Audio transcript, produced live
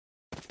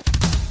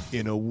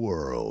In a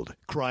world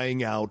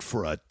crying out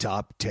for a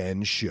top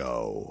 10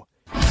 show,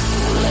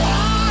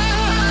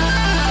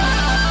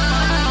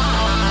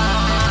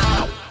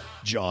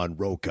 John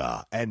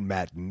Rocha and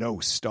Matt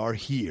Nost are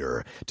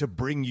here to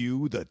bring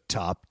you the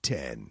top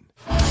 10.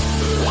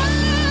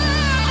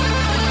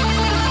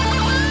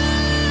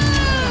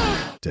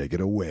 Take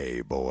it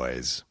away,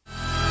 boys.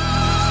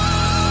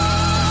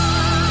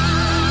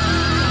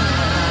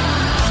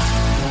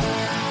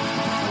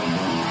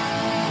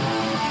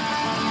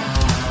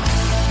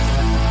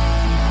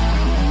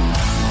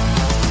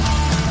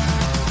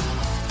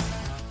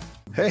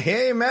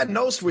 Hey, Matt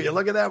Nost, will you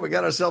look at that? We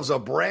got ourselves a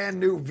brand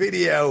new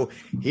video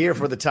here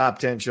for the Top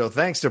 10 show.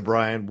 Thanks to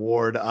Brian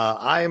Ward.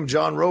 I am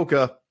John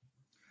Rocha.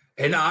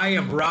 And I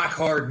am rock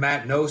hard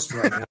Matt Nost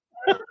right now.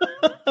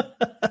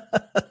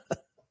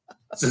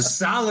 It's a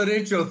solid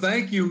intro.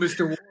 Thank you,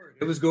 Mr. Ward.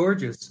 It was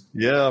gorgeous.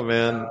 Yeah,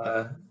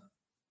 man.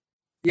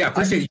 Yeah,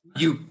 appreciate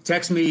you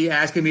text me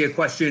asking me a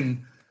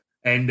question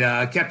and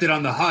kept it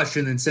on the hush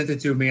and then sent it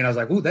to me. And I was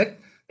like, ooh,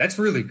 that's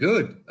really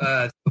good.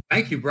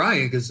 Thank you,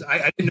 Brian, because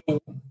I didn't know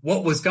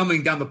what was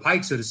coming down the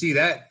pike. So to see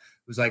that, it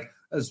was like,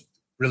 that was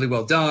really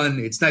well done.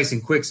 It's nice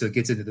and quick, so it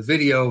gets into the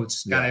video.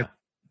 It's kind of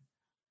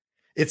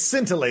it's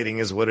scintillating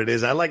is what it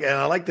is. I like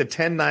the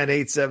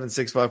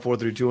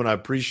 10-9-8-7-6-5-4-3-2, and I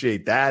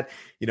appreciate that.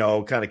 You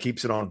know, kind of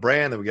keeps it on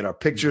brand. Then we get our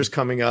pictures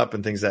coming up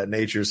and things of that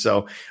nature.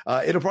 So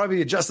it'll probably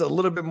be adjusted a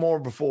little bit more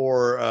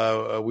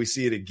before we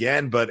see it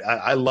again. But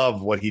I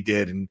love what he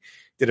did and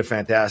did a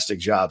fantastic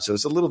job. So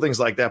it's the little things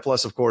like that.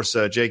 Plus, of course,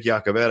 Jake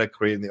Yacovetta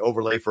creating the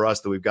overlay for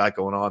us that we've got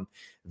going on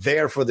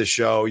there for the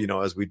show. You know,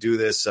 as we do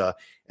this,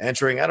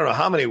 entering, I don't know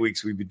how many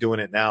weeks we've been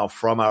doing it now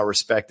from our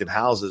respective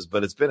houses,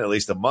 but it's been at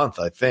least a month,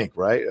 I think,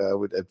 right?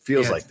 It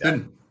feels like that.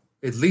 Been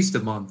at least a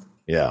month.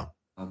 Yeah.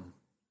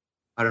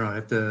 I don't know.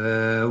 At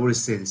the, what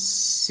is it,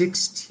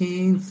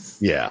 16th?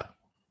 Yeah.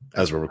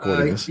 As we're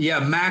recording this. Yeah,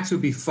 max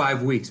would be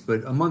 5 weeks,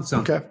 but a month's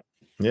something. Okay.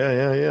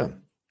 Yeah.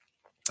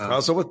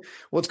 So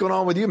what's going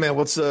on with you, man?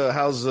 How's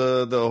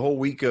the whole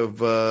week of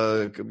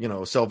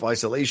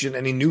self-isolation?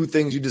 Any new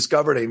things you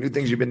discovered? Any new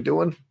things you've been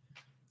doing?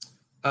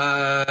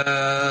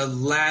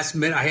 Last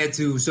minute I had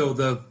to. So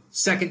the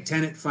second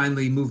tenant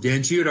finally moved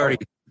in. She had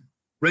already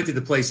rented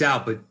the place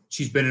out, but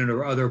she's been in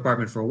her other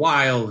apartment for a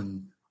while,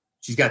 and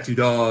she's got 2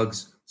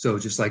 dogs. So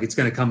just like it's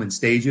going to come in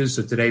stages.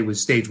 So today was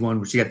stage 1,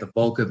 where she got the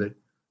bulk of it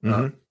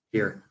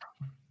here.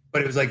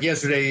 But it was like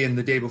yesterday and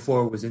the day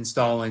before was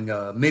installing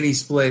a mini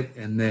split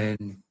and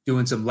then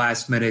doing some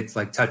last minute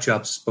like touch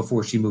ups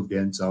before she moved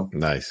in. So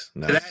nice. For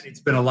that,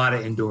 it's been a lot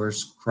of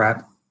indoors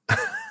crap.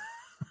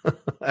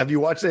 Have you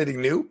watched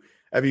anything new?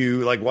 Have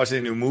you watched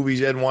any new movies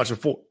you hadn't watched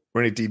before,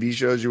 or any TV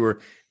shows you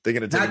were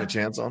thinking of taking a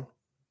chance on?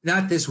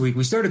 Not this week.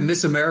 We started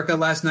Miss America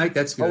last night.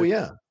 That's good. Oh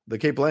yeah, the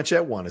Cate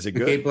Blanchett one. Is it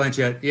good? Cate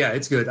Blanchett. Yeah,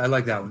 it's good. I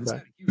like that one. It's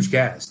got a huge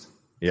cast.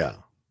 Yeah.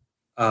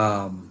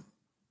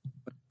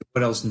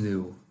 What else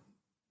new?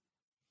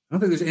 I don't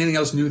think there's anything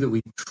else new that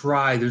we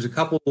tried. There's a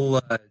couple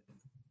going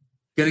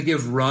to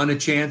give Run a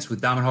chance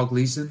with Domhnall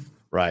Gleeson.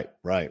 Right.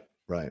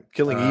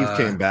 Killing Eve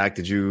came back.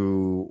 Did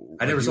you?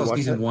 I never saw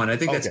season that? 1. I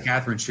think that's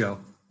Catherine's show.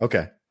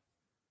 Okay.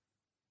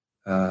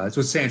 It's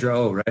with Sandra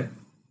Oh, right?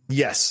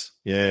 Yes.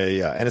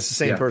 Yeah. And it's the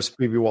same person,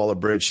 Phoebe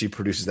Waller-Bridge. She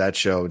produces that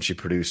show, and she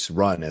produced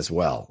Run as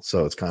well.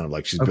 So it's kind of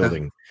like she's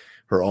building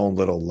her own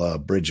little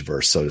bridge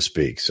verse, so to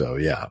speak. So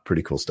yeah,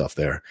 pretty cool stuff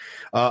there.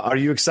 Are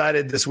you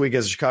excited this week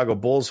as a Chicago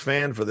Bulls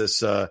fan for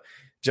this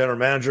general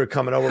manager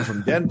coming over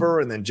from Denver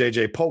and then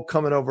JJ Polk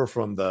coming over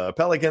from the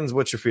Pelicans?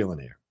 What's your feeling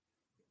here?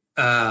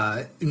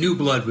 New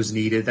blood was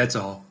needed. That's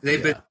all.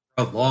 They've been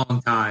for a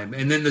long time.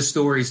 And then the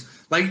stories,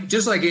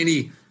 just like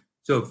any,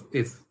 so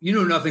if you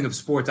know nothing of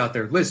sports out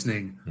there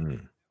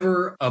listening,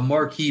 ever a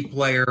marquee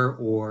player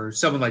or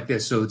someone like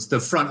this, so it's the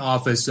front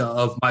office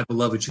of my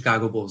beloved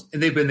Chicago Bulls,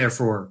 and they've been there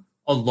for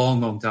a long,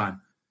 long time.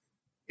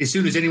 As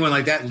soon as anyone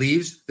like that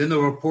leaves, then the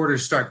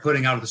reporters start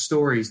putting out the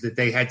stories that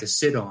they had to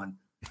sit on,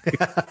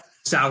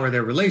 sour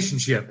their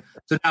relationship.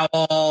 So now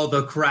all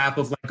the crap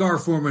of Gar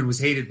Forman was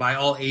hated by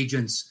all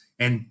agents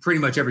and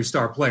pretty much every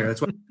star player.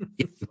 That's what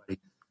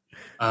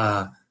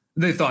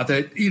they thought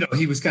that,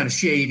 he was kind of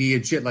shady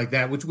and shit like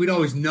that, which we'd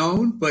always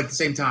known. But at the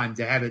same time,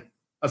 to have it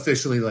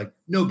officially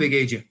no big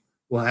agent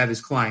will have his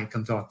client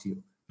come talk to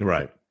you.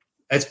 Right.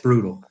 That's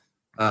brutal.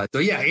 So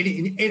yeah,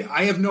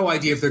 I have no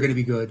idea if they're going to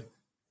be good.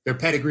 Their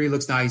pedigree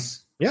looks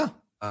nice. Yeah.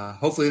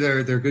 Hopefully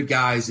they're good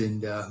guys,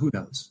 and who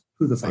knows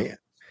who the fuck.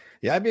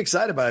 Yeah, I'd be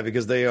excited about it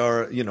because they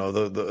are,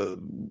 the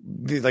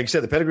like you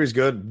said, the pedigree is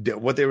good.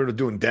 What they were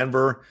doing in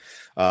Denver,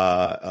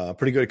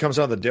 pretty good. It comes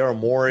out of the Daryl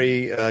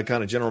Morey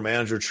kind of general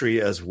manager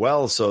tree as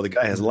well. So the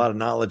guy has a lot of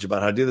knowledge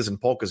about how to do this, and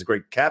Polk is a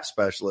great cap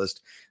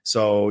specialist.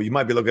 So you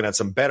might be looking at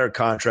some better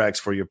contracts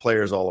for your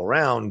players all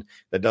around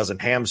that doesn't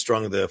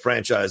hamstrung the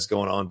franchise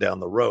going on down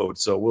the road.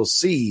 So we'll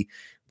see.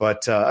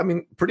 But,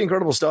 pretty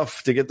incredible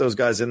stuff to get those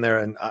guys in there.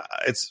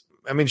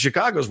 And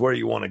Chicago's where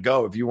you want to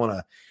go if you want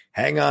to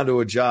hang on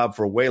to a job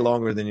for way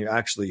longer than you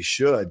actually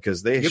should,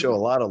 because they show a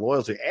lot of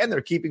loyalty, and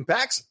they're keeping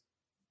Paxson.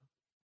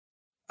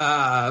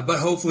 But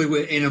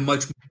hopefully in a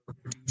much more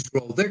reduced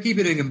role. They're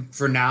keeping him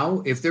for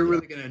now. If they're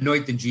really going to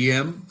anoint the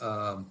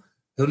GM,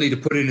 he'll need to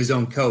put in his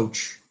own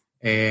coach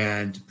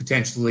and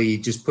potentially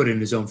just put in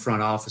his own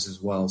front office as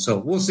well. So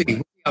we'll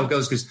see how it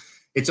goes, because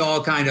it's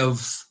all kind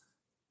of,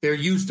 they're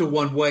used to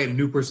one way and a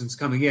new person's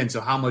coming in. So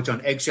how much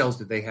on eggshells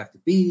do they have to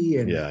be?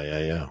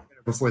 And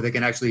before they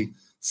can actually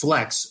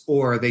flex,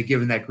 or are they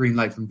given that green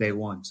light from day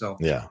one? So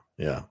yeah.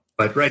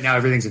 But right now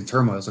everything's in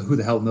turmoil. So who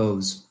the hell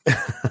knows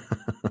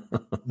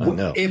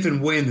if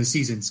and when the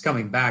season's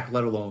coming back,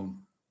 let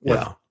alone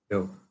what to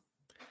do.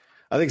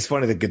 I think it's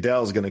funny that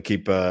Goodell's going to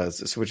keep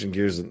switching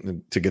gears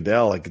to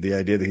Goodell, like the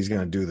idea that he's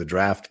going to do the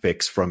draft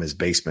picks from his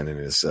basement in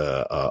his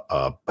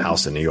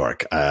house in New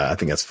York. I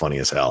think that's funny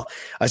as hell.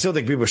 I still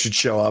think people should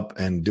show up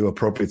and do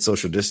appropriate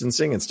social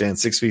distancing and stand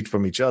 6 feet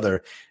from each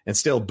other and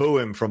still boo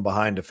him from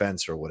behind a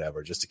fence or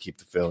whatever, just to keep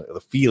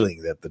the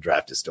feeling that the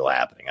draft is still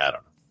happening. I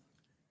don't know.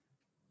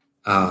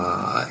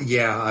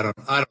 I don't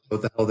know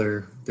what the hell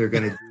they're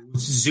going to do.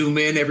 Zoom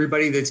in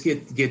everybody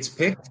that gets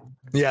picked.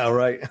 Yeah,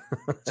 right.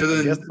 So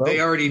then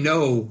they already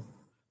know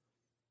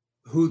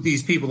who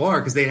these people are,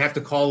 because they have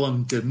to call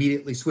them to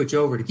immediately switch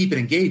over to keep it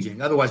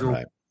engaging. Otherwise,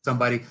 we're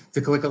somebody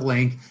to click a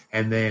link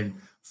and then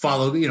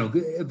follow,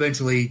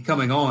 eventually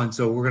coming on.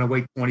 So we're going to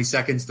wait 20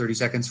 seconds, 30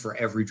 seconds for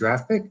every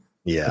draft pick.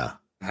 Yeah.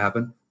 To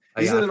happen.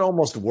 Isn't it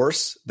almost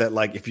worse that,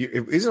 like,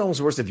 isn't it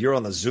almost worse if you're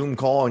on the Zoom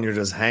call and you're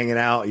just hanging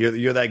out,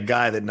 you're that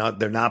guy that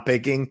they're not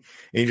picking, and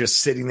you're just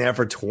sitting there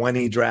for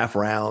 20 draft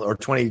rounds or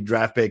 20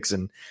 draft picks,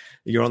 and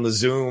you're on the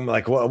Zoom.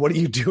 Like, what do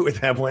you do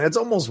at that point? It's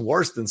almost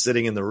worse than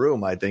sitting in the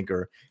room, I think,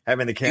 or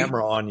having the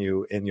camera on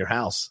you in your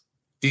house.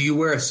 Do you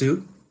wear a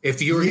suit?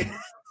 If you're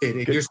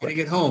sitting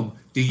at home,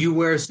 do you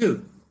wear a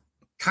suit?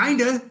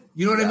 Kinda.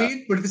 You know what I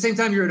mean? But at the same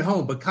time, you're at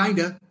home, but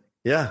kinda.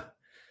 Yeah.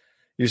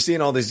 You're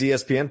seeing all these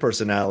ESPN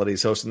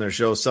personalities hosting their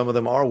shows. Some of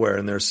them are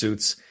wearing their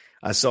suits.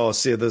 I saw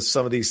some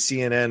of these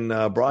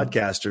CNN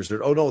broadcasters. The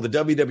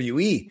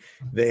WWE,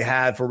 they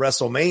had for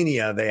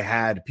WrestleMania, they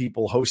had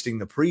people hosting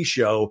the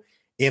pre-show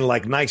in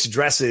like nice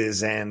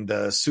dresses and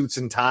suits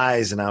and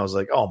ties. And I was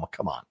like, oh,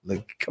 come on.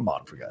 Come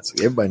on, for God's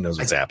sake. Everybody knows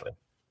what's happening.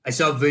 I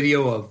saw a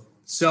video of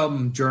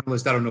some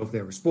journalist. I don't know if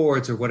they were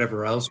sports or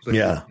whatever else, but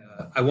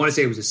I want to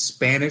say it was a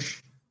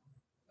Spanish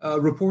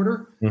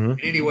reporter.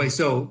 Mm-hmm. Anyway,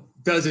 so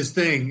does his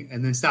thing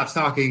and then stops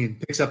talking and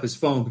picks up his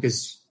phone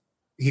because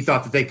he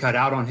thought that they cut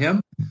out on him.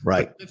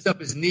 Right. But lifts up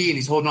his knee and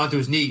he's holding onto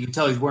his knee. You can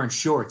tell he's wearing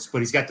shorts, but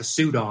he's got the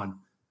suit on.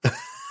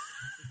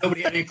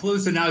 Nobody had any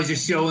clues, so now he's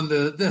just showing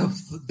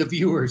the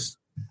viewers.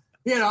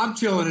 I'm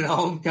chilling at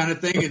home kind of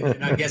thing.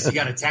 And I guess he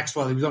got a text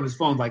while he was on his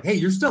phone like, hey,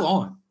 you're still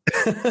on.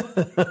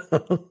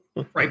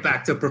 Right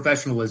back to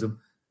professionalism.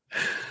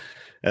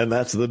 And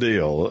that's the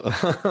deal.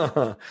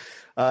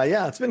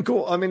 It's been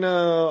cool. I mean,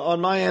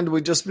 on my end,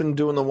 we've just been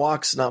doing the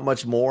walks, not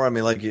much more. I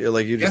mean, like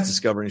you're just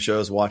discovering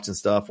shows, watching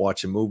stuff,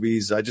 watching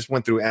movies. I just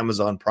went through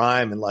Amazon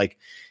Prime and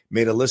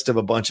made a list of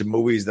a bunch of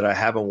movies that I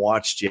haven't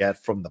watched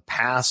yet from the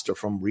past or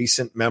from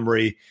recent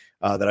memory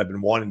that I've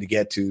been wanting to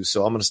get to.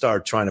 So I'm going to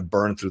start trying to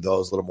burn through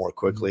those a little more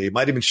quickly.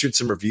 Might even shoot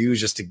some reviews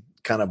just to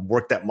kind of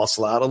work that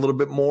muscle out a little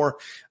bit more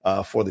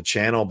for the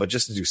channel, but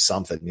just to do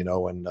something,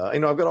 and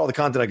I've got all the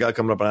content I got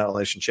coming up on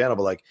Annihilation channel,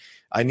 but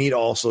I need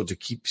also to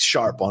keep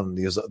sharp on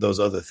those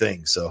other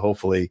things. So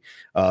hopefully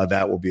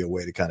that will be a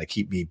way to kind of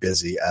keep me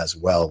busy as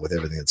well with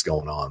everything that's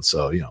going on.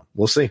 So,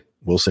 we'll see.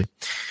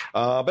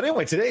 But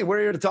anyway, today we're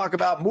here to talk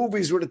about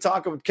movies. We're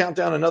to count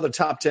down another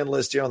top 10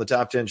 list here on the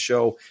Top 10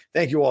 Show.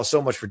 Thank you all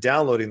so much for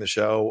downloading the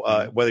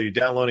show. Whether you're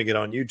downloading it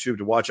on YouTube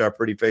to watch our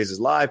pretty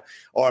faces live,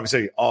 or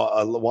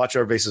watch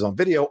our faces on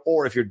video,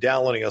 or if you're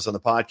downloading us on the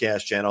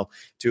podcast channel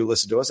to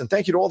listen to us. And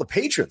thank you to all the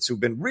patrons who've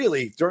been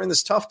really, during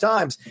this tough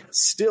times,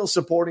 still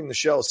supporting the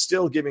show,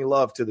 still giving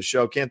love to the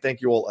show. Can't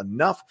thank you all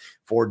enough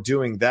for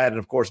doing that. And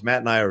of course, Matt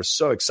and I are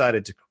so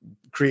excited to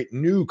create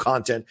new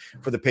content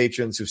for the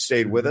patrons who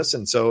stayed with us,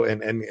 and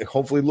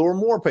hopefully lure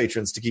more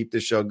patrons to keep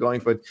this show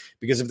going. But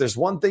because if there's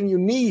one thing you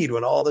need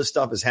when all this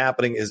stuff is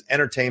happening, is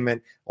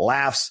entertainment,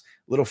 laughs,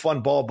 little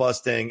fun ball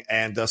busting,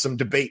 and some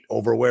debate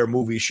over where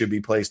movies should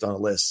be placed on a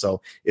list.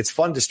 So it's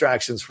fun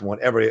distractions from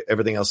whatever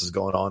everything else is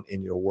going on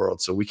in your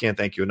world. So we can't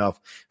thank you enough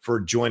for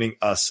joining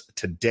us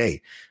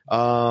today.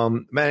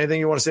 Matt, anything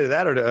you want to say to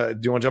that, or do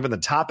you want to jump into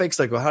topics?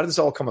 How did this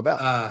all come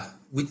about?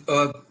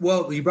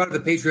 Well, you brought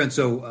up the Patreon,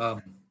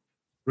 so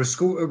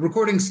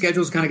recording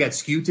schedules kind of got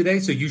skewed today.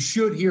 So you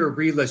should hear a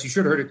read list. You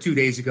should have heard it 2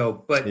 days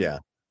ago, but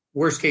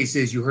worst case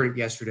is you heard it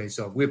yesterday.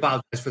 So we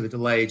apologize for the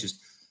delay.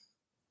 Just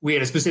we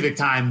had a specific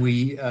time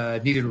we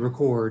needed to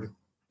record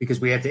because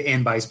we had to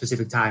end by a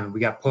specific time and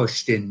we got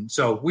pushed in.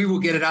 So we will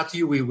get it out to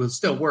you. We will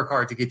still work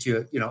hard to get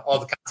you, all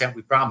the content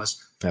we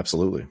promise.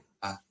 Absolutely.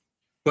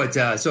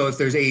 But so if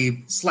there's a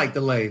slight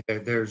delay,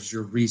 there's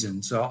your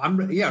reason. So I'm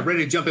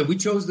ready to jump in. We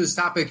chose this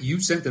topic. You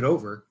sent it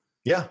over.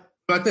 Yeah.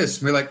 About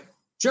this. We're like,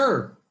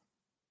 sure.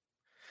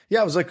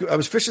 Yeah. I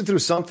was fishing through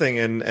something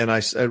and I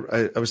was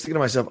thinking to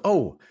myself,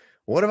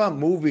 What about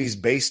movies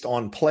based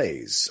on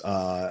plays?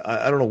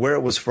 I don't know where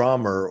it was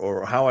from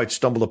or how I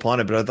stumbled upon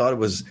it, but I thought it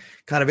was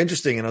kind of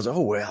interesting. And I was like,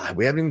 oh, well,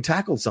 we haven't even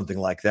tackled something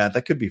like that.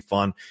 That could be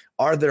fun.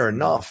 Are there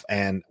enough?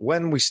 And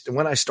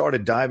when I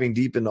started diving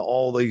deep into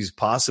all these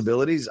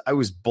possibilities, I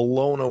was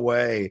blown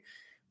away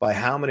by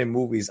how many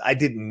movies I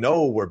didn't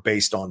know were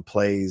based on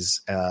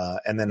plays,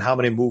 and then how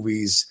many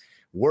movies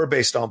were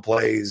based on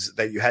plays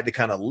that you had to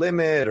kind of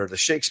limit, or the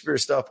Shakespeare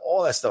stuff.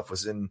 All that stuff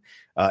was in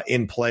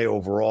play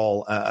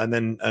overall. And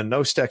then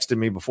Nose texted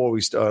me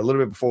a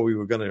little bit before we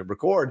were going to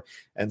record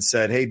and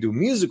said, hey, do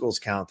musicals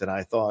count? And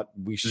I thought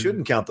we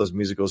shouldn't count those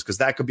musicals because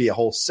that could be a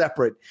whole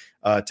separate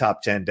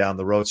top 10 down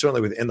the road.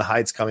 Certainly with In the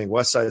Heights coming,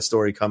 West Side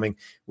Story coming,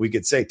 we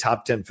could say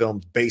top 10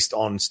 films based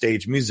on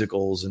stage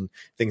musicals and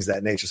things of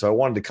that nature. So I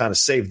wanted to kind of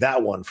save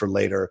that one for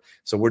later.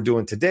 So we're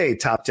doing today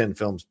top 10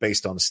 films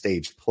based on a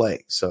stage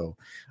play. So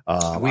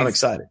I'm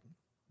excited.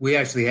 We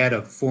actually had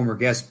a former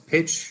guest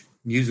pitch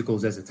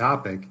musicals as a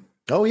topic.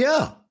 Oh,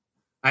 yeah.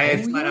 I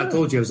had flat out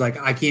told you, I was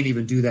like, I can't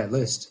even do that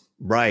list.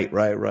 Right.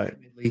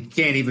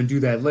 Can't even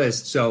do that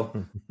list.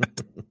 So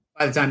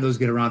by the time those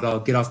get around, I'll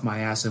get off my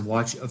ass and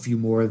watch a few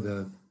more of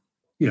the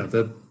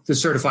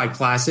certified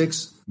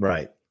classics.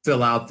 Right.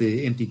 Fill out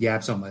the empty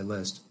gaps on my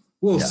list.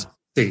 We'll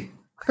see.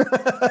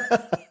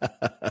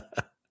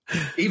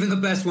 Even the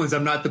best ones,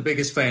 I'm not the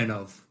biggest fan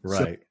of.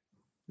 Right.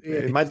 So,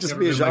 it might just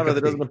be a genre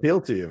that doesn't appeal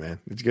to you, man.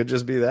 It could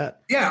just be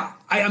that. Yeah.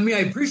 I mean,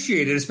 I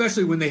appreciate it,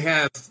 especially when they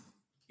have,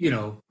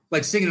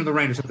 like Singing in the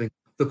Rain or something,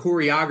 the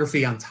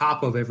choreography on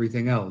top of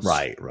everything else.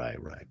 Right.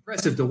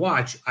 Impressive to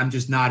watch. I'm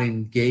just not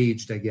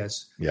engaged, I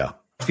guess. Yeah.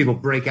 People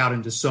break out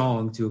into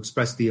song to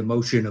express the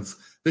emotion of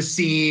the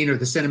scene or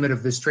the sentiment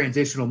of this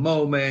transitional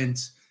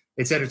moment,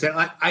 et cetera, et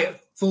cetera. I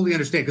fully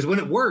understand, because when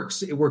it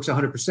works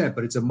 100%,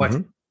 but it's a much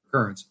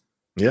occurrence.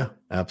 Yeah,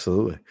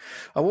 absolutely.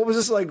 What was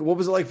this like? What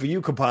was it like for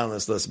you compiling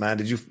this list, man?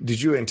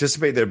 Did you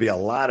anticipate there'd be a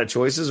lot of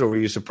choices, or were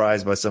you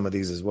surprised by some of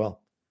these as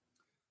well?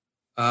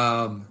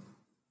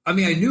 I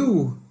mean, I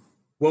knew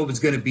what was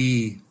going to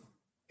be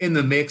in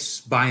the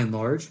mix by and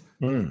large.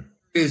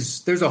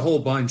 There's a whole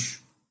bunch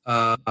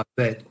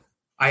that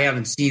I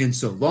haven't seen in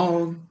so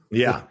long.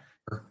 Yeah.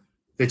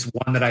 It's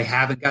one that I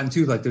haven't gotten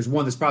to. Like, there's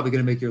one that's probably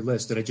going to make your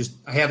list that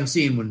I haven't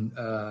seen when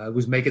I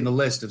was making the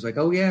list. I was like,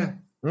 oh yeah,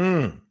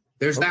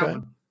 there's that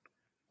one.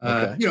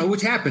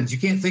 Which happens. You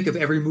can't think of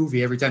every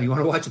movie every time you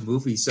want to watch a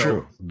movie. So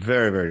true.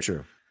 Very, very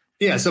true.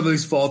 Yeah, some of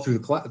these fall through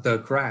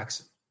the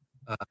cracks.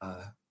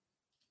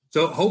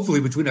 So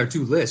hopefully between our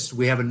two lists,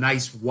 we have a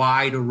nice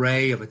wide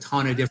array of a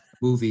ton of different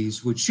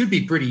movies, which should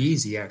be pretty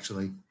easy,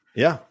 actually.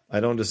 Yeah,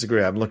 I don't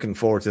disagree. I'm looking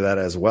forward to that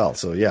as well.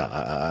 So yeah,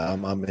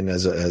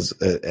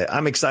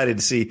 I'm excited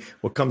to see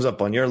what comes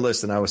up on your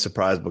list, and I was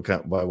surprised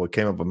by what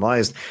came up on my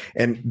list.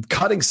 And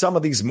cutting some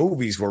of these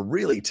movies were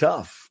really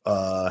tough.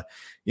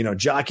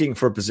 Jockeying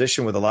for a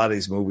position with a lot of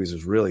these movies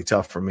was really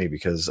tough for me,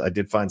 because I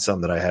did find some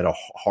that I had a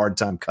hard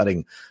time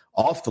cutting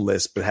off the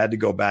list, but had to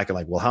go back and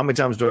like, well, how many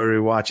times do I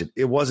rewatch it?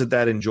 It wasn't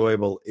that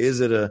enjoyable. Is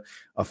it a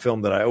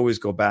film that I always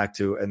go back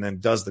to? And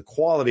then does the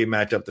quality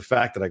match up the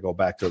fact that I go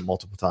back to it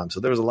multiple times? So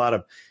there was a lot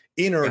of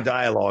inner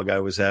dialogue I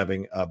was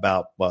having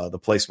about the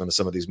placement of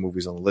some of these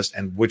movies on the list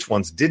and which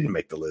ones didn't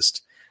make the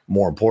list,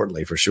 more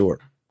importantly, for sure.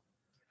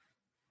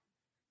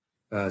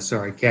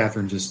 Sorry,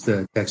 Catherine just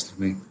texted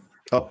me.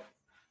 Oh,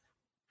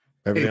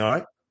 everything all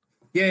right?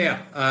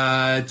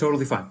 Yeah,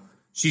 totally fine.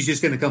 She's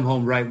just going to come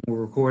home right when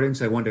we're recording,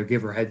 so I wanted to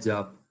give her a heads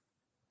up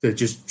to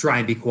just try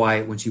and be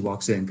quiet when she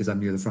walks in, because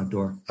I'm near the front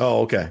door.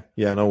 Oh, okay.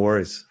 Yeah, no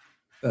worries.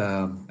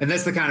 And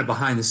that's the kind of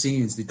behind the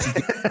scenes that you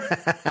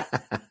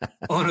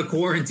get on a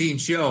quarantine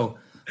show.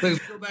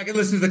 Like, go back and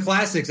listen to the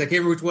classics. I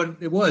can't remember which one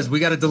it was. We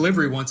got a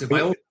delivery once at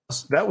my old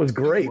house. That was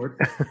great.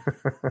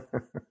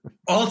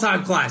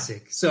 All-time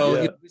classic.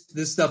 So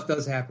this stuff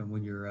does happen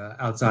when you're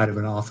outside of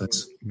an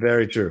office.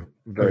 Very true.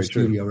 Very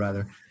true. Studio,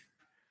 rather.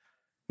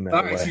 No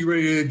All right, so you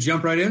ready to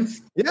jump right in?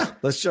 Yeah,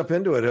 let's jump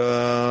into it.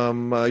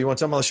 You want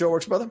to tell me how the show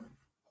works, brother?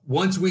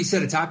 Once we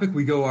set a topic,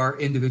 we go our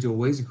individual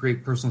ways and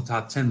create personal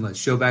top 10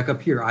 lists. Show back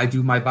up here. I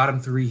do my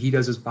bottom three. He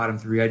does his bottom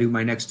three. I do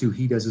my next two.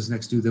 He does his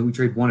next two. Then we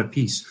trade one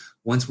apiece.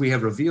 Once we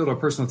have revealed our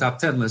personal top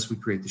 10 list, we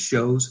create the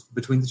shows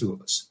between the two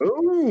of us.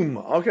 Boom.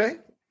 Okay.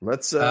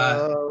 Let's get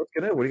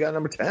in. What do you got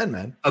number 10,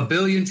 man? A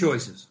billion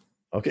choices.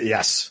 Okay.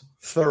 Yes.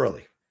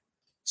 Thoroughly.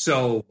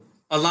 So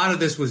a lot of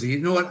this was, you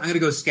know what? I'm going to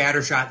go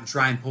scattershot and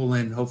try and pull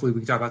in. Hopefully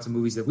we can talk about some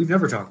movies that we've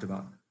never talked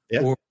about.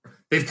 Yeah. Or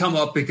they've come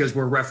up because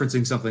we're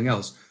referencing something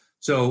else.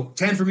 So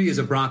 10 for me is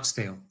A Bronx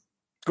Tale.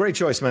 Great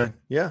choice, man.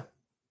 Yeah.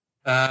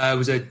 It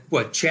was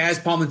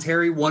Chaz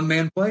Palminteri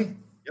one-man play?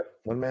 Yep.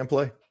 One-man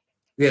play.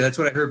 Yeah, that's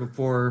what I heard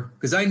before.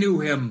 Because I knew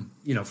him,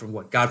 from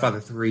Godfather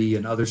 3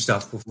 and other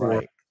stuff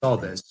before all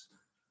this.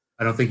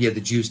 I don't think he had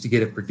the juice to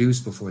get it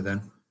produced before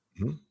then.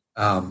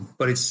 Mm-hmm.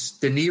 But it's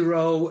De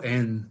Niro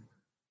and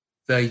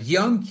the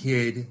young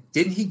kid.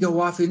 Didn't he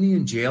go off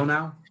Indian jail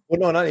now? Well,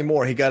 no, not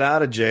anymore. He got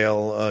out of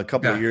jail a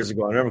couple of years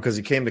ago. I remember because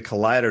he came to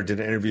Collider, did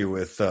an interview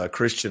with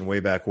Christian way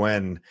back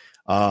when.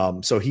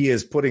 So he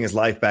is putting his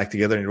life back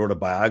together, and he wrote a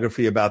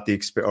biography about the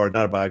experience, or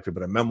not a biography,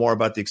 but a memoir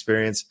about the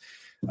experience.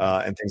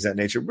 And things of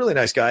that nature. Really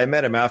nice guy. I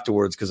met him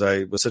afterwards because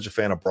I was such a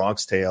fan of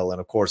Bronx Tale,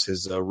 and of course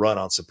his run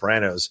on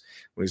Sopranos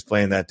when he's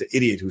playing that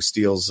idiot who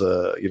steals,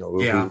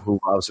 who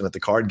robs him at the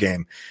card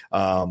game.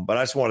 But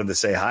I just wanted to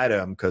say hi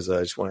to him because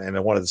I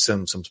wanted to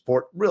send him some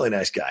support. Really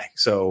nice guy.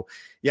 So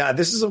yeah,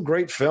 this is a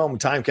great film,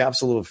 time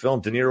capsule of a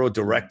film. De Niro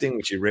directing,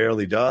 which he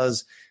rarely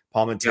does.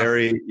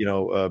 Palminteri,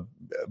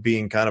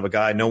 being kind of a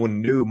guy no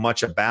one knew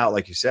much about,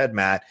 like you said,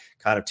 Matt,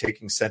 kind of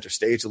taking center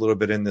stage a little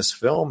bit in this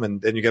film.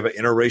 And then you have an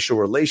interracial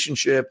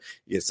relationship.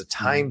 It's a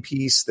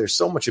timepiece. There's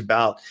so much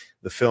about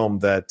the film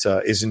that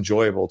is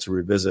enjoyable to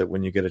revisit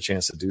when you get a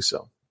chance to do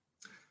so.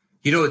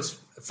 You know, what's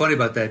funny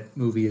about that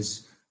movie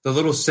is the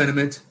little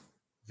sentiment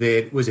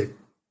that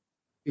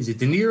is it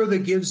De Niro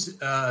that gives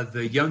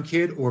the young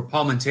kid, or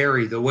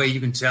Palminteri, the way you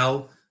can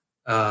tell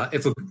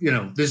if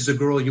this is a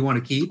girl you want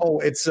to keep? Oh,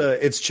 it's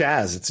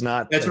Chaz. It's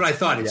not. That's what I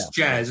thought. It's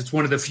Chaz. It's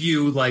one of the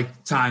few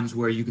times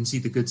where you can see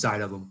the good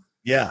side of him.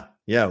 Yeah.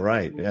 Yeah.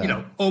 Right.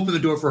 Yeah. Open the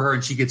door for her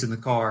and she gets in the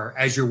car.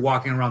 As you're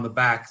walking around the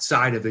back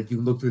side of it,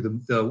 you look through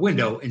the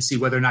window and see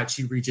whether or not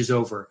she reaches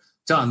over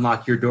to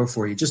unlock your door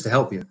for you, just to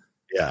help you.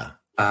 Yeah.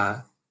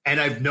 And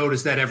I've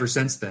noticed that ever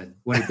since then.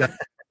 When it does,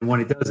 and when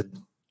it doesn't,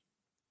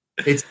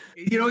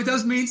 it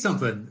does mean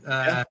something.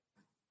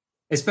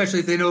 Especially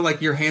if they know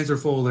your hands are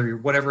full or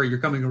whatever, you're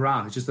coming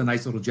around. It's just a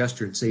nice little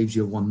gesture. It saves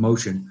you one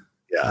motion.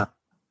 Yeah.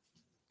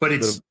 But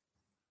it's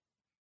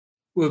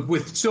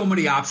with so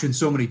many options,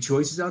 so many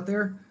choices out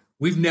there.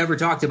 We've never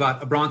talked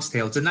about A Bronx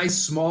Tale. It's a nice,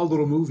 small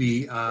little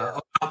movie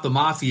about the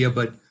mafia,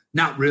 but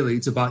not really.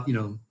 It's about,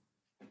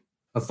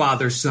 a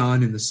father's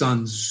son and the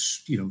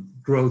son's,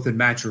 growth and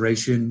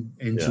maturation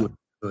into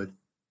adulthood.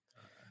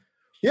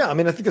 Yeah, I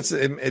mean, I think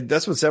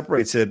that's what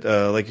separates it.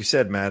 Like you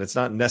said, Matt, it's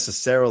not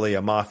necessarily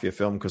a mafia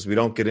film because we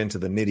don't get into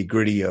the nitty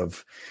gritty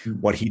of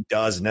what he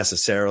does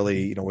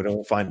necessarily. We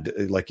don't find get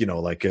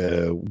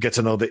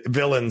to know the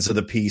villains of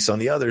the piece on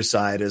the other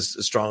side as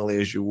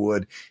strongly as you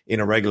would in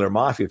a regular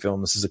mafia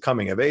film. This is a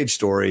coming of age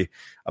story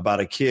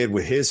about a kid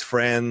with his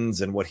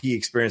friends and what he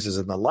experiences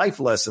and the life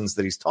lessons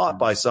that he's taught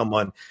by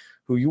someone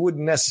who you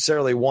wouldn't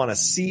necessarily want to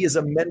see as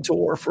a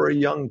mentor for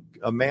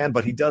a man,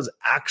 but he does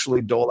actually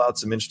dole out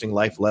some interesting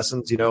life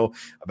lessons,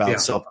 about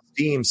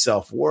self-esteem,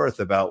 self-worth,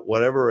 about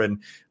whatever.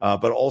 And,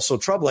 but also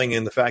troubling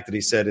in the fact that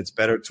he said it's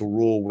better to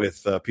rule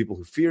with people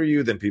who fear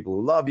you than people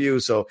who love you.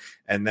 So,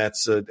 and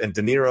that's, and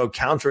De Niro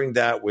countering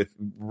that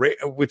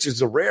which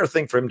is a rare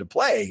thing for him to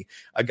play,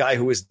 a guy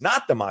who is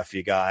not the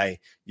mafia guy,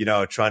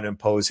 trying to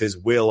impose his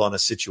will on a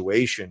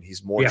situation.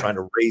 He's more trying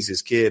to raise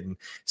his kid and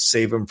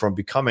save him from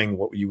becoming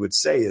what you would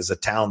say is a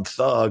town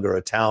thug or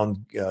a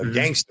town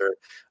gangster,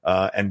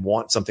 and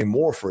want something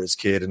more for his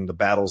kid and the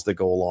battles that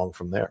go along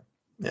from there.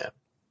 Yeah.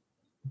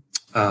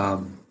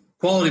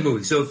 Quality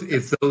movie. So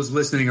if those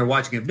listening or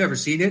watching have never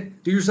seen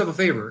it, do yourself a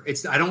favor.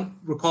 I don't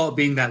recall it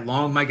being that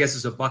long. My guess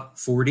is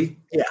 $140.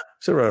 Yeah.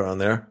 So right around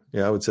there.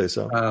 Yeah, I would say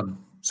so.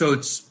 So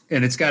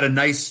it's got a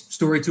nice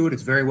story to it.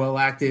 It's very well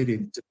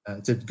acted.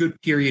 It's a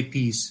good period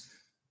piece,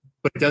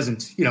 but it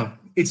doesn't,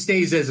 it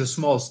stays as a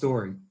small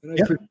story. And I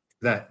appreciate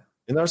that.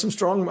 And there are some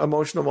strong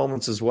emotional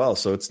moments as well.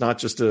 So it's not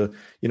just a,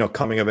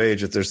 coming of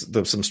age.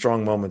 There's some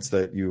strong moments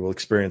that you will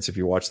experience if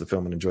you watch the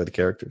film and enjoy the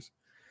characters.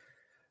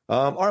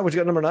 All right. What you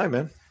got number 9,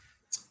 man?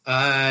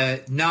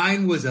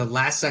 9 was a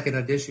last second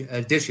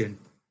addition,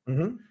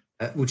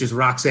 which is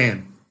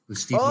Roxanne with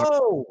Steve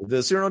Martin.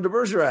 The Cyrano de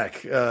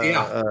Bergerac.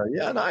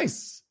 Yeah,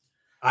 nice.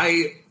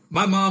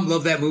 My mom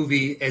loved that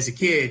movie as a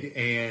kid,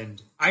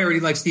 and I already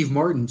liked Steve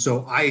Martin,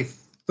 so I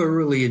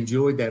thoroughly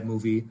enjoyed that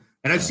movie.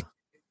 And I've seen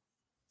it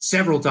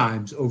several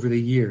times over the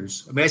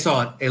years. I mean, I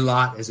saw it a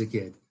lot as a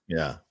kid.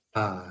 Yeah.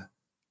 But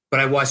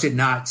I watched it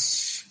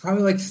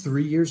probably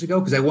 3 years ago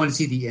because I wanted to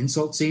see the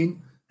insult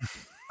scene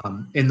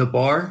in the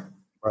bar.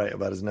 Right,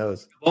 about his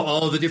nose.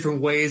 All the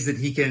different ways that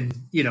he can,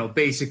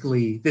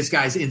 basically, this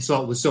guy's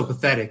insult was so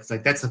pathetic. It's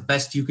that's the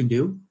best you can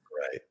do.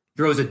 Right.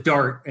 Throws a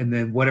dart, and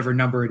then whatever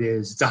number it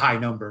is, it's a high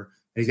number.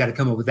 And he's got to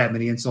come up with that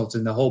many insults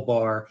in the whole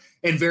bar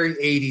in very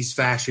 80s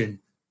fashion.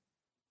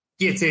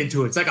 Gets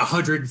into it. It's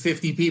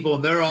 150 people,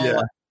 and they're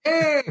all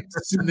hey!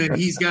 And then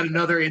he's got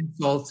another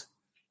insult.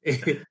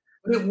 But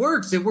it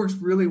works. It works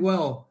really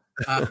well.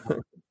 And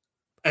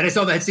I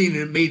saw that scene,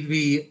 and it made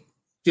me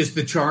just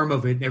the charm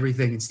of it and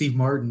everything, and Steve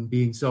Martin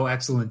being so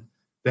excellent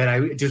that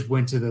I just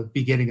went to the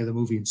beginning of the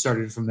movie and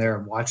started from there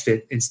and watched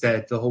it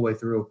instead the whole way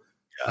through.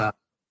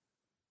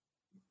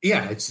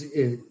 It's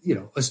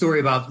a story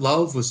about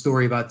love, a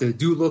story about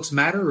do looks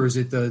matter, or is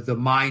it the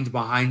mind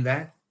behind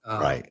that?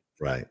 Right.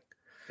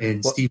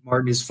 And Steve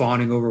Martin is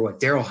fawning over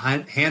Daryl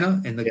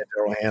Hannah and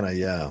Daryl Hannah,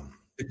 yeah.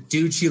 The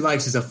dude she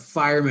likes is a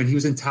fireman. He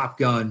was in Top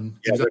Gun.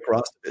 Yeah, Rick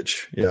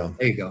Rostovich. Yeah.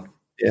 There you go.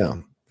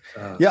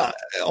 Yeah.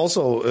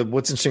 Also,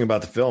 what's interesting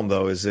about the film,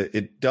 though, is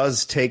it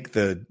does take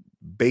the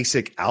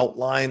basic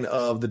outline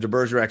of the de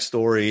Bergerac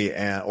story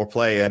or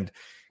play and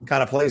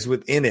kind of plays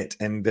within it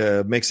and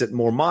makes it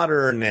more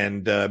modern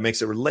and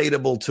makes it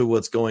relatable to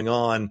what's going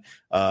on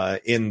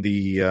in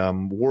the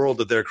world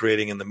that they're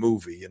creating in the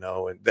movie, you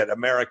know, and that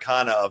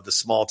Americana of the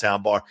small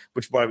town bar,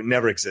 which probably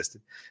never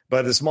existed,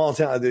 but the small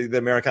town, the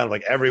Americana,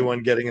 like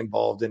everyone getting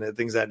involved in it,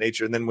 things of that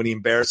nature. And then when he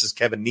embarrasses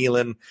Kevin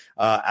Nealon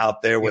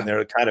out there, when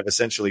they're kind of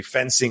essentially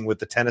fencing with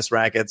the tennis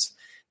rackets,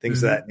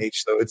 things of that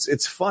nature. So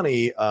it's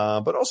funny,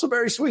 but also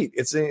very sweet.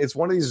 It's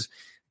one of these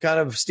kind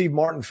of Steve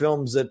Martin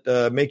films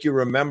that make you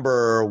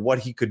remember what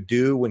he could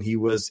do when he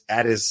was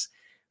at his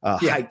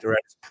height or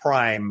at his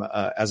prime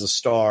as a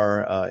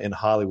star in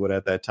Hollywood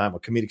at that time, a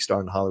comedic star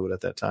in Hollywood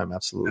at that time.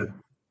 Absolutely.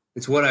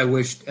 It's what I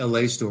wished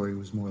LA Story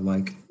was more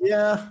like.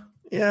 Yeah.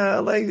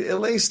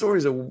 LA Story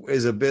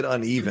is a bit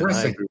uneven.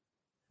 I agree.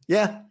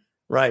 Yeah.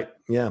 Right.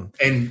 Yeah.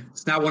 And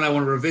it's not one I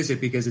want to revisit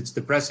because it's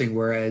depressing.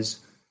 Whereas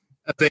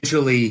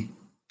eventually,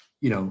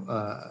 you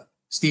know,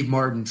 Steve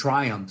Martin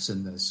triumphs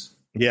in this.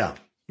 Yeah.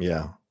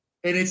 Yeah.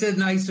 And it's a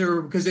nicer,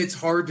 because it's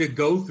hard to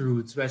go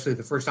through, especially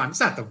the first time.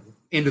 It's not the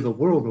end of the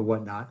world or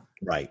whatnot.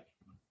 Right.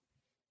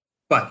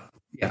 But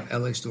yeah,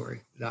 LA Story.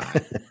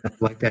 I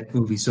like that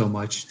movie so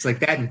much. It's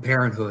like that and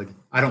Parenthood.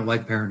 I don't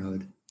like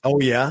Parenthood.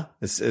 Oh yeah,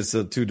 it's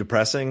too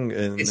depressing.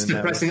 It's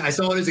depressing. I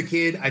saw it as a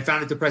kid. I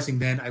found it depressing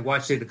then. I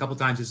watched it a couple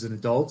times as an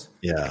adult.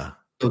 Yeah.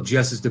 Still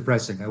just as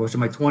depressing. I watched it in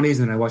my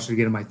 20s and I watched it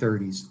again in my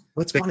 30s.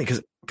 Well, it's funny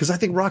because I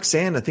think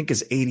Roxanne,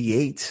 is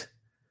 88.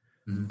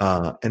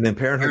 And then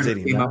Parenthood's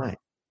 89.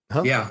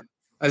 Huh? Yeah.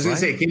 I was going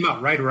to say it came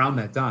out right around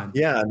that time.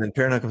 Yeah. And then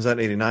Parenthood comes out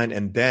in 89.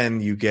 And then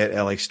you get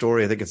LA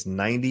Story. I think it's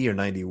 90 or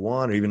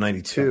 91 or even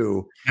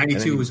 92.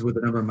 92 was with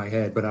the number in my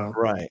head, but I don't.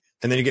 Right.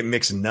 And then you get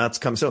Mixed Nuts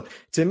come. So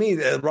to me,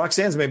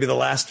 Roxanne's maybe the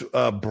last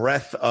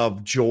breath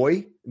of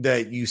joy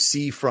that you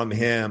see from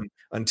him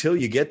until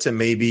you get to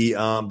maybe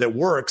that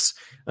works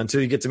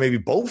until you get to maybe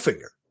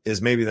Bowfinger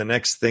is maybe the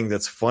next thing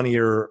that's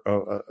funnier,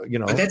 you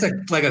know. But that's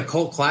like a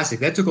cult classic.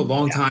 That took a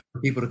long time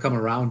for people to come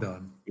around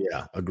on.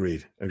 Yeah,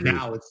 agreed.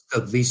 Now it's the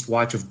least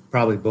watch of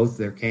probably both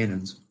their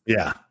canons.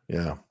 Yeah,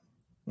 yeah.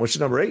 What's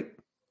your number 8?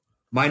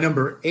 My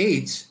number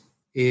 8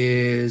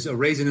 is A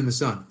Raisin in the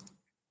Sun.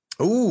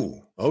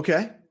 Ooh,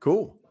 okay,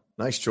 cool.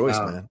 Nice choice,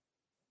 man.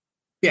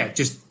 Yeah,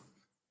 just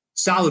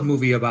solid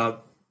movie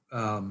about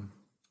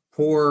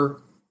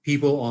poor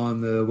people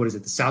on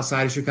the south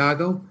side of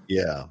Chicago.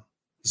 Yeah.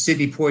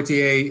 Sidney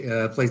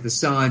Poitier plays the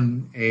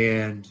son,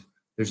 and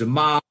there's a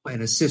mom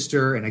and a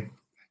sister, and I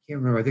can't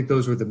remember. I think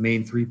those were the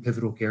main 3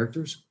 pivotal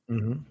characters.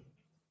 Mm-hmm.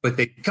 But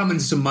they come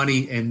into some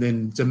money, and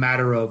then it's a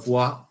matter of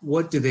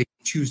what do they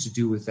choose to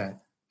do with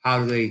that? How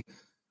do they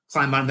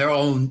climb on their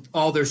own,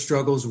 all their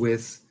struggles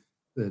with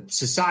the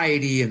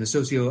society and the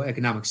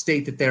socioeconomic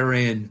state that they're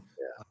in,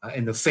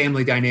 and the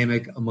family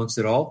dynamic amongst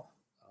it all.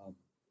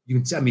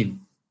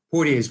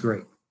 Poitier is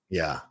great.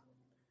 Yeah.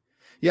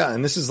 Yeah,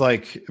 and this is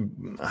like,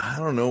 I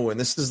don't know, and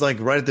this is like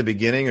right at the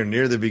beginning or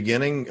near the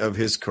beginning of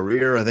his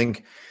career. I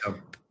think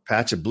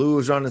Patch of Blue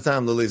is around the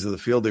time. Lilies of the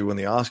Field they won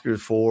the Oscars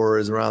for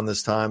is around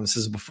this time. This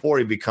is before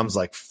he becomes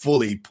like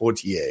fully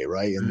Poitier,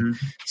 right? And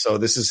so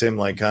this is him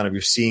like kind of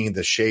you're seeing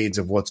the shades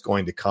of what's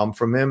going to come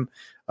from him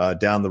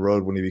down the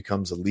road when he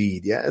becomes a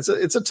lead. Yeah,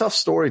 it's a tough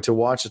story to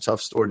watch, a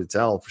tough story to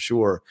tell for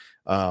sure.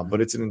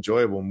 But it's an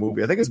enjoyable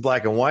movie. I think it's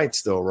black and white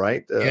still,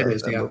 right? Yeah, it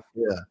is, yeah.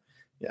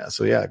 Yeah.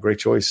 So yeah, great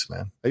choice,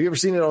 man. Have you ever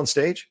seen it on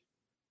stage?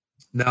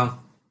 No.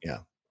 Yeah.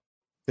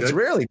 It's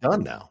rarely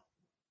done now.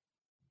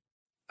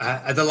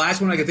 The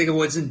last one I could think of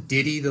wasn't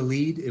Diddy the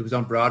lead. It was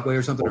on Broadway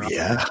or something. Oh,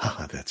 yeah,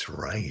 that's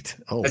right.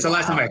 Oh, that's the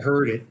last time I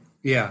heard it.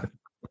 Yeah.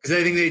 Because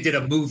I think they did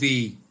a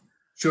movie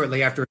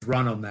shortly after its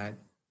run on that.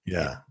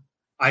 Yeah.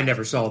 I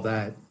never saw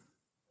that.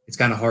 It's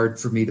kind of hard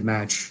for me to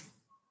match.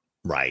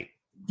 Right.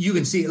 You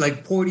can see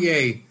like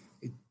Poitier.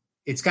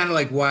 It's kind of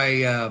like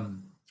why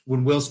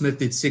when Will Smith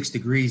did 6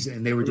 Degrees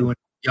and they were doing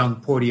young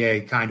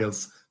Poitier kind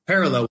of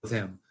parallel with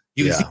him.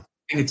 You can see the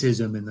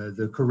magnetism and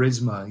the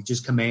charisma. He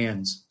just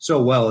commands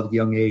so well at a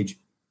young age.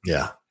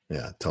 Yeah.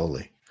 Yeah,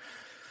 totally.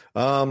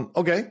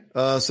 Okay.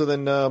 So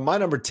then my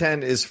number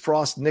 10 is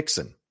Frost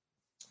Nixon.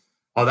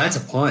 Oh, that's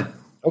a punt.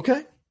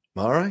 Okay.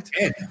 All right.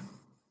 10.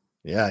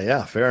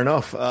 Yeah. Fair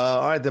enough.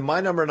 All right. Then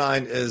my number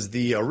 9 is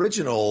the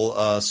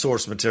original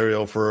source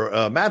material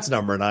for Matt's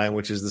number 9,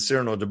 which is the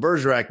Cyrano de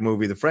Bergerac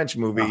movie, the French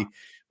movie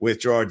with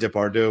Gerard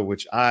Depardieu,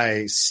 which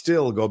I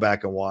still go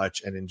back and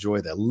watch and enjoy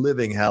the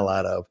living hell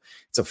out of.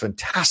 It's a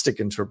fantastic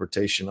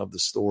interpretation of the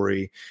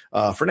story.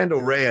 Fernando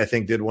Rey, I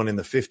think, did one in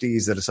the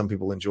 50s that some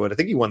people enjoyed. I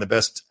think he won the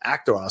Best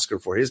Actor Oscar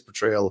for his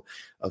portrayal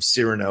of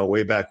Cyrano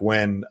way back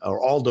when,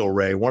 or Aldo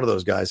Rey, one of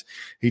those guys,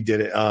 he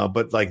did it.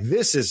 But like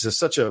this is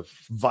such a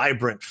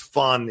vibrant,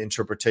 fun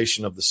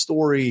interpretation of the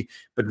story,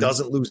 but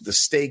doesn't lose the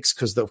stakes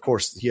because, of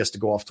course, he has to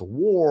go off to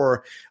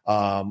war.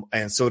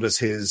 And so does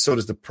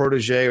the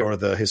protege or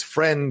his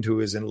friend who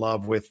is in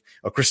love with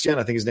Christian,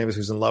 I think his name is,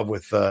 who's in love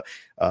with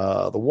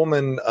the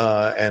woman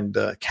and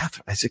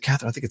Catherine. I said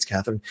Catherine. I think it's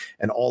Catherine,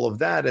 and all of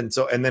that. And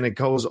then it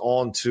goes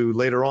on to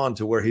later on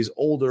to where he's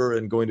older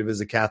and going to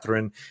visit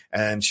Catherine,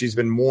 and she's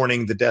been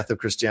mourning the death of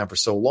Christian for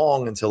so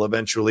long until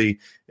eventually,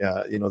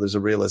 there's a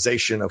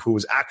realization of who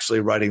was actually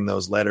writing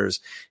those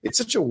letters. It's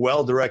such a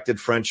well-directed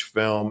French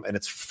film, and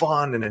it's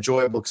fun and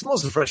enjoyable because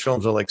most of the French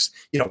films are like,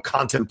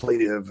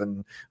 contemplative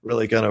and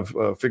really kind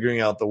of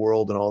figuring out the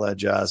world and all that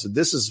jazz. So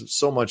this is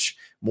so much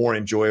more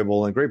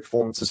enjoyable, and great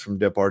performances from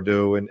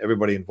Depardieu and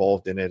everybody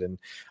involved in it. And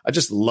I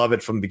just love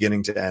it from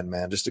beginning to end,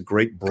 man. Just a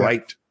great,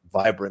 bright,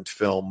 vibrant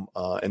film.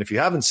 And if you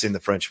haven't seen the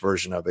French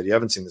version of it, you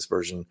haven't seen this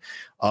version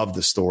of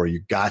the story,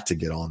 you got to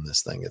get on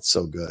this thing. It's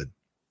so good.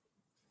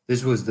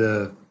 This was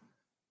the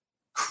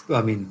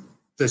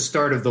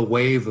start of the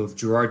wave of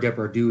Gerard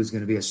Depardieu is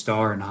going to be a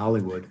star in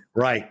Hollywood.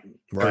 Right.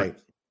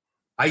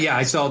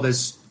 I saw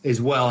this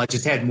as well. I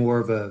just had more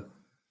of a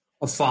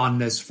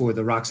fondness for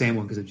the Roxanne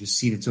one because I've just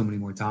seen it so many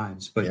more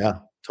times. But yeah,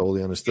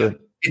 totally understood.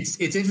 Yeah, it's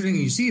interesting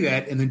you see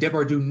that, and then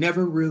Depardieu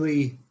never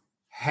really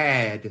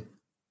had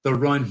the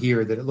run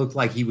here that it looked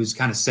like he was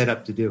kind of set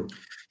up to do.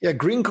 Yeah,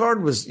 Green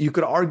Card you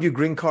could argue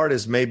Green Card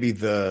is maybe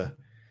the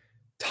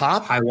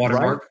top high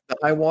watermark. The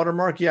high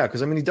watermark, yeah, because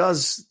he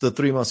does the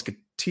Three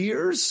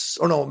Musketeers,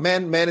 or no,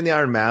 Man in the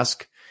Iron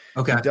Mask.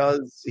 Okay,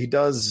 he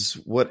does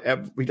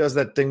whatever. He does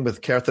that thing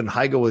with Katherine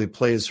Heigl where he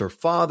plays her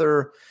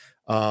father.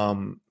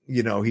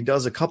 He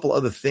does a couple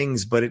other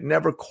things, but it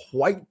never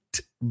quite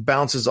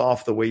bounces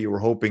off the way you were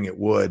hoping it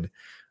would.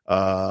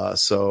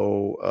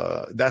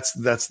 So that's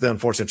the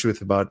unfortunate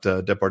truth about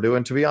Depardieu.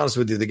 And to be honest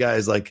with you, the guy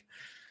is like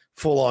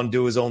full on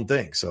do his own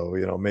thing. So,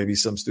 maybe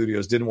some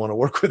studios didn't want to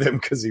work with him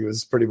because he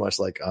was pretty much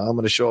like, I'm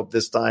going to show up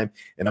this time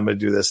and I'm going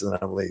to do this and then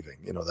I'm leaving,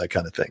 that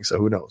kind of thing. So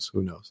who knows?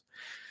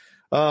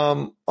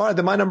 All right.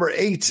 Then my number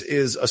 8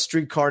 is A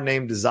Streetcar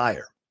Named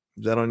Desire.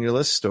 Is that on your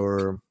list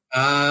or?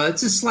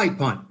 It's a slight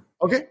punt.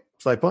 Okay.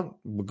 Slight punt.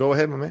 Well, go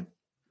ahead, my man.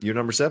 You're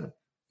number 7.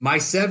 My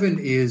 7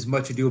 is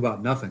Much Ado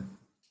About Nothing.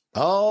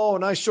 Oh,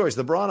 nice choice.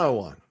 The Brano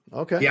one.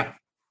 Okay. Yeah.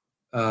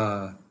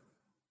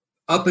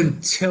 Up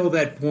until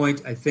that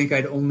point, I think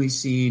I'd only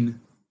seen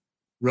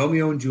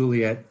Romeo and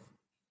Juliet,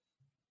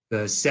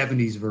 the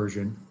 70s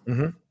version,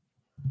 and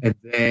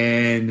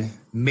then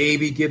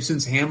maybe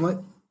Gibson's Hamlet.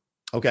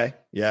 Okay.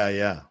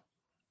 Yeah.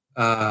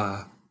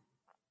 But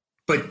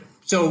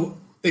so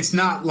it's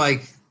not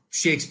like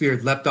Shakespeare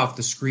leapt off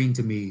the screen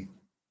to me.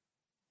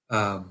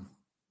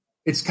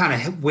 It's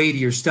kind of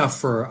weightier stuff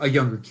for a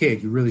younger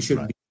kid. You really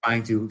shouldn't be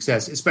trying to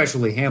access,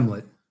 especially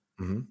Hamlet.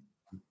 Mm-hmm.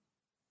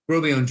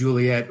 Romeo and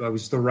Juliet, I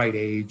was the right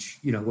age,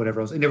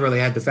 whatever else. It never really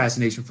had the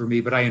fascination for me,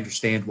 but I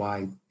understand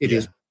why it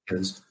is what it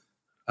is.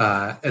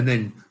 And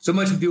then So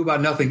Much Ado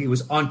About Nothing, it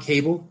was on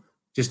cable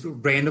just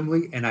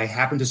randomly, and I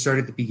happened to start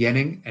at the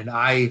beginning, and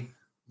I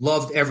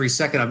loved every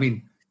second. I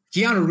mean,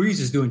 Keanu Reeves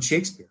is doing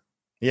Shakespeare.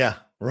 Yeah,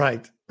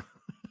 right.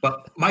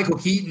 But Michael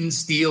Keaton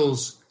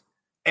steals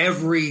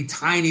every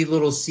tiny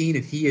little scene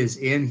that he is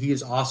in. He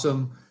is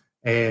awesome.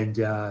 And,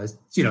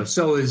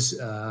 so is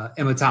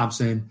Emma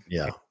Thompson.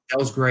 Yeah.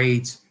 That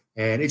great.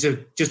 And it's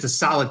just a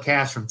solid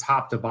cast from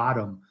top to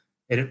bottom.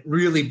 And it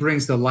really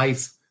brings to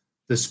life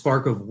the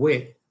spark of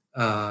wit.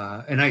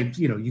 And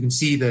you can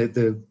see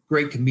the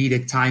great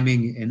comedic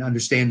timing and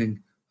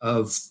understanding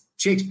of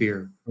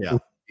Shakespeare, who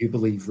you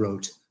believe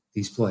wrote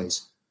these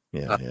plays.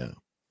 Yeah.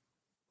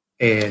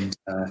 And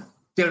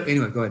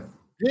anyway, go ahead.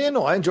 Yeah,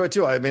 no, I enjoy it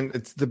too. I mean,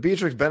 it's the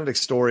Beatrix Benedict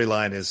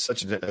storyline is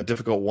such a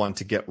difficult one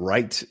to get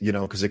right,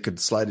 because it could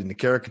slide into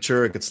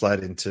caricature, it could slide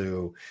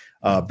into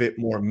a bit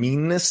more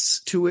meanness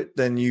to it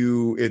than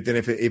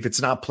if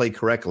it's not played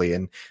correctly.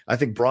 And I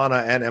think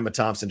Branagh and Emma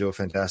Thompson do a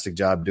fantastic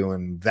job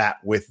doing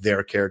that with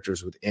their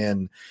characters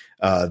within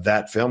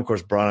that film. Of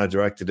course, Branagh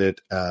directed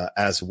it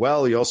as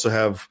well. You also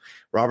have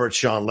Robert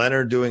Sean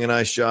Leonard doing a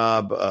nice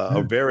job,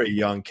 a very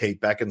young Kate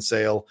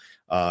Beckinsale.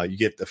 You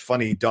get the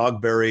funny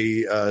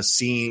Dogberry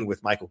scene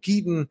with Michael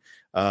Keaton.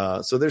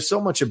 So there's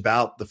so much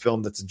about the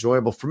film that's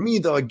enjoyable. For me,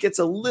 though, it gets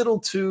a little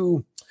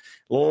too,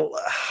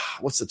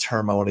 what's the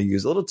term I want to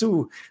use? A little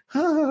too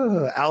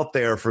out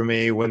there for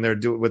me when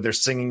they're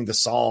singing the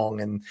song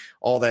and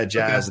all that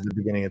jazz at the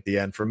beginning, at the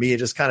end. For me, it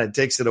just kind of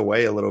takes it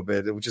away a little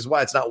bit, which is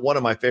why it's not one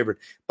of my favorite,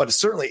 but it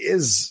certainly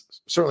is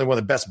one of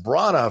the best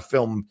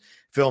Branagh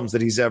films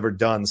that he's ever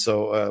done.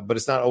 So, but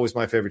it's not always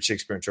my favorite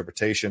Shakespeare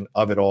interpretation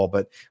of it all.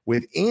 But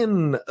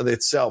within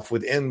itself,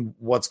 within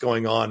what's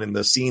going on in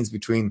the scenes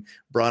between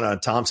Branagh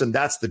and Thompson,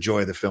 that's the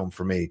joy of the film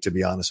for me, to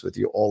be honest with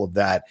you. All of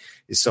that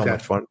is so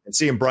much fun. And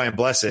seeing Brian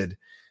Blessed,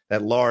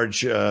 that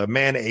large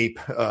man ape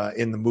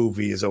in the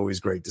movie, is always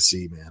great to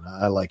see, man.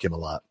 I like him a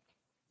lot.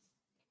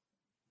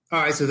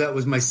 All right, so that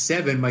was my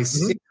 7. My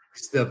 6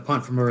 is the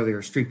punt from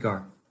earlier,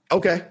 Streetcar.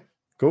 Okay,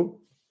 cool.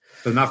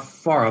 So not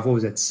far off. What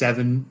was that,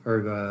 7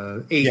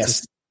 or 8?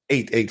 Yes,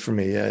 8 for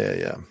me.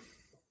 Yeah.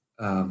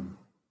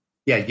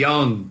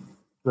 Young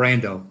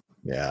Brando.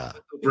 Yeah.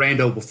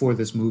 Brando before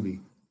this movie.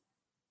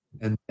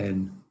 And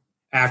then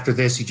after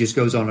this, he just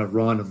goes on a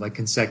run of like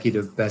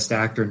consecutive Best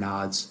Actor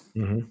nods.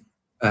 Mm-hmm.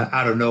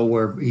 Out of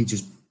nowhere, he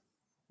just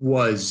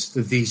was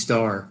the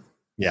star.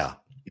 Yeah.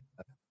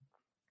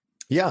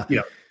 Yeah.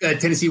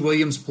 Tennessee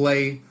Williams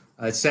play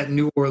set in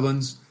New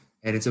Orleans,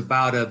 and it's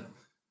about a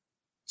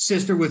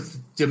sister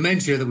with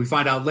dementia that we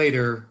find out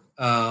later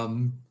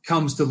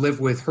comes to live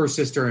with her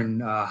sister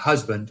and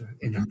husband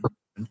and her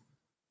husband,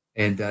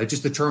 and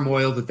just the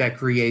turmoil that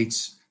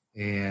creates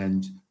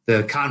and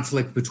the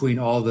conflict between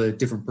all the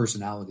different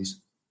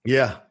personalities.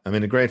 Yeah, I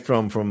mean, a great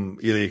film from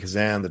Elia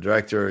Kazan, the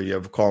director. You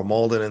have Carl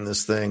Malden in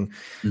this thing.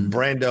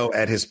 Brando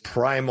at his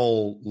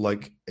primal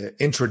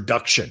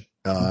introduction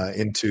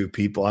into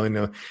people. I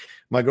mean,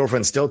 my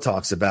girlfriend still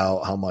talks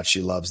about how much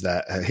she loves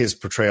that his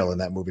portrayal in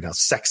that movie, and how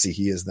sexy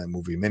he is in that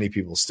movie. Many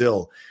people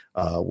still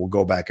will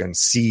go back and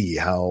see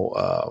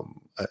how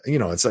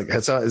this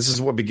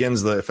is what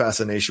begins the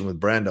fascination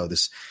with Brando.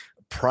 This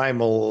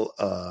primal,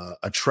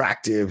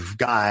 attractive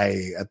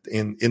guy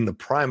in the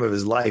prime of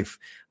his life,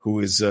 who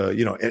is,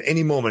 at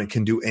any moment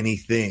can do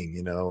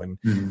anything,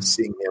 and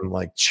seeing him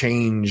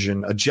change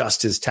and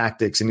adjust his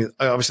tactics. And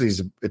obviously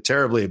he's a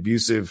terribly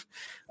abusive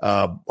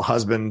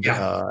husband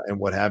and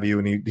what have you.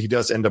 And he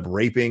does end up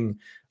raping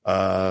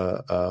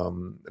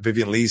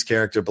Vivian Lee's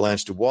character,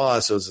 Blanche Dubois.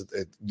 So,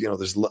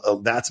 there's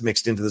that's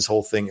mixed into this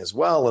whole thing as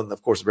well. And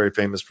of course, very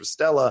famous for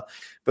Stella.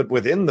 But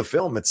within the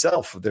film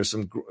itself, there's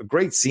some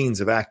great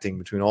scenes of acting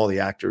between all the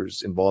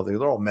actors involved.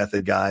 They're all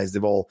method guys.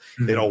 They'd all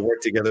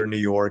worked together in New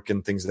York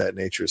and things of that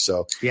nature.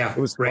 So it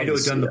was Brando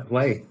had done the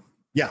play.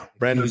 Yeah,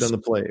 Brando done the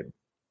play.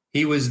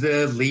 He was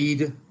the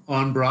lead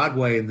on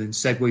Broadway and then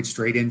segued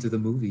straight into the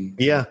movie.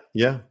 Yeah.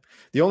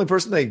 The only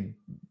person they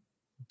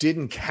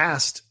didn't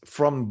cast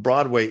from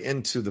Broadway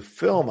into the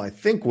film, I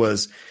think,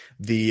 was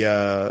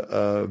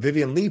the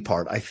Vivian Leigh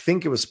part. I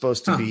think it was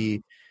supposed to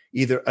be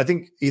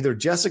either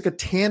Jessica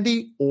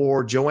Tandy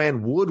or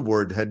Joanne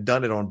Woodward had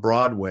done it on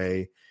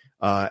Broadway,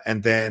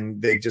 and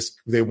then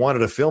they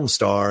wanted a film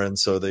star, and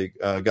so they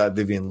got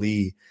Vivian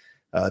Leigh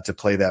to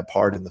play that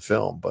part in the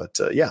film. But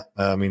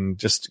I mean,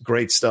 just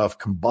great stuff.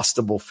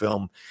 Combustible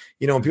film.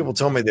 When people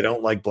tell me they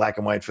don't like black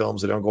and white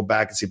films, they don't go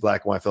back and see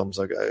black and white films,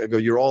 I go,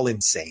 you're all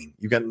insane.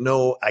 You got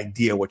no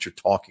idea what you're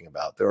talking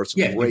about. There are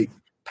some great,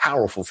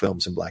 powerful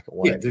films in black and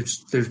white. Yeah,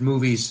 there's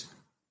movies.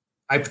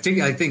 I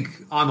think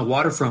On the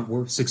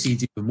Waterfront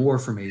succeeds even more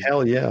for me.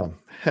 Hell yeah.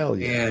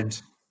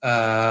 And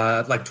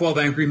 12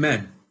 Angry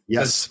Men.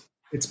 Yes.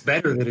 It's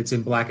better that it's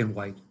in black and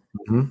white.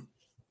 Mm-hmm.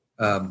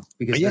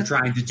 Because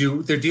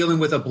they're dealing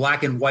with a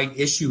black and white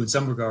issue in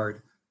some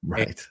regard.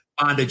 Right.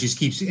 Fonda just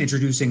keeps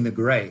introducing the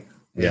gray.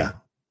 Yeah.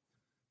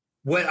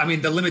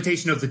 The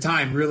limitation of the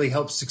time really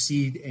helps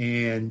succeed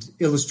and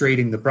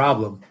illustrating the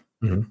problem.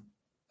 Mm-hmm.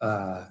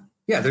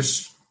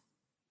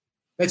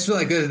 That's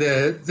like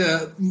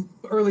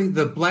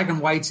the black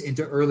and whites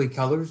into early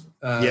colors.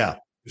 Are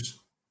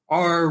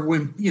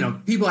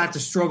when people have to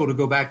struggle to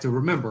go back to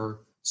remember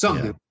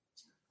something,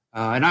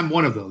 and I'm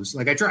one of those.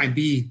 Like I try and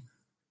be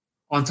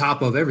on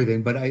top of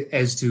everything, but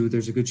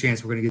there's a good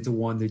chance we're going to get to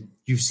one that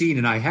you've seen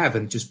and I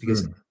haven't, just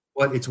because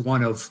it's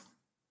one of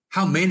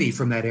how many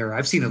from that era.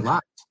 I've seen a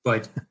lot,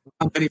 but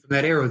how many from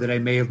that era that I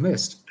may have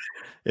missed?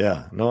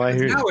 Yeah, no, I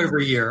hear you. Now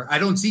every year, I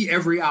don't see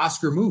every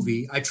Oscar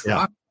movie. I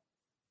try,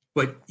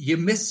 but you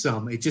miss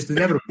some. It just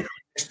inevitably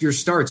next year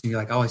starts, and you're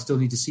like, oh, I still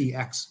need to see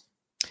X.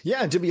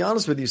 Yeah, and to be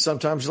honest with you,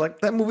 sometimes you're like,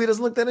 that movie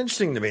doesn't look that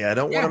interesting to me. I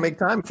don't want to make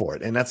time for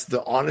it. And that's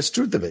the honest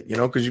truth of it,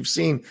 because you've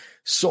seen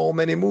so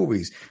many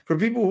movies. For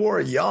people who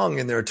are young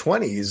in their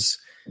 20s,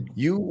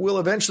 you will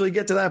eventually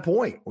get to that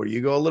point where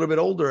you go a little bit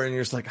older and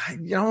you're just like,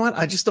 you know what?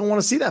 I just don't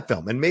want to see that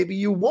film. And maybe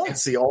you won't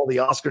see all the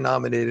Oscar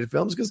nominated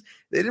films because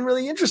they didn't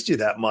really interest you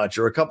that much,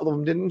 or a couple of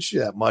them didn't interest you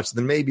that much.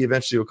 Then maybe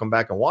eventually you'll come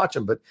back and watch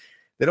them, but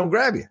they don't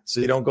grab you.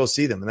 So you don't go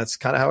see them. And that's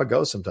kind of how it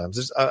goes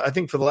sometimes. I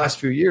think for the last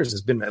few years,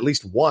 there's been at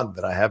least one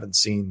that I haven't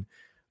seen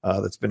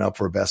that's been up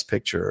for a Best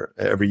Picture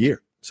every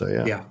year. So,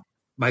 yeah. Yeah.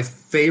 My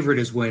favorite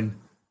is when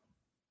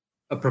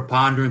a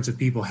preponderance of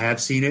people have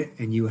seen it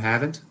and you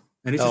haven't.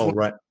 And it's just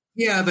right.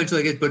 Yeah,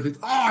 eventually I get, but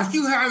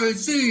you haven't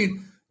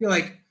seen. You're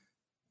like,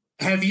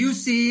 have you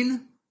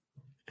seen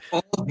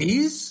all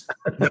these?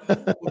 No,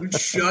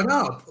 shut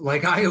up.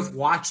 Like, I have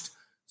watched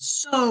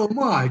so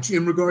much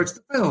in regards to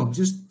film.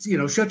 Just,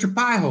 shut your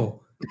pie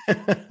hole.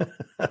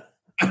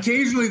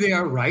 Occasionally they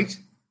are right.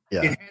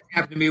 Yeah. It has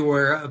happened to me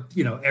where,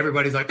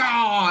 everybody's like,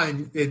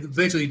 and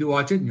eventually you do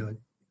watch it and you're like,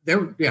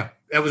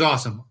 that was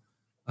awesome.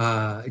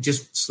 It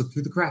just slipped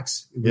through the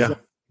cracks. I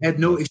had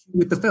no issue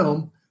with the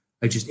film.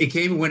 It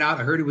came and went out.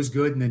 I heard it was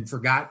good and then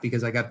forgot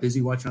because I got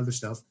busy watching other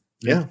stuff.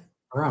 Yeah.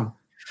 Around.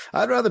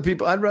 I'd rather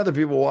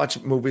people watch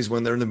movies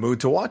when they're in the mood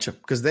to watch them,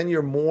 because then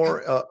you're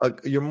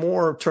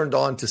more turned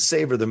on to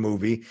savor the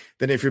movie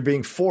than if you're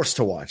being forced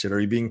to watch it or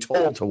you're being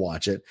told to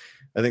watch it.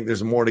 I think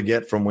there's more to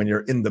get from when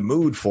you're in the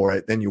mood for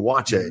it. Then you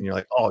watch it and you're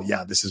like, oh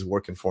yeah, this is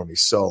working for me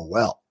so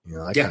well.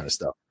 That kind of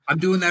stuff. I'm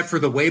doing that for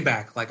the way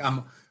back. Like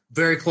I'm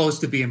very close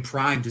to being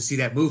primed to see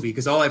that movie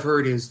because all I've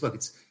heard is, look,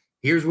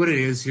 here's what it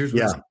is. Here's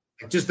what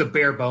it's just the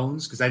bare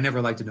bones, because I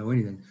never like to know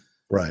anything.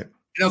 Right.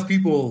 Enough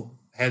people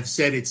have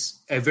said it's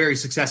a very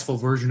successful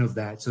version of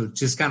that. So it's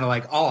just kind of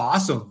like, oh,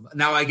 awesome.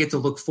 Now I get to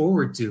look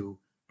forward to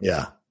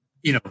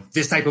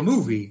this type of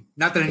movie.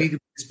 Not that I need a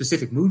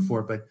specific mood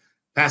for it, but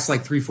past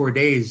like 3-4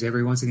 days,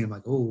 every once in a while, I'm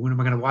like, oh, when am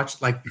I going to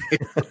watch? Like,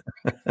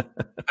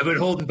 I've been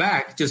holding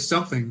back just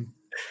something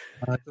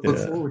to look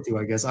forward to,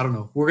 I guess. I don't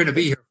know. We're going to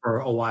be here for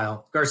a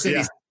while.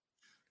 Garcetti's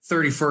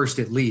 31st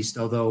at least,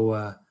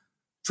 although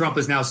Trump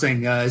is now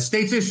saying,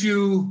 states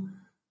issue,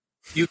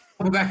 you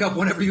come back up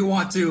whenever you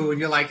want to. And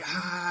you're like,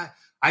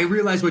 I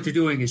realize what you're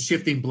doing is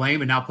shifting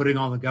blame and now putting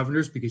on the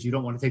governors because you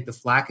don't want to take the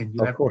flack. And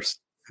you of course.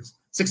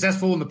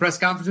 Successful in the press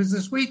conferences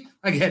this week.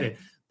 I get it.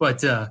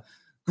 But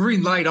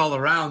green light all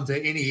around to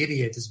any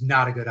idiot is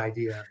not a good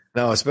idea.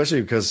 No,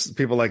 especially because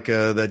people like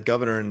that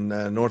governor in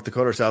North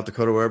Dakota or South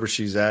Dakota, wherever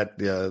she's at,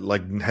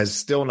 has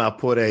still not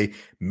put a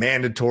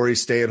mandatory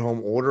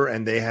stay-at-home order,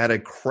 and they had a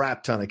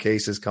crap ton of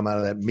cases come out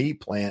of that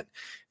meat plant.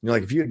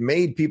 If you had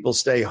made people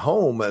stay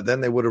home,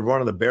 then they would have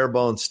run on the bare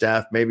bones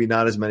staff. Maybe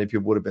not as many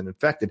people would have been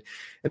infected.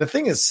 And the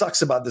thing that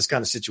sucks about this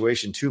kind of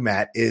situation too,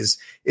 Matt, is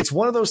it's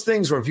one of those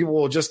things where people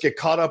will just get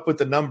caught up with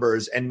the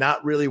numbers and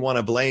not really want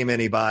to blame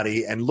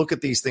anybody and look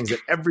at these things that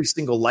every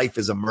single life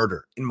is a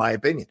murder, in my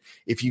opinion.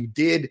 If you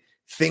did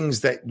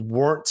things that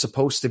weren't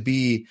supposed to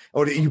be,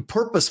 or you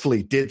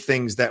purposefully did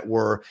things that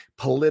were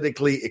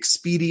politically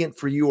expedient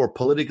for you or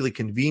politically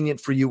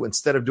convenient for you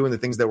instead of doing the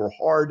things that were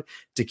hard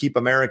to keep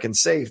Americans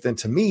safe, then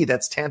to me,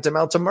 that's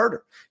tantamount to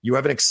murder. You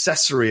have an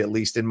accessory, at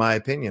least in my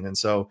opinion. And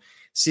so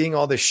seeing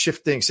all this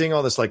shifting, seeing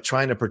all this like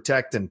trying to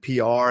protect and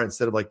PR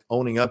instead of like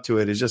owning up to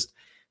it is just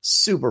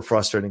super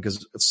frustrating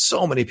because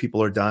so many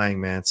people are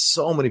dying, man.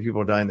 So many people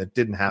are dying that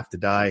didn't have to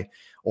die.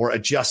 Or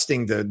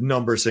adjusting the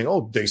numbers saying,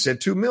 oh, they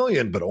said 2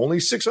 million, but only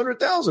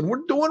 600,000.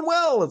 We're doing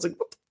well. It's like,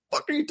 what the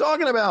fuck are you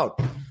talking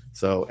about?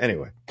 So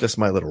anyway, just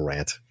my little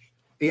rant.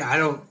 Yeah, I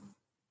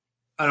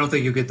don't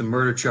think you'll get the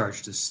murder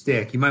charge to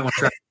stick. You might want to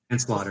try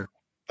manslaughter.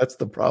 That's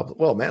the problem.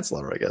 Well,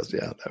 manslaughter, I guess.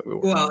 Yeah.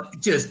 Well,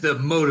 just the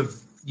motive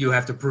you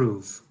have to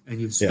prove. And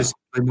you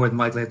specifically more than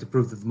likely have to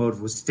prove that the motive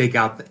was to take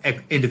out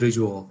the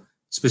individual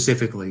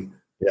specifically.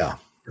 Yeah.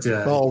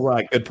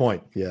 Right. Good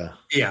point. Yeah.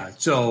 Yeah.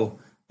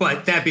 So,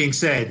 but that being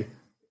said,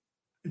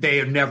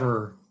 they are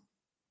never,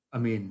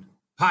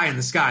 pie in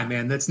the sky,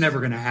 man. That's never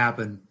going to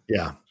happen.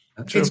 Yeah.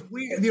 True. It's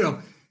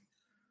weird.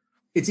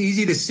 It's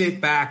easy to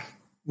sit back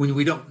when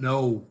we don't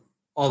know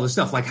all the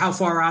stuff. Like how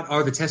far out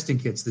are the testing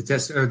kits, the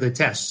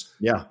tests?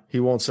 Yeah.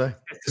 He won't say.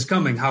 It's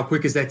coming. How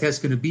quick is that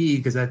test going to be?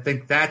 Because I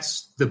think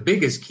that's the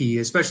biggest key,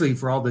 especially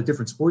for all the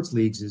different sports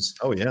leagues is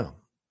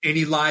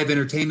any live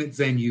entertainment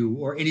venue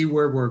or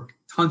anywhere where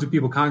tons of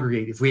people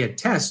congregate. If we had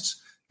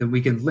tests, then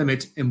we can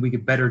limit and we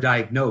can better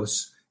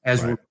diagnose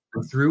as we're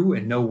through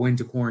and know when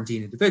to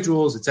quarantine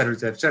individuals, et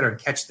cetera, and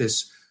catch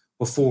this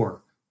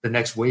before the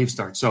next wave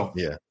starts. So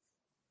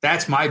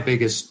that's my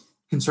biggest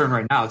concern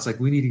right now. It's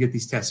like, we need to get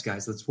these tests,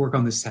 guys. Let's work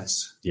on this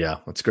test. Yeah.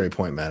 That's a great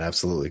point, man.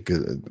 Absolutely.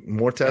 Good. The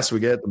more tests we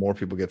get, the more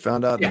people get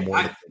found out, the more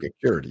people get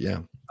cured.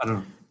 Yeah. I don't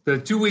know. The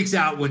 2 weeks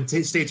out when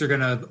states are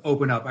going to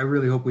open up, I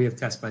really hope we have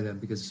tests by then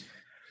because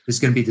it's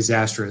going to be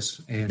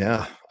disastrous. And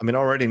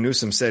already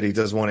Newsom said he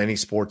doesn't want any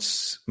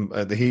sports.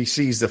 He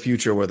sees the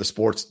future where the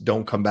sports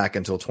don't come back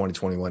until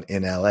 2021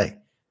 in LA.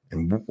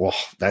 And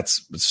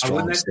that's a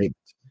strong statement.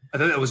 I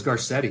thought that was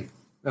Garcetti.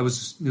 That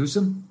was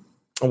Newsom.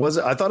 Was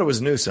it? I thought it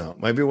was Newsom.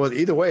 Maybe it was.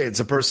 Either way,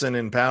 it's a person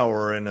in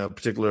power in a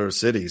particular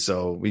city.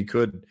 So we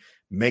could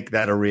make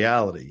that a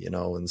reality,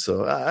 and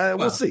so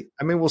we'll see.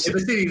 We'll see. If a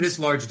city this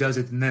large does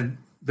it, and then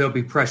there'll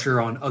be pressure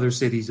on other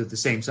cities of the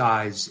same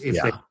size if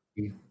they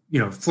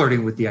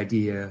flirting with the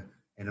idea,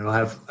 and it'll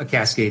have a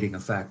cascading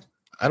effect.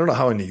 I don't know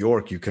how in New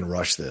York you can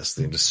rush this.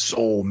 There's just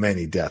so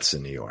many deaths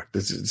in New York.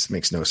 This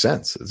makes no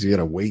sense. You got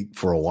to wait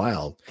for a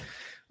while.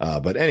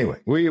 But anyway,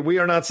 we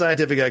are not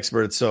scientific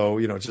experts, so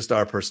just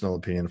our personal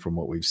opinion from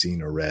what we've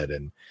seen or read,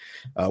 and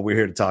we're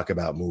here to talk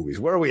about movies.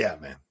 Where are we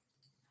at, man?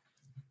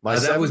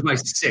 That was my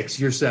 6.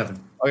 You're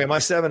 7. Okay, my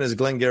 7 is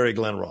Glengarry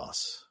Glen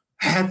Ross.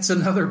 That's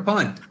another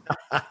punt.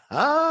 All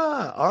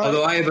right.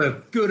 Although I have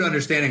a good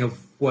understanding of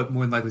what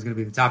more than likely is going to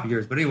be the top of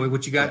yours. But anyway,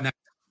 what you got next?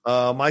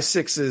 My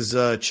 6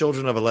 is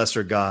Children of a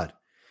Lesser God.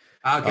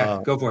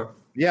 Okay, go for it.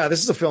 Yeah,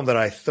 this is a film that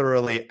I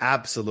thoroughly,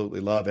 absolutely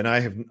love. And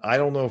I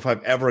don't know if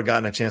I've ever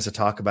gotten a chance to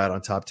talk about it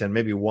on Top 10,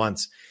 maybe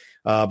once.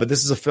 But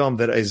this is a film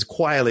that is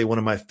quietly one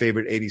of my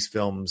favorite 80s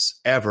films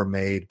ever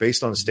made,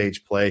 based on a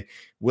stage play.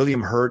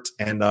 William Hurt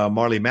and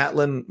Marlee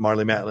Matlin.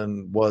 Marlee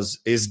Matlin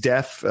is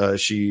deaf.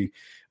 She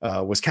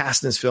was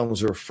cast in this film. It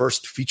was her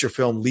first feature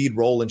film lead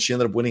role, and she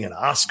ended up winning an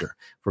Oscar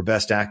for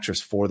Best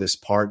Actress for this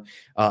part.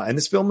 And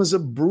this film is a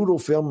brutal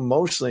film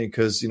emotionally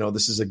because,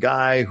 this is a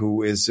guy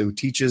who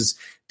teaches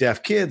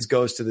deaf kids,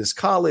 goes to this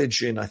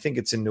college, and I think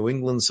it's in New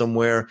England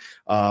somewhere,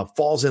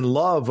 falls in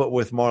love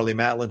with Marlee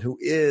Matlin, who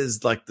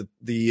is like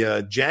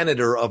the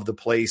janitor of the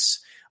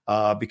place.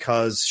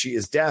 because she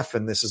is deaf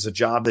and this is a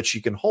job that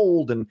she can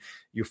hold. And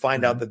you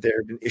find out that there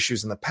have been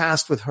issues in the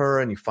past with her,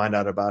 and you find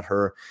out about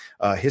her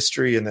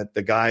history, and that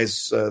the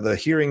guys, the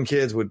hearing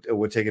kids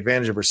would take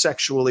advantage of her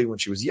sexually when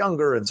she was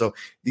younger. And so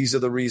these are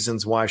the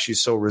reasons why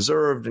she's so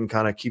reserved and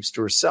kind of keeps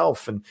to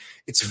herself. And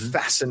it's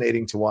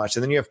fascinating to watch.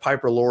 And then you have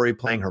Piper Laurie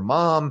playing her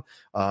mom.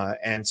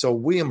 And so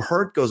William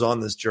Hurt goes on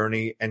this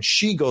journey, and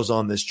she goes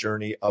on this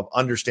journey of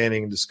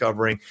understanding and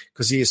discovering,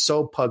 because he is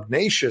so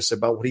pugnacious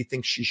about what he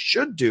thinks she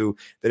should do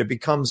that it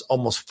becomes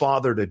almost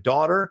father to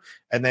daughter.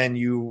 And then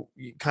you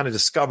kind of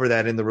discover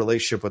that in the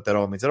relationship, what that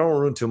all means. I don't want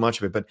to ruin too much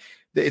of it, but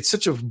it's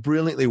such a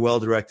brilliantly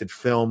well-directed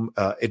film.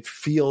 It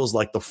feels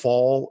like The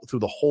Fall through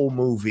the whole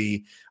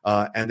movie.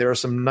 And there are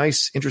some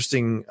nice,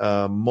 interesting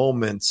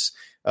moments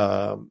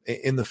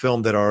in the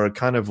film that are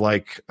kind of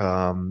like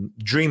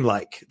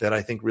dreamlike, that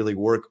I think really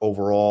work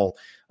overall.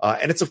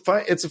 And it's a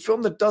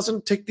film that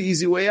doesn't take the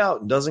easy way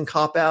out and doesn't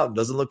cop out and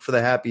doesn't look for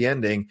the happy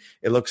ending.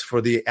 It looks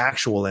for the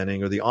actual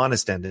ending or the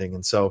honest ending.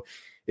 And so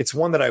it's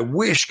one that I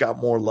wish got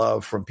more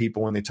love from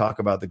people when they talk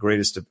about the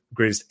greatest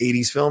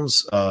 80s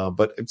films.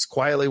 But it's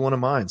quietly one of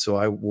mine. So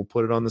I will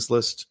put it on this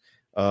list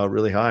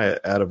really high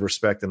out of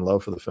respect and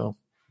love for the film.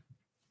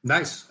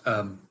 Nice.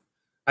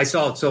 I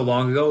saw it so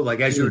long ago.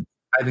 Like as you were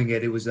describing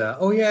it, it was,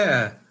 oh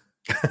yeah.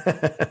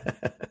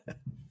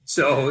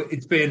 So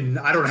it's been,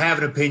 I don't have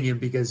an opinion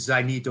because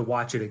I need to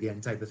watch it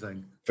again type of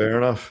thing. Fair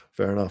enough.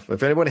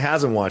 If anybody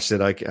hasn't watched it,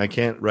 I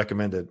can't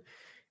recommend it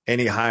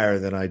any higher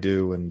than I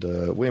do. And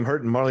William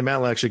Hurt and Marlee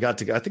Matlin actually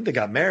I think they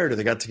got married or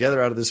they got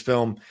together out of this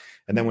film.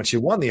 And then when she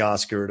won the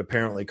Oscar, it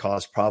apparently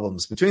caused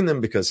problems between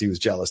them because he was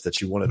jealous that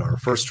she won it on her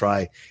first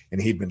try,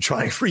 and he'd been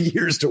trying for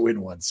years to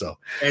win one. So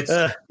it's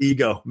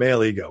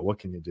male ego. What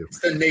can you do? It's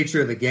the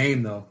nature of the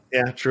game, though.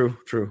 Yeah, true.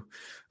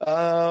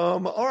 All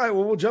right,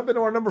 well, we'll jump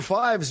into our number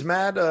 5s,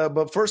 Matt.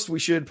 But first, we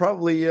should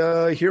probably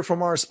hear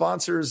from our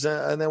sponsors,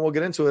 and then we'll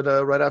get into it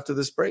right after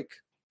this break.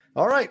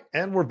 All right,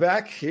 and we're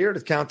back here to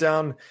count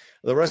down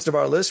the rest of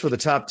our list for the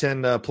top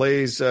 10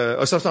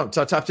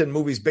 top 10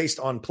 movies based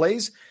on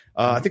plays.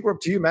 I think we're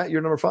up to you, Matt.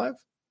 You're number 5.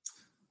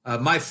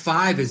 My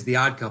 5 is The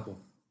Odd Couple.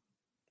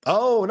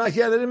 Oh, nice.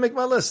 Yeah, they didn't make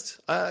my list.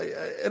 I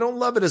don't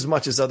love it as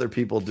much as other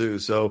people do.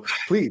 So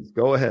please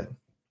go ahead.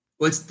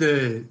 Well,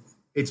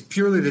 it's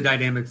purely the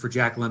dynamic for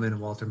Jack Lemmon and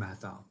Walter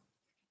Matthau,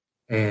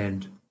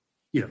 and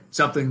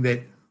something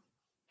that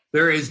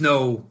there is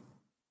no.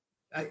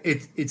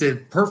 It's a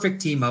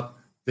perfect team up.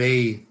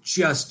 They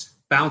just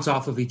bounce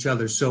off of each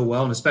other so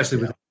well, and especially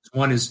with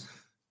one is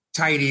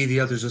tidy, the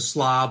other's a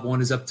slob.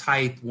 One is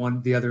uptight.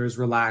 The other is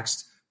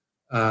relaxed.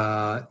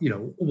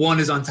 One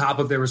is on top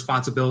of their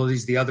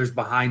responsibilities. The other's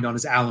behind on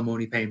his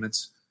alimony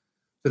payments.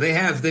 So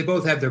they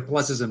both have their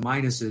pluses and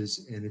minuses,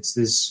 and it's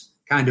this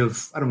kind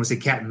of, I don't want to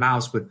say cat and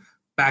mouse, but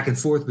back and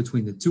forth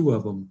between the two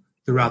of them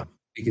throughout.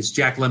 Because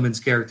Jack Lemmon's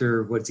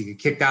character, he get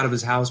kicked out of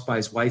his house by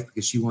his wife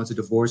because she wants a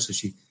divorce,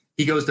 so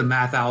he goes to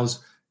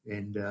Mathau's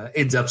and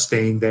ends up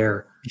staying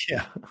there.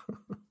 Yeah.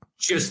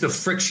 Just the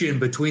friction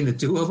between the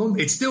two of them,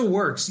 it still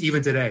works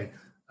even today.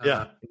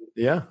 Yeah.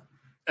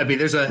 I mean,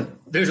 there's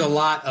a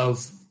lot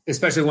of,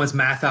 especially once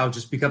Matthau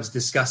just becomes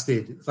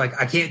disgusted. It's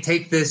like, I can't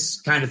take this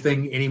kind of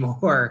thing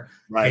anymore.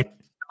 Right.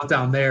 And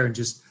down there, and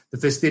just the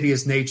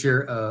fastidious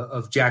nature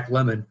of Jack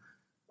Lemmon.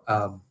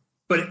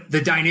 But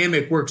the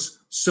dynamic works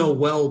so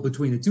well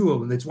between the two of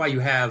them. That's why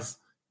you have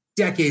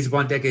decades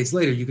upon decades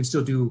later, you can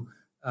still do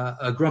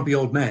a Grumpy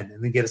Old Men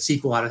and then get a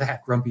sequel out of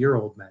that, Grumpier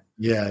Old Men.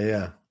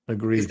 Yeah.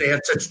 Agreed. They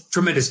have such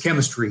tremendous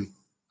chemistry.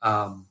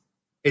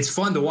 It's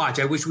fun to watch.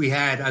 I wish we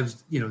had.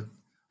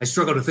 I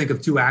struggle to think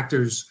of two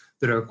actors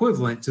that are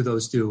equivalent to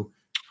those two.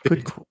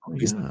 Good.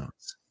 Yeah.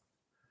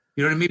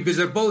 You know what I mean? Because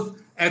they're both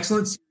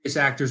excellent serious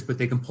actors, but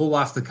they can pull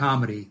off the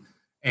comedy,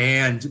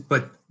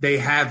 but they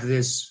have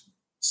this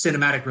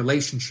cinematic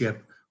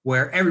relationship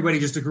where everybody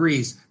just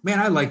agrees. Man,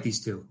 I like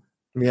these two.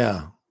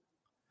 Yeah.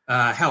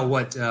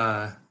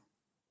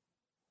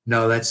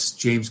 No, that's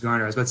James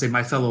Garner. I was about to say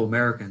My Fellow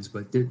Americans,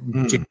 but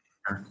James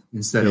Garner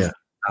instead of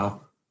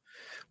Al.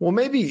 Well,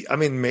 maybe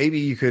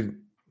you could,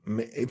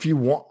 if you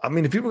want. I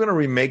mean, if you were going to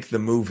remake the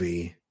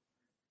movie,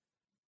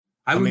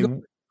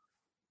 go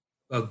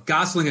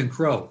Gosling and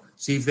Crowe.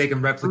 See if they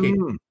can replicate.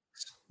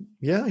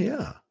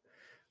 Yeah.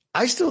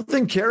 I still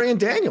think Carey and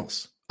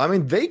Daniels. I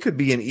mean, they could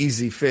be an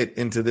easy fit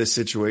into this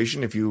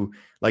situation. If you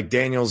like,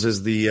 Daniels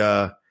is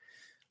the.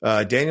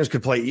 Daniels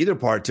could play either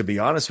part, to be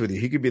honest with you.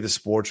 He could be the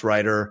sports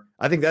writer.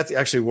 I think that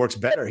actually works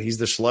better. He's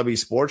the schlubby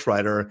sports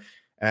writer,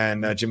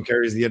 and Jim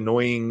Carrey's the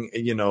annoying,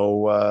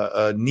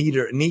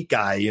 neat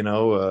guy,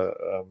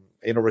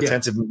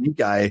 retentive neat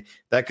guy.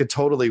 That could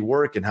totally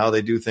work in how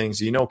they do things.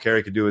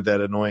 Carrey could do with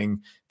that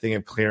annoying thing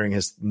of clearing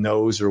his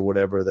nose or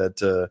whatever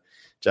that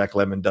Jack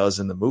Lemmon does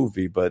in the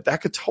movie, but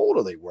that could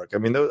totally work. I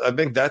mean, I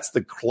think that's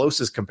the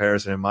closest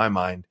comparison in my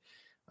mind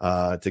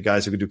to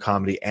guys who could do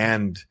comedy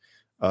and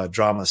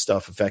drama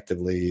stuff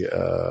effectively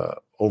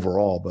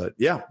overall. But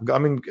yeah, I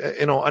mean,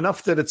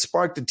 enough that it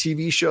sparked a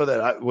TV show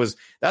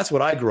that's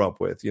what I grew up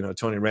with.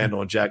 Tony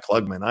Randall and Jack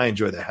Klugman. I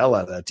enjoy the hell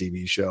out of that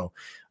TV show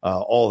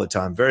all the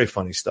time. Very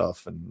funny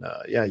stuff. And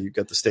you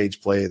got the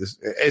stage play.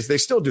 As they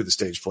still do the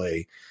stage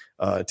play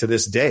to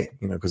this day,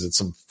 because it's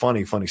some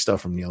funny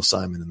stuff from Neil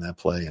Simon in that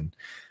play, and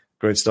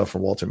great stuff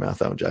from Walter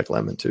Matthau and Jack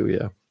Lemmon too.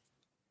 Yeah.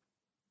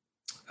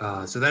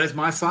 So that is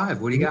my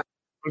 5. What do you got?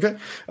 Okay.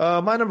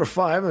 My number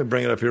 5, let me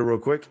bring it up here real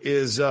quick,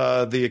 is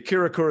the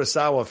Akira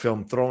Kurosawa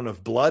film Throne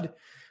of Blood,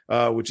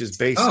 which is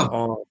based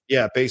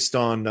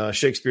on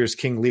Shakespeare's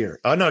King Lear.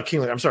 Not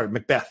King Lear, I'm sorry,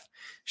 Macbeth.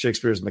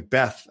 Shakespeare's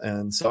Macbeth.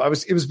 And so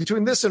it was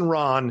between this and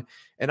Ron,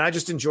 and I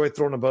just enjoyed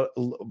Throne of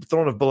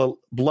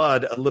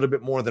Blood a little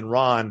bit more than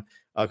Ron,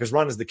 because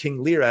Ron is the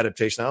King Lear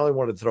adaptation. I only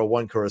wanted to throw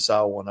one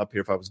Kurosawa one up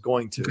here if I was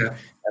going to. Okay.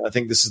 And I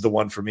think this is the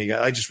one for me.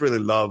 I just really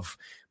love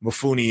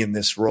Mifune in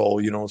this role.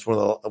 It's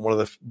one of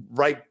the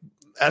right.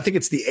 I think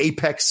it's the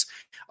apex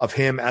of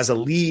him as a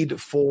lead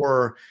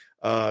for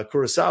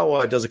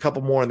Kurosawa. Does a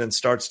couple more and then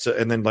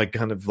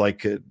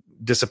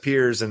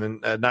disappears, and then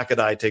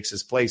Nakadai takes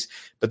his place.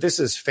 But this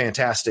is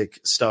fantastic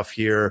stuff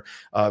here.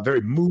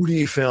 Very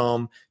moody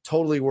film.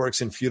 Totally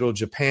works in feudal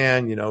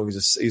Japan.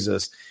 He's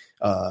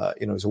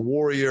a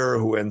warrior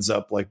who ends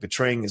up like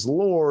betraying his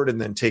lord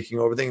and then taking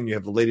over things. And you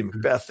have the Lady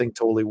Macbeth thing,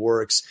 totally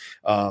works.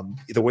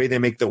 The way they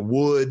make the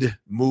wood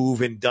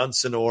move in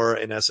Dunsinore,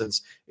 in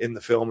essence, in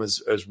the film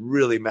is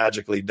really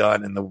magically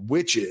done. And the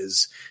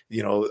witches,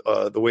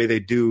 the way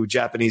they do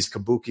Japanese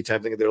kabuki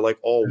type thing, they're like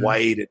all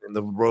white and in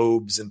the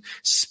robes and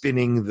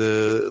spinning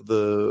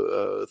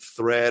the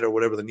thread or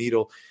whatever, the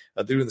needle.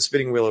 Doing the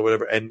spinning wheel or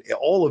whatever, and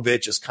all of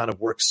it just kind of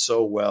works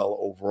so well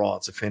overall.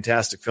 It's a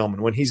fantastic film.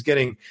 And when he's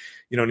getting,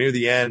 near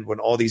the end, when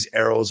all these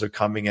arrows are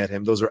coming at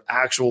him, those are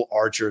actual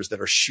archers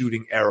that are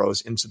shooting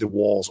arrows into the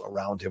walls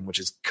around him, which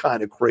is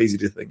kind of crazy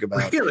to think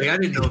about. Really? I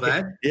didn't know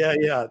that.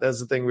 Yeah. That's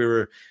the thing. We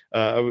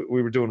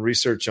were doing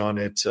research on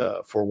it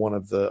for one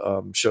of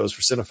the shows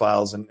for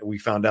Cinephiles, and we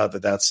found out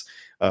that's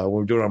when we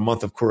were doing our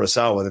month of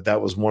Kurosawa,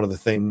 that was one of the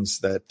things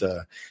that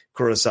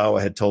Kurosawa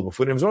had told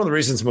Mifune. It was one of the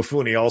reasons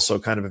Mifune also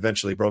kind of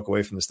eventually broke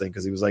away from this thing,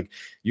 because he was like,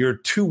 "You're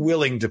too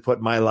willing to put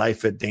my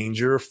life at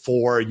danger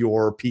for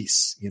your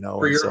piece,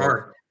 for your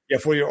art." Yeah,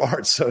 for your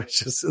art. So it's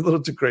just a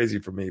little too crazy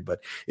for me.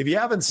 But if you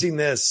haven't seen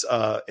this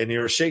and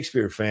you're a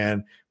Shakespeare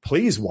fan,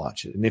 please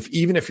watch it. And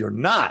even if you're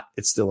not,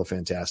 it's still a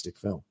fantastic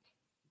film.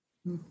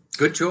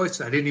 Good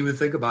choice. I didn't even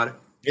think about it.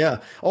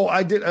 Yeah. Oh,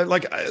 I did.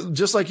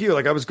 Just like you,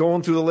 I was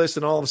going through the list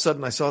and all of a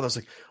sudden I saw that. I was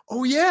like,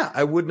 oh yeah,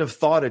 I wouldn't have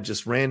thought it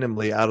just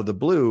randomly out of the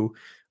blue.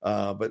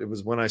 But it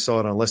was when I saw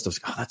it on a list, I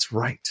was like, oh, that's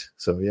right.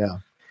 So yeah.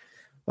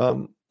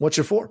 What's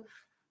your 4?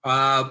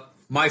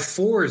 My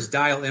 4 is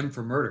Dial M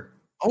for Murder.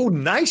 Oh,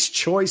 nice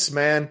choice,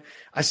 man.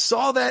 I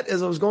saw that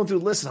as I was going through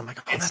the list and I'm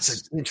like, oh,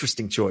 that's an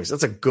interesting choice.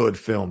 That's a good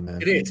film,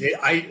 man. It is.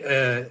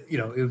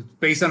 It was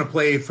based on a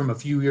play from a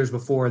few years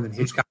before, and then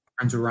Hitchcock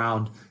turns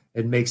around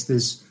and makes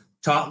this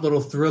taut little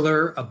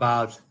thriller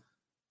about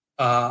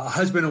a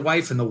husband and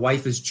wife, and the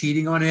wife is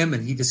cheating on him,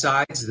 and he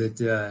decides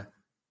that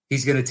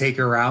he's going to take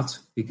her out,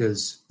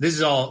 because this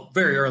is all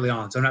very early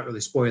on, so I'm not really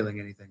spoiling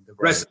anything. The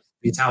rest of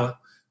it's how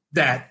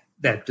that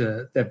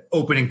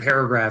opening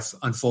paragraph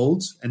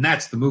unfolds, and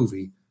that's the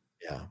movie.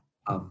 Yeah.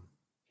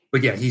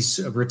 But yeah, he's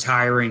a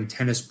retiring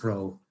tennis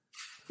pro.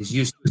 He's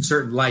used to a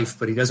certain life,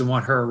 but he doesn't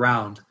want her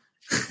around.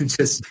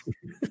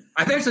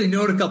 I've actually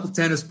known a couple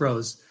tennis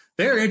pros.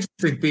 They're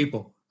interesting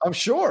people. I'm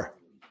sure.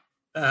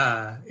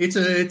 It's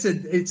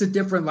a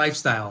different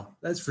lifestyle.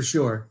 That's for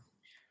sure.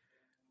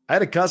 I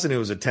had a cousin who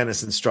was a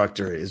tennis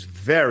instructor. It's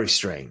very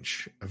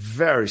strange, a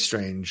very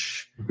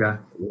strange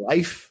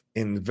life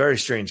and very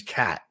strange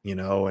cat,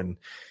 and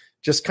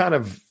just kind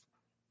of,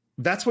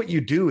 that's what you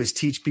do, is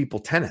teach people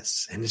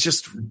tennis. And it's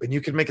just, and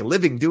you can make a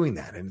living doing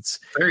that. And it's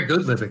very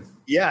good living.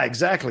 Yeah,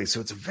 exactly. So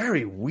it's a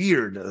very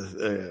weird,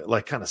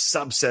 kind of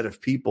subset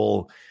of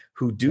people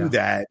who do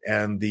that,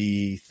 and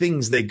the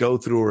things they go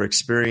through or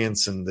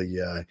experience, and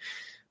the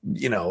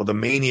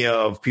mania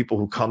of people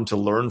who come to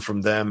learn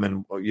from them,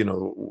 and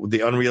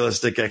the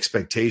unrealistic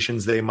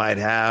expectations they might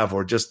have,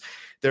 or just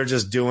they're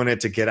just doing it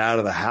to get out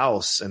of the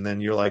house. And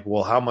then you're like,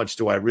 well, how much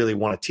do I really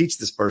want to teach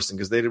this person?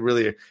 Because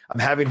I'm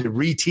having to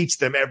reteach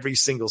them every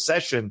single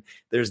session.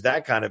 There's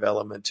that kind of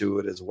element to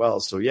it as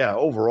well. So yeah,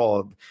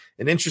 overall,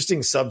 an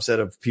interesting subset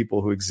of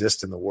people who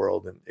exist in the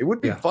world. And it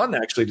would be fun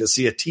actually to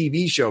see a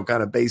TV show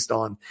kind of based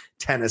on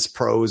tennis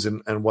pros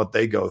and what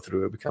they go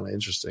through. It'd be kind of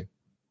interesting.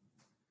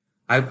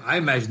 I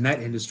imagine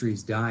that industry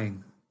is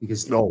dying,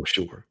 because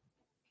sure,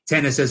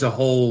 tennis as a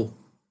whole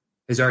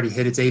has already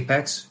hit its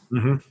apex.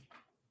 Mm-hmm.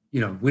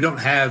 We don't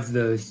have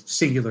the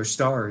singular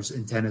stars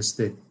in tennis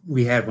that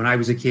we had when I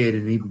was a kid,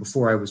 and even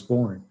before I was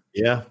born.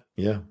 Yeah.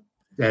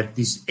 That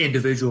these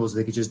individuals,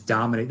 they could just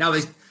dominate. Now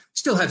they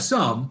still have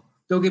some,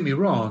 don't get me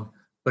wrong,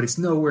 but it's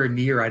nowhere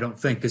near, I don't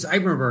think. Because I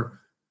remember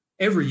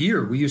every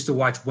year we used to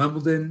watch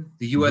Wimbledon,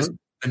 the U.S.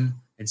 Open,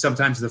 and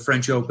sometimes the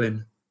French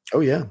Open. Oh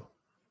yeah.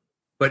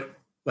 But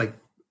like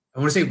I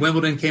want to say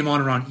Wimbledon came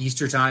on around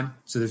Easter time.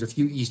 So there's a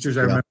few Easters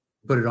I remember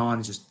put it on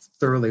and just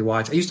thoroughly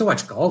watch. I used to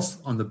watch golf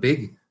on the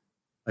big,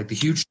 like the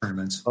huge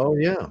tournaments. Oh,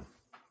 yeah.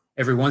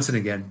 Every once and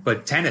again.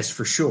 But tennis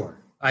for sure.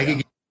 I could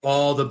get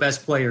all the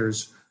best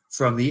players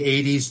from the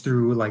 80s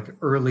through like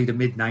early to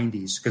mid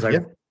 90s because I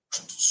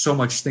watched so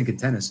much stinking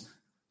tennis.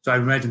 So I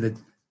imagine that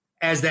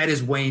as that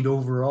has waned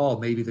overall,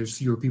 maybe there's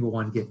fewer people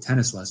wanting to get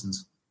tennis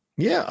lessons.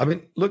 Yeah. I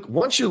mean, look,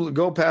 once you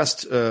go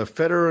past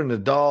Federer and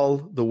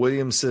Nadal, the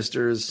Williams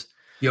sisters,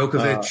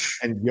 Djokovic.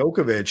 And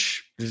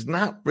Djokovic, there's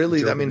not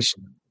really, I mean,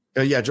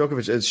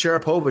 Djokovic.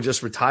 Sharapova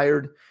just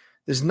retired.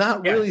 There's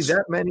not really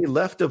that many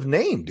left of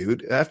name,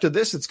 dude. After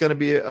this, it's going to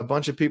be a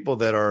bunch of people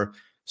that are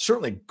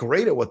certainly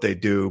great at what they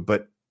do,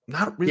 but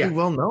not really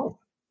well known,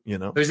 you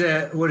know?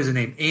 There's what is his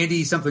name?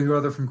 Andy something or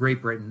other from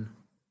Great Britain.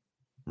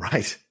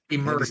 Right.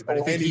 Murray, but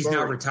I think he's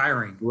now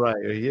retiring.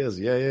 Right, he is.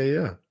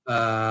 Yeah.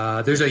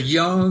 There's a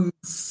young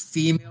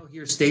female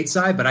here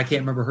stateside, but I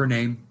can't remember her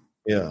name.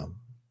 Yeah.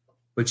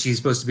 But she's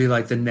supposed to be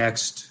like the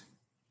next,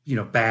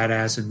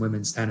 badass in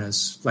women's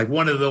tennis. Like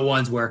one of the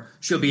ones where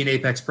she'll be an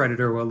apex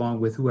predator along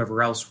with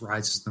whoever else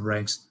rises in the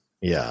ranks.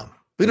 Yeah.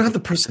 We don't have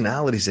the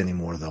personalities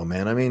anymore, though,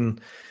 man. I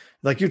mean,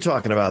 like you're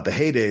talking about the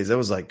heydays, that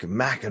was like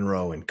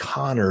McEnroe and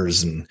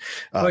Connors and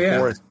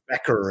Boris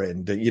Becker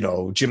and,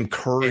 Jim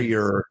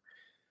Courier.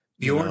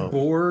 Bjorn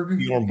Borg.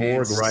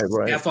 Right.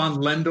 Stefan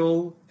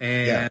Lendl.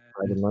 And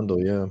Ivan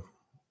Lendl,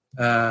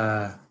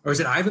 or is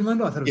it Ivan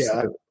Lendl? I thought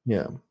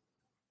it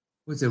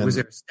was Was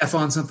there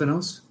Stefan something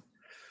else?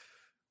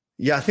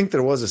 Yeah, I think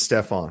there was a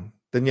Stefan.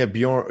 Then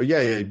Bjorn.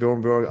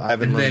 Bjorn Borg,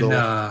 Ivan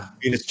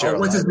Lendl.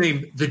 What's his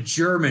name? The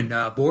German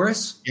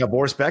Boris. Yeah,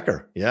 Boris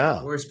Becker. Yeah,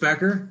 Boris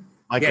Becker.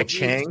 Michael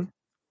Chang.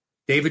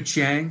 David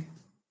Chang.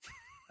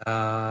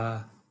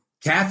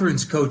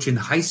 Catherine's coach in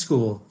high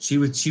school.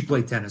 She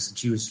played tennis and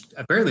she was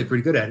apparently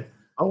pretty good at it.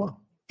 Oh wow.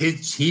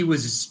 He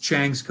was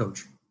Chang's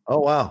coach. Oh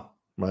wow.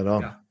 Right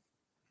on.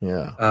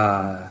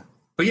 Yeah.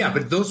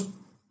 But those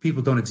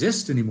people don't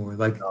exist anymore.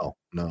 Like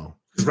no.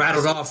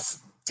 Rattled off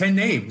 10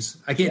 names.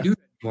 I can't do that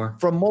anymore.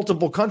 From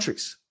multiple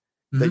countries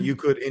that you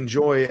could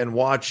enjoy and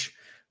watch.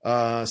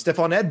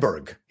 Stefan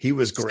Edberg. He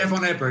was great.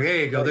 Stefan Edberg.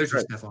 There you go. There's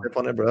your Stefan.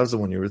 Stefan Edberg. That was the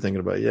one you were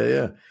thinking about.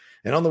 Yeah.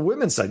 And on the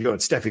women's side, you had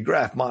Steffi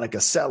Graf, Monica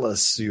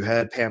Seles, you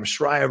had Pam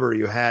Shriver,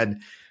 you had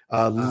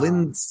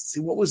Lindsay,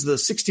 what was the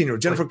 16-year-old?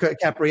 Jennifer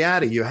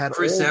Capriati. You had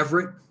Chris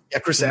Everett. Yeah,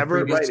 Chris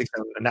Everett, right.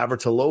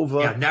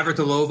 Navratilova. Yeah,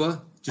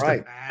 Navratilova. Just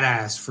a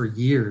badass for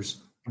years.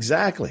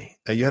 Exactly.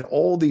 You had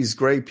all these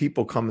great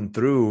people coming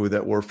through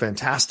that were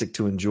fantastic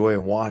to enjoy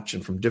and watch,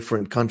 and from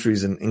different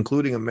countries, and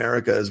including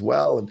America as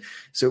well. And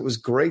so it was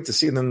great to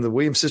see. And then the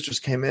Williams sisters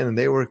came in and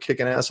they were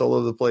kicking ass all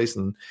over the place.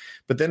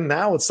 But then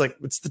now it's like,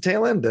 it's the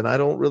tail end. And I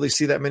don't really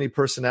see that many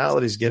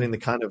personalities getting the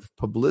kind of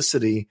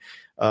publicity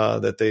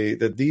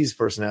that these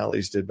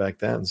personalities did back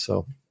then.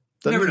 So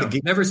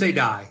never say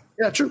die.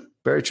 Yeah, true.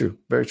 Very true.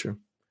 Very true.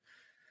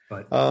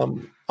 But all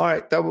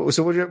right.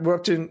 We're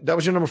up to, that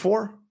was your number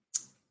 4?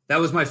 That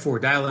was my 4.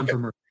 Dial M for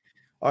Murphy.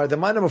 All right. Then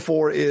my number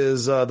 4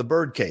 is The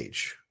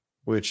Birdcage,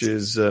 which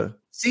is.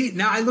 See,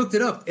 now I looked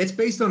it up. It's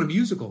based on a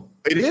musical.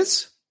 It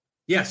is?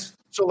 Yes.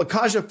 So La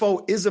Cage aux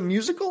Folles is a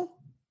musical?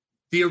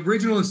 The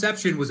original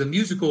Inception was a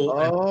musical.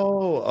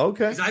 Oh,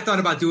 okay. I thought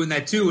about doing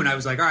that too. And I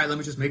was like, all right, let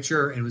me just make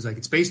sure. And it was like,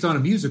 it's based on a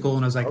musical.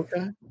 And I was like,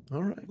 okay.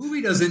 All right.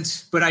 Movie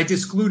doesn't, but I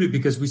excluded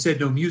because we said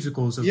no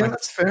musicals. Yeah,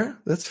 that's fair.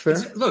 That's fair.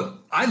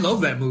 Look, I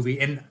love that movie.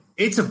 And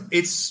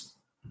it's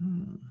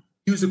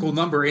musical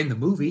number in the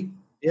movie.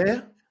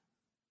 Yeah.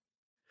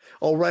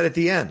 Oh, right at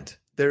the end.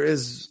 There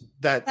is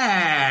that.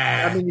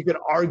 I mean, you could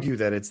argue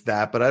that it's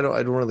that, but I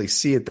don't really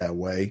see it that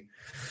way.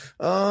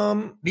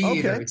 Me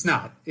either. It's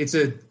not. It's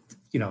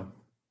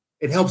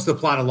it helps the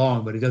plot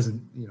along, but it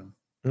doesn't,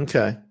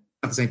 Okay.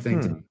 Not the same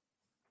thing to me.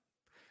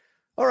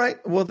 All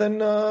right. Well,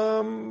 then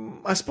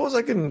I suppose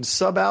I can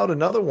sub out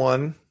another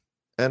one,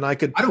 and I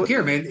don't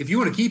care, man. If you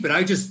want to keep it,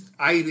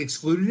 I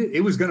excluded it.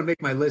 It was going to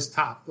make my list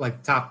top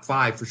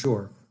 5 for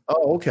sure.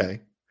 Oh,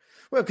 okay.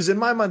 Well, because in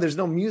my mind, there's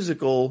no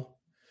musical.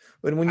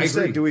 When you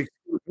said, do we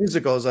exclude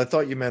musicals, I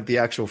thought you meant the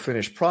actual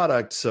finished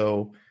product.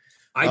 So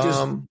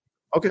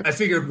okay. I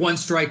figured one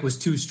strike was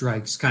 2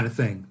 strikes kind of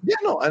thing. Yeah,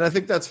 no, and I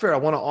think that's fair. I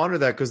want to honor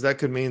that because that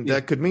could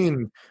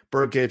mean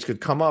Birdcage could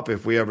come up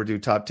if we ever do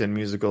top 10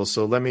 musicals.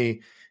 So let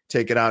me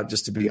take it out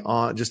just to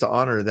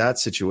honor that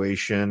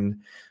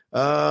situation.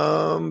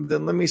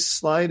 Then let me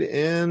slide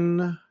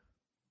in.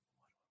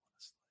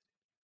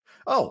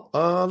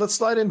 Let's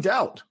slide in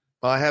Doubt.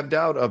 I have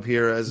Doubt up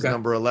here as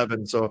number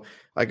 11, so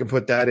I can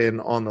put that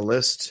in on the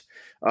list.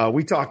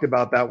 We talked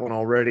about that one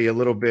already a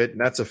little bit, and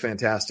that's a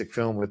fantastic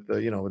film with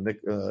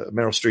Meryl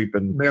Streep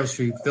and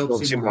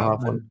Philip Seymour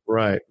Hoffman,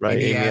 right,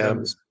 Amy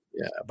Adams,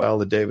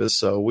 Viola Davis.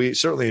 So we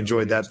certainly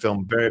enjoyed that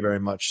film very, very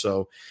much.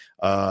 So,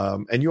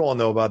 and you all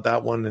know about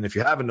that one, and if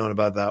you haven't known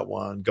about that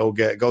one,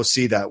 go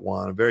see that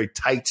one. A very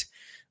tight,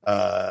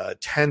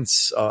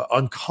 tense,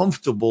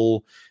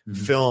 uncomfortable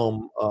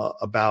film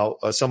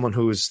about someone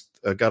who's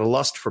got a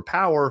lust for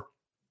power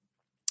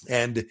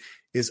and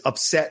is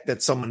upset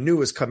that someone new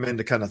has come in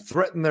to kind of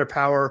threaten their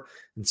power,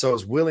 and so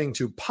is willing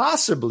to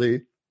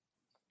possibly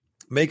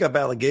make up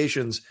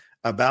allegations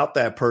about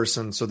that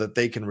person so that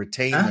they can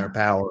retain their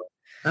power.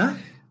 Huh?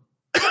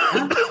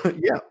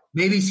 Yeah.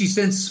 Maybe she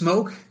sensed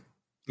smoke.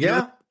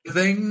 Yeah.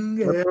 Thing.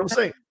 That's what I'm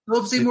saying.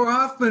 Philip Seymour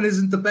Hoffman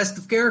isn't the best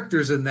of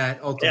characters in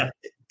that. Ultimately.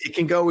 Yeah. It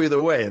can go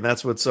either way, and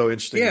that's what's so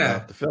interesting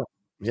about the film.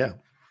 Yeah.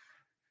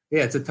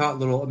 Yeah, it's a taut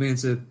little. I mean,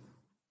 it's a,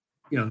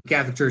 the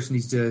Catholic Church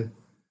needs to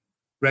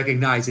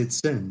recognize its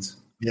sins.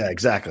 Yeah,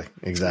 exactly.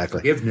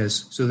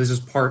 Forgiveness. So this is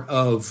part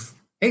of,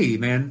 hey,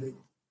 man,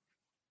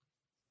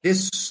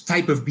 this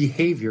type of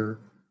behavior.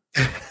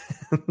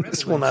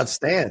 This will not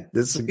stand.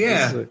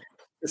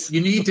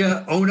 You need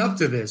to own up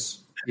to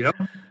this.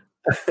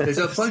 There's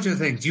a bunch of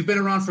things. You've been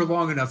around for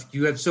long enough.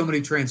 You have so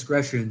many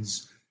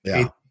transgressions.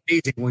 Yeah. It's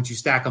amazing once you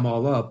stack them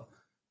all up.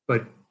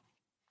 But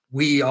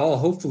we all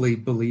hopefully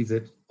believe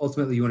that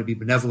ultimately you want to be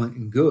benevolent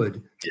and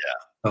good.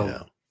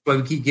 Yeah. But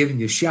we keep giving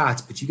you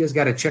shots, but you guys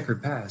got a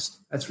checkered past.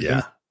 That's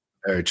ridiculous.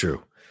 Very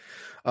true.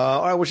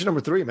 All right, what's your number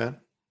 3, man?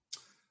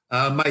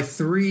 My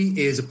 3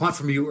 is a punt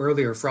from you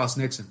earlier, Frost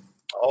Nixon.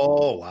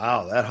 Oh,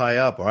 wow. That high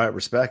up. All right.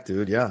 Respect,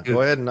 dude. Yeah.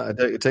 Go ahead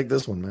and take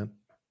this one, man.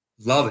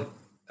 Love it.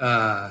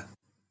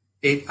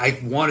 I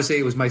want to say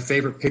it was my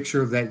favorite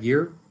picture of that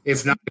year.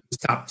 If not, it was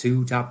top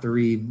 2, top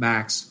 3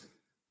 max.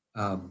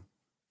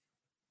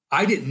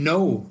 I didn't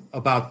know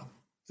about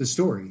the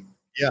story.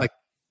 Yeah. Like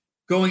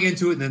going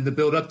into it and then the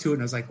build up to it.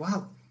 And I was like,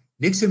 wow,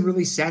 Nixon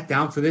really sat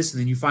down for this.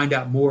 And then you find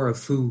out more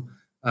of who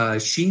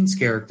Sheen's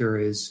character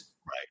is.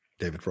 Right.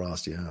 David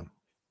Frost. Yeah.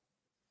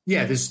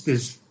 Yeah.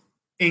 This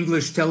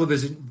English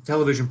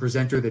television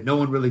presenter that no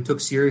one really took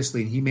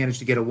seriously. And he managed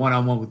to get a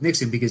one-on-one with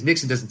Nixon because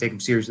Nixon doesn't take him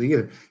seriously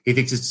either. He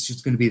thinks it's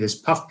just going to be this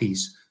puff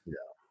piece. Yeah.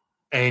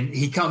 And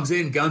he comes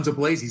in guns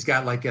ablaze. He's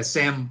got like a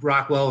Sam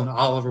Rockwell and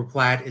Oliver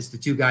Platt as the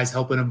two guys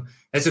helping him.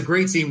 It's a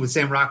great scene with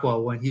Sam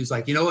Rockwell when he was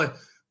like, you know what,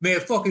 man,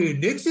 fucking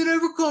Nixon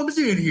ever comes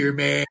in here,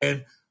 man,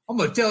 I'm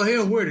going to tell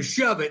him where to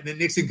shove it. And then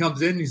Nixon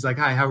comes in and he's like,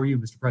 hi, how are you,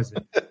 Mr.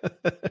 President?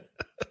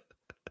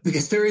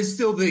 Because there is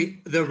still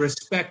the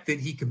respect that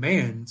he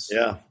commands.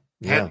 Yeah.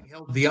 Having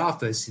held the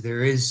office,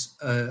 there is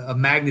a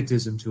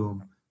magnetism to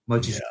him,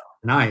 much as you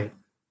deny it.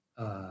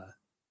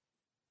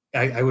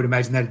 I would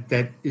imagine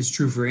that is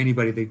true for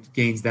anybody that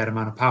gains that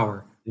amount of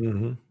power,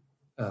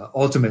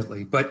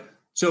 ultimately. But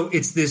so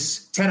it's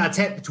this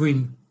tete-a-tete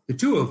between the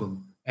two of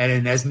them.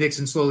 And as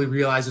Nixon slowly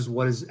realizes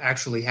what is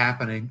actually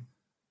happening,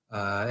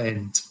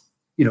 and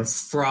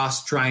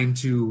Frost trying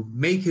to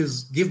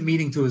give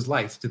meaning to his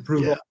life, to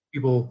prove all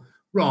people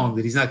wrong,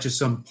 that he's not just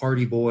some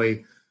party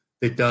boy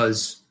that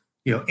does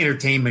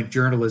entertainment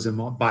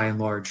journalism by and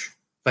large,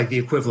 like the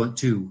equivalent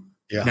to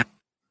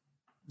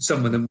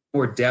someone with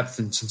more depth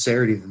and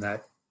sincerity than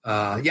that.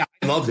 I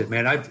loved it,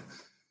 man.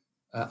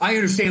 I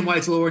understand why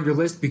it's lower on your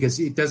list because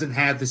it doesn't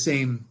have the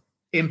same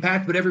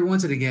impact, but every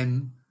once and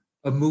again,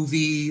 a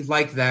movie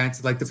like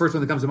that, like the first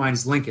one that comes to mind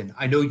is Lincoln.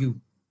 I know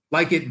you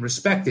like it and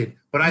respect it,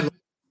 but I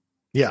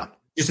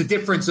just a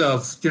difference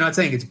of, you're not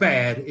saying it's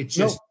bad. It's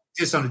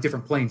just on a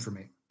different plane for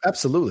me.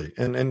 Absolutely.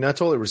 And I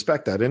totally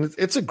respect that. And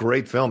it's a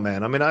great film,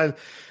 man. I mean,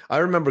 I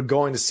remember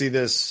going to see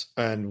this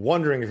and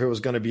wondering if it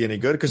was going to be any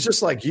good, because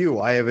just like you,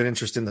 I have an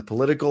interest in the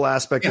political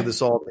aspect of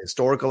this all, the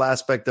historical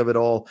aspect of it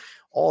all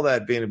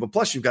that being, but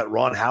plus you've got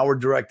Ron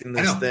Howard directing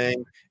this thing,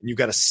 and you've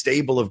got a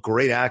stable of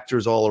great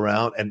actors all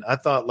around. And I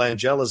thought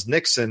Langella's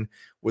Nixon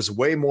was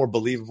way more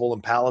believable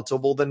and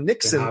palatable than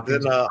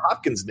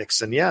Hopkins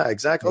Nixon. Yeah,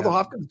 exactly. Although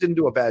Hopkins didn't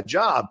do a bad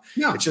job.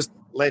 No. It's just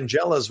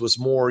Langella's was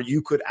more,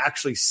 you could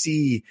actually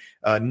see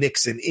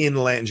Nixon in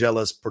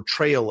Langella's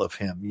portrayal of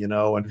him,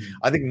 and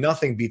I think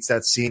nothing beats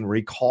that scene where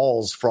he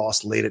calls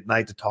Frost late at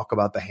night to talk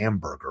about the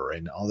hamburger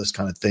and all this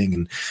kind of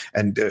thing.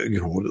 And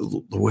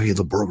the way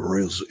the burger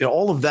is,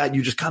 all of that,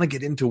 you just kind of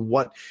get into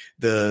what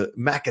the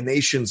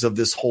machinations of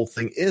this whole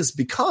thing is,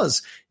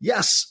 because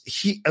yes,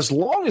 as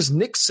long as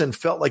Nixon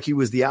felt like he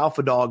was the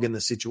alpha dog in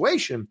the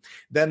situation,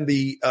 then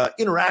the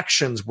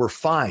interactions were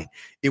fine.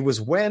 It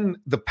was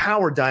when the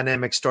power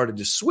dynamic started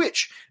to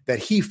switch that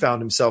he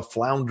found himself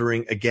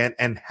floundering again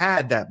and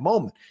had that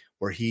moment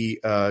where he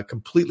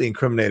completely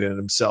incriminated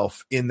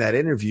himself in that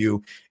interview.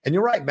 And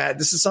you're right, Matt,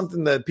 this is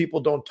something that people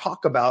don't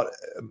talk about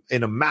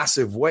in a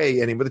massive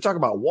way anymore. They talk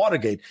about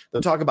Watergate,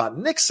 they'll talk about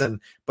Nixon,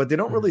 but they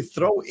don't really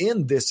throw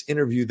in this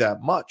interview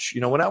that much.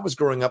 When I was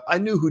growing up, I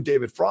knew who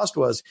David Frost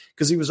was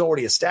because he was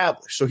already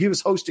established. So he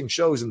was hosting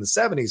shows in the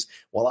 70s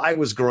while I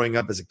was growing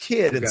up as a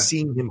kid and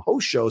seeing him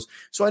host shows.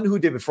 So I knew who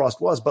David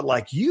Frost was. But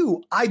like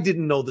you, I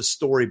didn't know the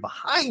story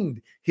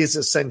behind his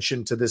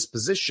ascension to this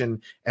position,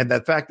 and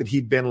that fact that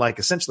he'd been like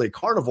essentially a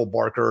carnival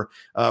barker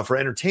for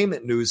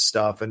entertainment news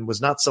stuff and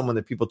was not someone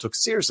that people took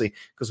seriously.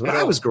 Because when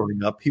I was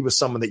growing up, he was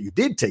someone that you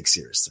did take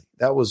seriously.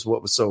 That was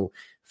what was so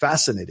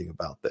fascinating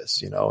about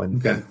this, and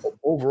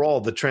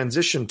overall the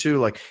transition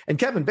to and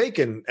Kevin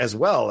Bacon as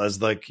well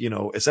as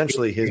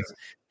essentially his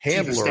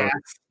handler,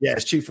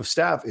 as chief of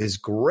staff is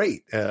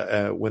great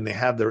when they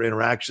have their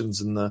interactions,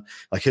 and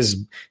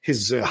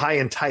his high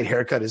and tight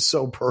haircut is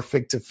so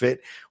perfect to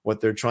fit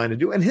what they're trying to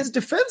do, and his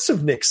defense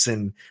of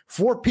Nixon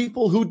for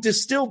people who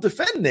still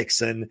defend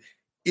Nixon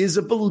is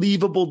a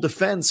believable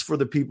defense for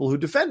the people who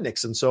defend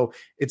Nixon. So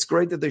it's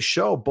great that they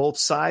show both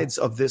sides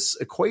of this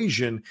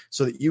equation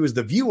so that you as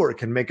the viewer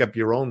can make up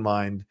your own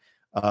mind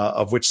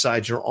of which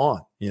side you're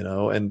on,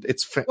 and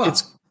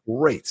it's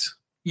great.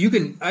 You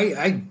can,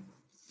 I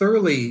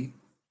thoroughly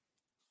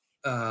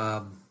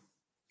can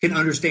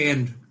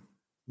understand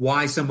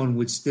why someone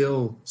would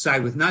still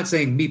side with, not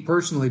saying me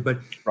personally, but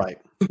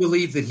to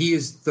believe that he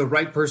is the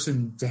right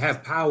person to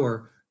have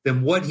power.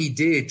 Then what he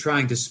did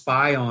trying to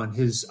spy on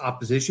his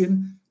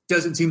opposition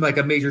doesn't seem like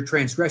a major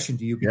transgression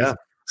to you. Because you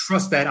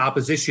trust that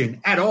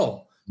opposition at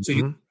all. So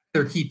you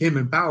either keep him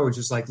in power,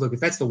 just look, if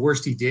that's the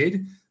worst he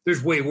did,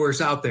 there's way worse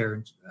out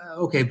there.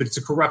 Okay, but it's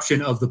a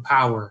corruption of the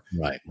power.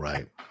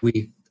 Right.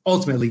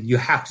 Ultimately, you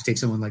have to take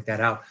someone like that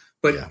out.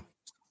 But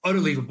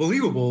utterly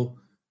believable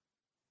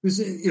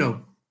because,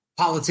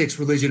 politics,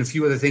 religion, a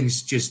few other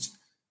things just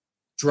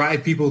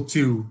drive people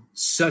to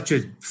such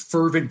a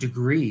fervent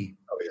degree.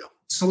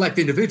 Select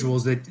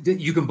individuals that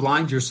you can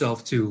blind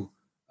yourself to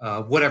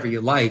whatever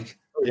you like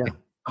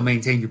and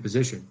maintain your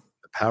position.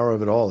 The power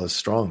of it all is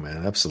strong,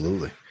 man.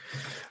 Absolutely.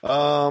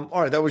 All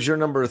right. That was your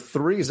number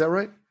 3. Is that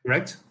right?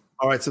 Correct.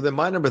 All right. So then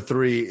my number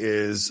 3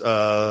 is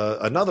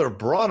another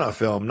Branagh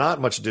film,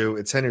 not much ado.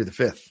 It's Henry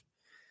V.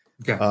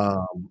 Okay.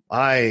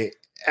 I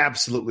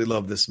absolutely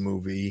love this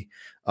movie.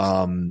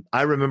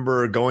 I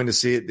remember going to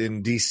see it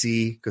in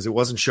DC because it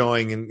wasn't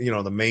showing in,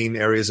 the main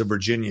areas of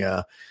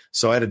Virginia.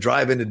 So I had to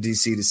drive into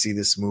DC to see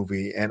this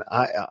movie, and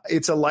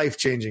it's a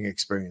life-changing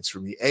experience for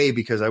me.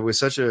 Because I was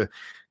such a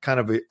kind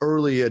of an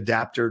early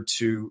adapter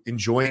to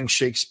enjoying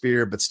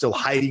Shakespeare, but still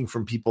hiding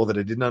from people that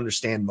I didn't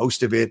understand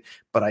most of it.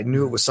 But I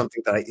knew it was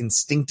something that I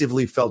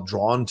instinctively felt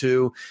drawn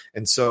to.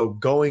 And so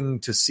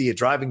going to see it,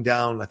 driving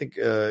down, I think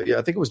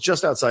it was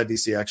just outside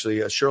DC,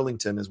 actually.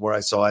 Shirlington is where I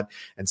saw it,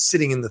 and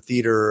sitting in the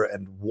theater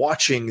and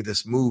watching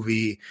this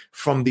movie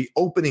from the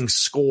opening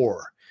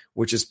score,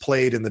 which is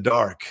played in the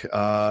dark,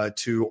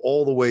 to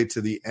all the way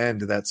to the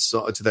end of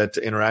that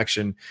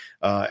interaction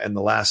and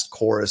the last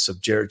chorus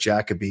of Jared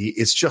Jacobi.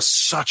 It's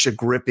just such a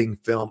gripping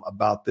film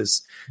about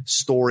this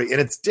story.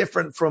 And it's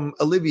different from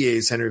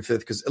Olivier's Henry V,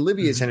 because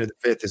Olivier's Henry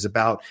V is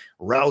about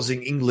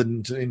rousing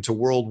England into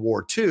World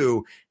War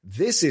II.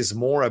 This is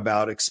more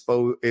about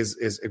exploring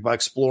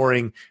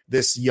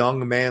this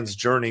young man's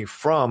journey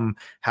from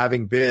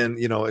having been,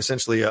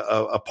 essentially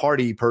a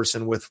party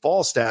person with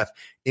Falstaff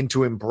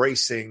into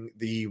embracing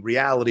the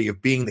reality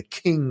of being the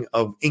king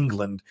of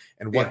England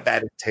and what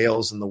that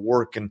entails in the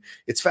work. And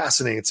it's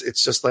fascinating.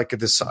 It's just like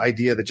this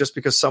idea that just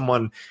because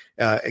someone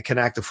can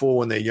act a fool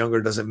when they're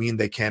younger doesn't mean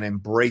they can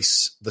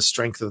embrace the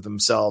strength of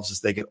themselves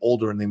as they get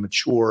older and they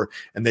mature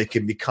and they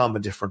can become a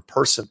different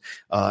person.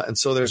 And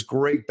so there's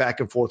great back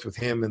and forth with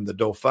him and the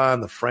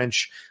Dauphin, the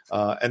French,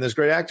 and there's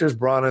great actors.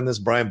 Braun in this,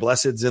 Brian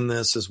Blessed's in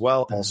this as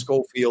well. Paul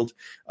Schofield.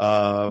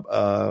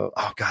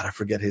 I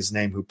forget his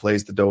name, who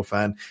plays the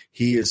Dauphin.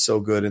 He is so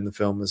good in the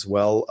film as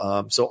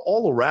well. So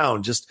all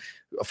around, just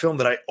a film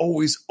that I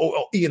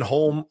Ian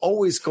Holm,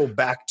 always go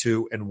back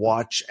to and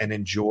watch and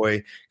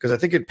enjoy, because I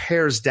think it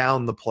pares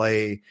down the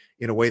play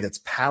in a way that's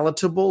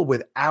palatable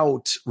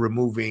without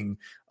removing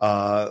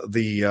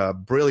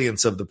the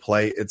brilliance of the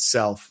play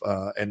itself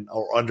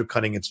or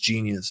undercutting its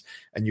genius.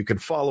 And you can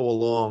follow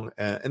along,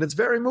 and it's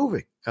very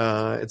moving.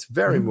 It's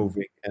very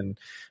moving. And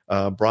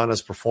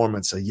Branagh's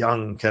performance, a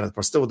young Kenneth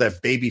Branagh, still with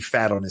that baby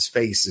fat on his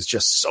face, is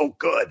just so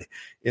good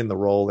in the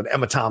role. And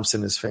Emma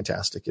Thompson is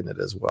fantastic in it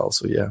as well.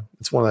 So yeah,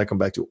 it's one that I come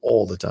back to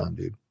all the time,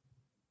 dude.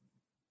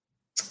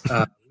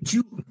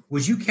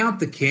 Would you count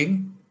The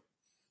King?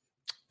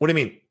 What do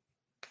you mean?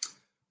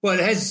 Well,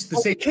 it has the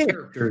same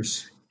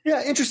characters.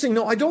 Yeah, interesting.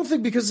 No, I don't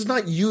think, because it's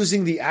not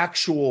using the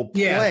actual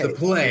play. Yeah, the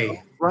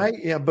play. Right?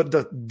 Yeah, but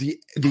the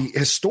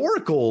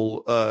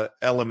historical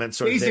elements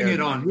are basing there.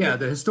 It on,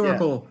 the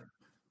historical.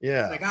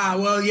 Yeah.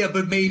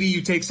 But maybe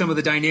you take some of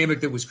the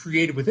dynamic that was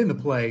created within the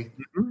play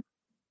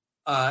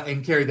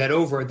and carry that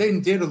over. They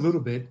did a little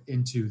bit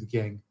into The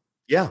King.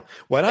 Yeah.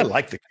 Well, and I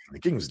like The King. The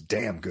King was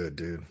damn good,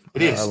 dude.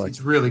 It is.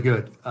 It's really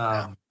good.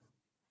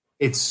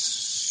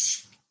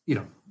 It's,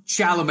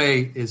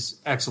 Chalamet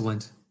is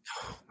excellent.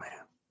 Oh, man.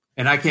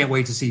 And I can't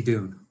wait to see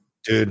Dune.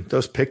 Dude,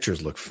 those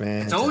pictures look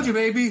fantastic. I told you,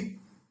 baby.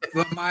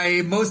 But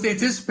my most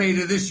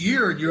anticipated this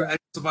year, and you're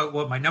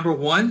about my number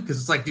 1? Because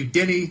it's like, dude,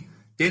 Denny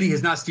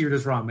has not steered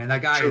us wrong, man.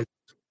 That guy has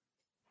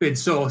been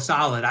so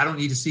solid. I don't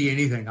need to see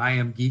anything. I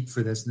am geeked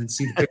for this, and then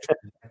see the picture.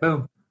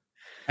 Boom.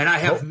 And I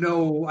have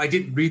I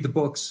didn't read the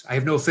books. I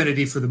have no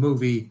affinity for the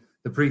movie,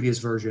 the previous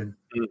version.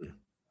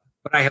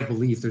 But I have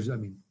belief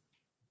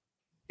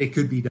it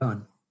could be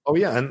done. Oh,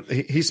 yeah. And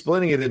he's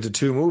splitting it into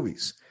 2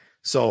 movies.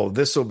 So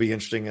this will be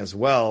interesting as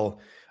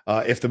well.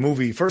 if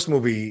the first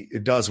movie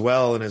does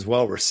well and is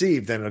well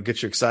received, then it'll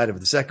get you excited for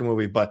the second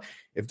movie. But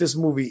if this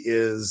movie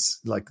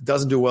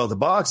doesn't do well at the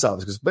box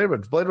office, because Blade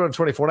Runner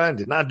 2049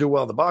 did not do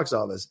well at the box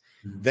office,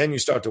 then you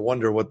start to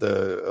wonder what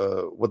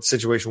the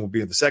situation will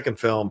be in the second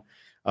film.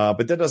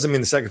 But that doesn't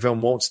mean the second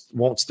film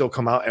won't still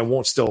come out and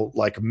won't still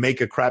like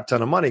make a crap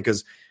ton of money,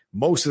 because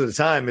most of the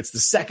time it's the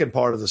second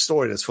part of the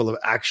story that's full of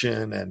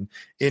action and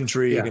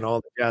intrigue and all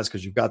the jazz,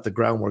 because you've got the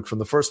groundwork from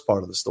the first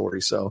part of the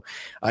story. So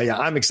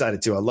I'm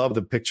excited too. I love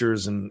the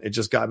pictures, and it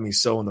just got me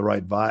so in the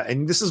right vibe.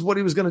 And this is what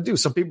he was going to do.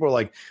 Some people are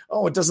like,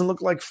 oh, it doesn't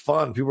look like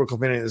fun. People are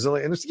complaining.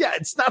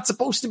 It's not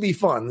supposed to be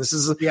fun. This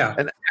is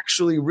an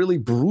actually really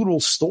brutal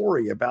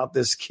story about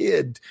this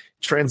kid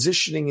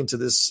transitioning into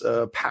this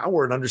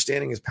power and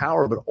understanding his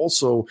power, but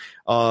also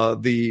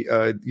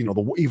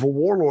the evil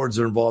warlords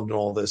are involved in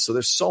all this. So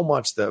there's so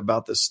much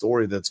about this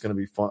story that's going to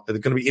be fun. It's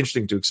going to be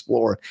interesting to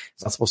explore.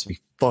 It's not supposed to be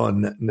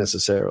fun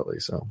necessarily.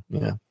 So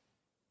yeah.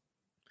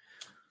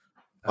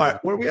 All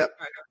right, where are we at?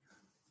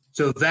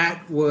 So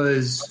that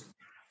was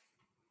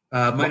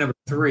my number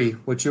 3.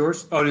 What's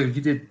yours? Oh, no,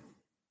 you did.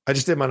 I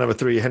just did my number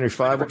 3. Henry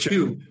 5. Number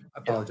 2. I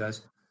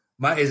apologize.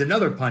 Is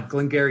another punt.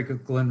 Glengarry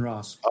Glen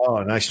Ross.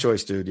 Oh, nice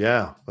choice, dude.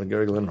 Yeah,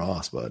 Glengarry Glen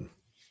Ross, bud.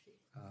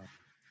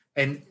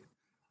 And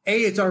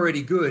A, it's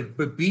already good,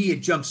 but B,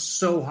 it jumps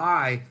so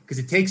high because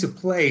it takes a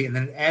play and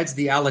then it adds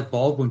the Alec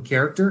Baldwin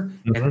character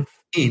and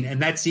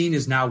that scene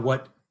is now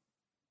what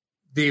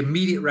the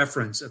immediate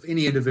reference of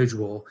any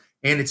individual,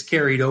 and it's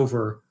carried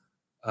over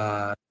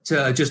to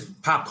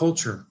just pop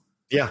culture.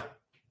 Yeah,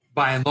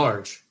 by and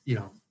large,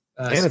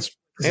 and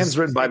it's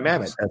written by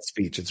Mamet. That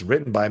speech, it's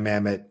written by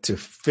Mamet to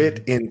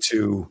fit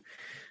into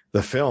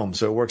the film,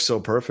 so it works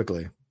so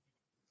perfectly.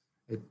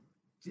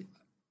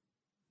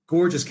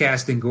 Gorgeous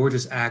casting,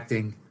 gorgeous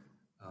acting.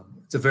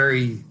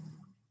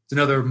 It's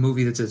another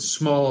movie that's a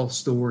small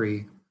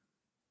story.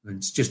 And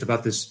it's just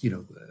about this,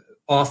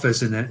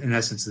 office, in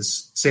essence,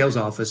 this sales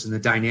office, and the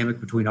dynamic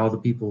between all the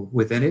people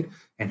within it,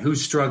 and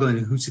who's struggling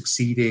and who's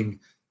succeeding,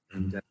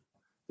 and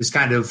this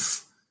kind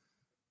of,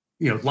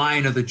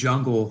 Lion of the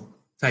Jungle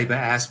type of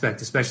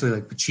aspect, especially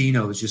like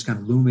Pacino is just kind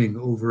of looming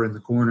over in the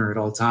corner at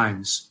all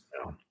times.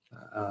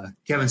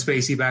 Kevin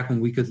Spacey, back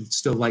when we could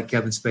still like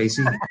Kevin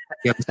Spacey.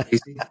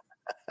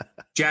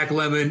 Jack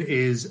Lemmon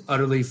is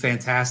utterly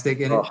fantastic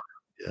in it.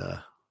 Yeah,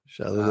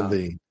 Shia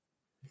LaBeouf.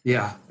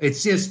 Yeah,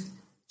 it's just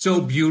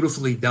so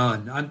beautifully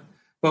done.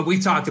 But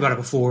we've talked about it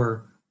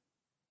before.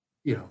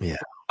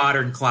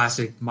 Modern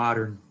classic,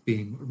 modern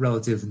being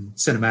relative in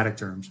cinematic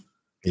terms.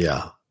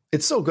 Yeah,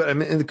 it's so good. I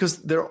mean, because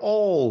they're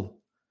all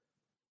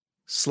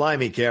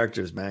slimy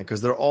characters, man,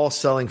 because they're all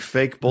selling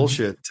fake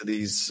bullshit to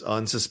these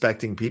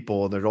unsuspecting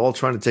people. They're all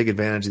trying to take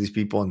advantage of these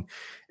people and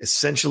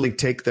essentially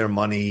take their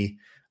money,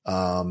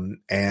 and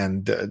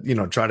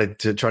try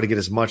to get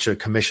as much a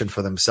commission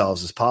for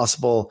themselves as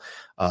possible,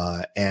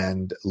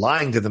 and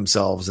lying to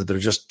themselves that they're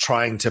just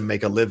trying to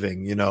make a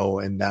living,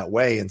 in that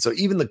way. And so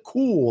even the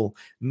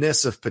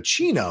coolness of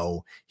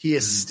Pacino, he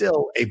is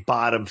still a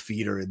bottom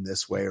feeder in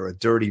this way, or a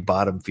dirty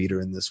bottom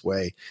feeder in this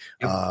way.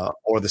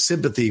 Or the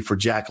sympathy for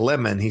Jack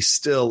Lemmon, he's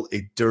still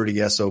a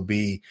dirty SOB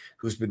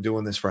who's been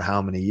doing this for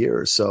how many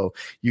years. So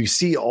you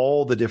see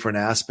all the different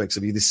aspects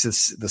of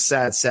the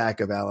sad sack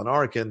of Alan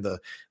Arkin,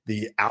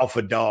 the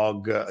alpha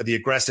dog, the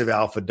aggressive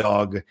alpha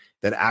dog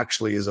that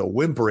actually is a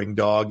whimpering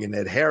dog, and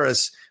Ed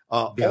Harris,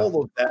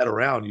 all of that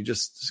around.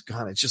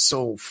 It's just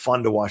so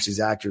fun to watch these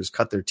actors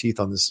cut their teeth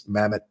on this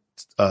Mamet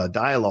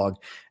dialogue.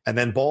 And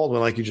then Baldwin,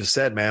 like you just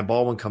said, man,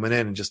 Baldwin coming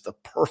in and just the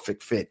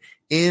perfect fit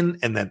in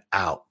and then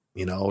out,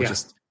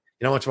 just,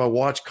 how much my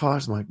watch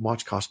costs? My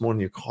watch costs more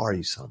than your car,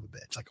 you son of a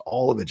bitch. Like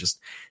all of it, just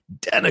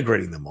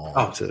denigrating them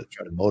all to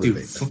try to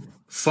motivate them.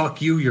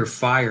 Fuck you, you're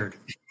fired.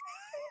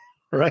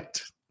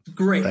 Right.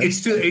 Great.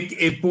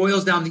 It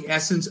boils down the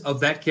essence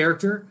of that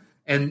character,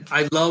 and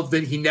I love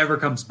that he never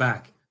comes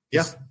back.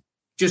 Yeah,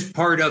 just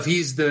part of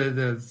he's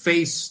the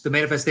face, the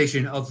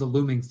manifestation of the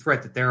looming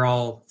threat that they're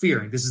all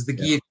fearing. This is the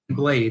guillotine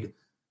blade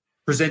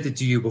presented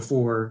to you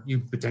before you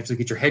potentially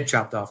get your head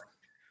chopped off.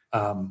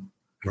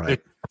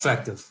 Right. It's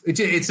effective.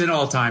 It's an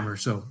all timer.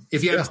 So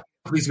if you have,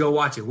 please go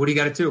watch it. What do you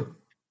got it to?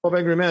 12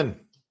 Angry Men,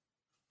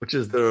 which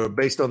is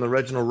based on the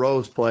Reginald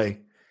Rose play.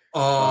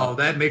 Oh,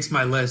 that makes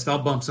my list. I'll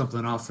bump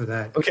something off for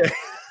that. Okay.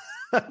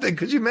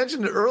 Because you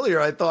mentioned it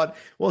earlier, I thought,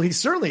 well, he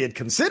certainly had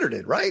considered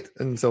it, right?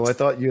 And so I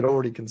thought you'd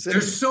already considered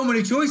it. There's so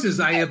many choices.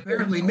 I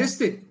apparently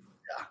missed it.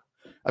 Yeah.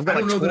 I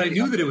don't know that I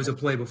knew that it was a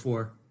play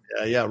before.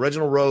 Yeah.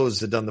 Reginald Rose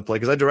had done the play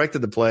because I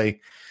directed the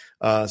play.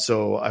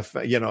 So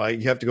you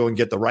have to go and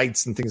get the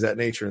rights and things of that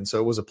nature. And so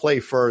it was a play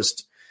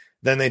first.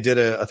 Then they did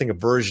a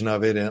version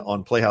of it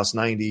on Playhouse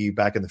 90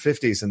 back in the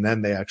 50s. And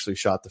then they actually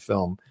shot the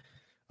film,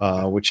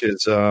 which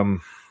is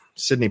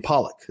Sidney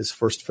Pollack, his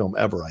first film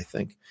ever, I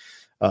think.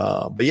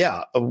 But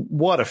yeah,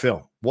 what a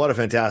film. What a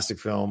fantastic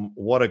film.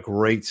 What a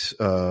great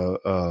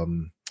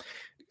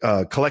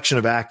collection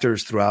of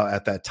actors throughout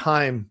at that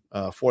time,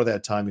 for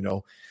that time,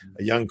 a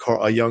young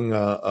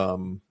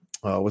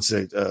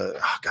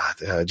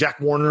Jack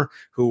Warner,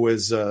 who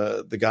was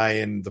the guy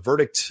in The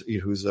Verdict,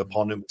 who's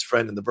Paul Newman's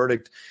friend in The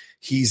Verdict.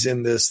 He's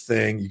in this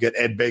thing. You get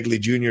Ed Begley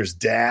Jr.'s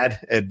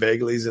dad. Ed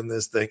Begley's in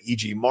this thing.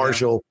 E.G.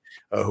 Marshall,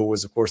 who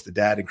was, of course, the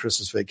dad in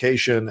Christmas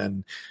Vacation,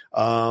 and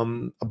a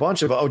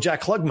bunch of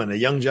Jack Klugman, a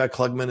young Jack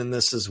Klugman in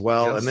this as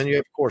well. Yes. And then you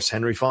have, of course,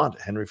 Henry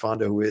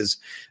Fonda, who is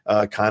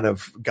kind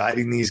of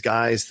guiding these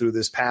guys through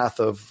this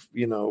path of,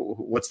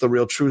 what's the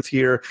real truth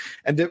here.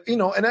 And,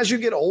 and as you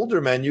get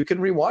older, man, you can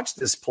rewatch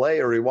this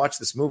play or rewatch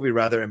this movie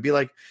rather and be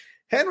like,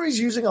 Henry's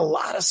using a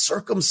lot of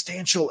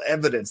circumstantial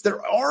evidence. There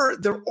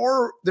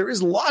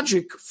is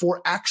logic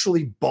for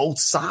actually both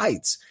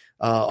sides.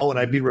 And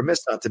I'd be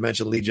remiss not to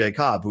mention Lee J.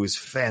 Cobb, who is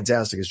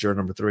fantastic as juror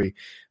number 3.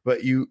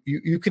 But you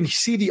can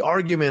see the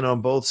argument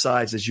on both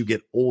sides as you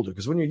get older.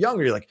 Because when you're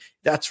younger, you're like,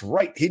 that's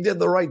right. He did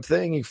the right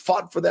thing. He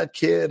fought for that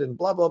kid and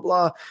blah, blah,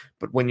 blah.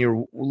 But when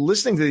you're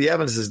listening to the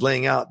evidence is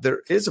laying out,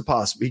 there is a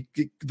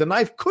possibility. The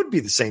knife could be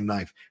the same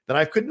knife. The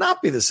knife could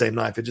not be the same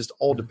knife. It just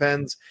all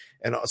depends.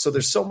 And so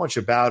there's so much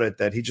about it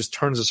that he just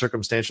turns the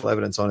circumstantial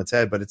evidence on its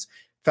head. But it's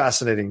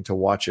fascinating to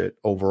watch it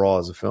overall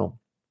as a film.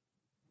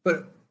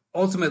 But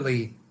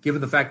ultimately, given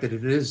the fact that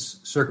it is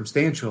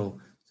circumstantial,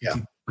 if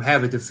you don't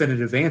have a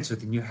definitive answer,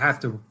 then you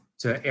have to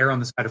err on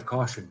the side of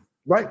caution.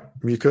 Right.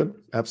 You could.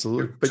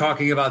 Absolutely. But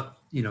talking about,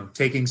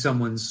 taking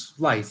someone's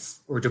life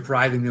or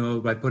depriving them of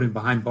it by putting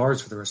behind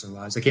bars for the rest of their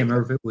lives. I can't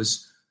remember if it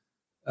was,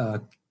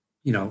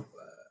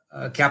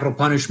 capital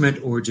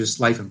punishment or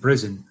just life in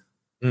prison.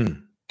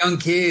 Young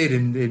kid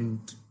and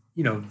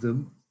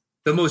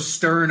the most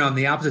stern on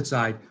the opposite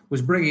side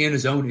was bringing in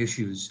his own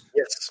issues.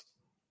 Yes.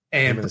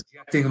 And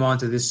projecting them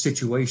onto this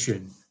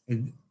situation.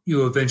 And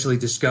you eventually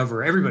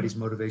discover everybody's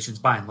motivations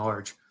by and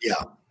large.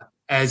 Yeah.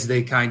 As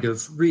they kind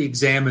of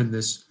re-examine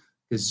this,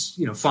 because,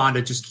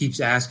 Fonda just keeps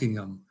asking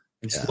them.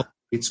 And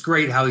it's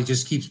great how he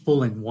just keeps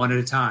pulling one at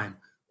a time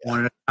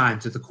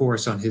to the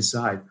course on his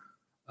side.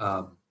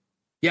 I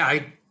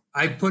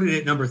put it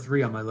at number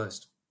 3 on my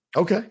list.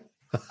 Okay.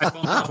 I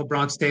fall off a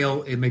Bronx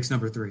Tale. It makes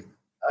number 3.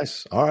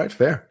 Nice. All right.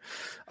 Fair.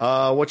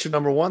 What's your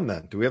number 1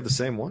 then? Do we have the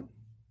same one?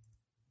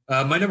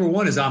 My number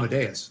 1 is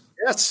Amadeus.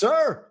 Yes,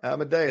 sir.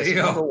 Amadeus.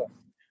 Number 1.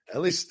 At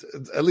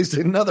least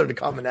another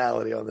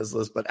commonality on this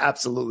list, but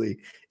absolutely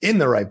in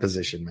the right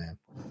position, man.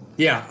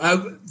 Yeah.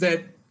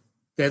 That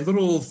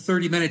little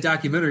 30-minute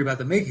documentary about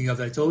the making of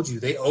that I told you,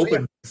 they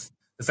open with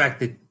the fact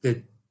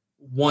that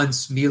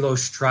once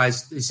Milos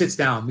sits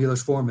down,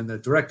 Milos Forman, the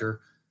director,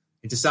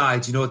 and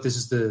decides, this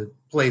is the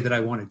play that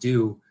I want to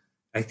do.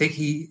 I think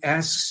he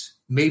asks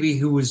maybe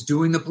who was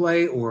doing the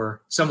play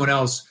or someone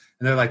else,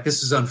 and they're like,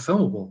 this is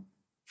unfilmable.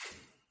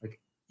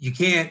 You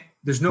can't,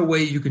 there's no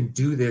way you can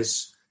do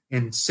this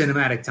in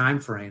cinematic time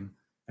frame.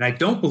 And I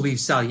don't believe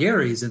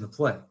Salieri is in the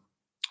play.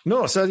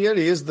 No,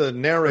 Salieri is the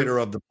narrator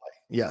of the play.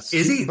 Yes.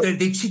 Is he?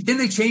 Didn't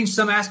they change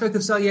some aspect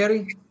of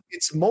Salieri?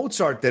 It's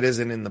Mozart that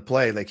isn't in the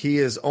play. Like he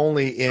is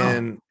only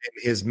in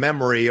his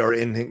memory or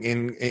in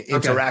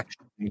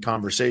interaction and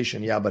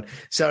conversation. Yeah, but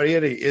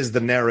Salieri is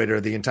the narrator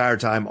the entire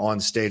time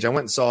on stage. I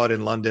went and saw it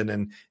in London,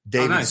 and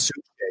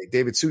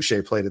David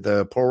Suchet played it,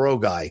 the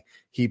Poirot guy.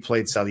 He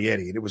played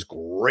Salieri, and it was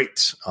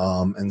great.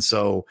 And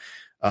so,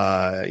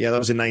 that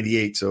was in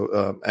 '98.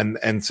 So,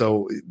 and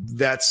so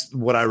that's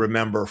what I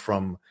remember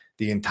from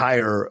the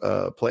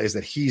entire play is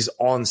that he's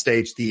on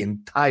stage the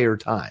entire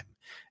time,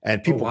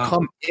 and people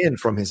come in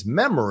from his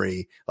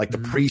memory, like the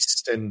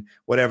priest and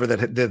whatever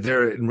that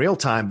they're in real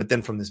time. But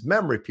then from this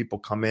memory, people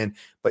come in.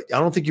 But I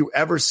don't think you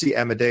ever see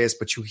Amadeus,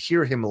 but you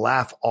hear him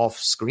laugh off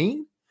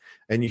screen.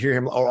 And you hear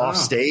him off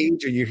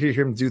stage, or you hear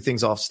him do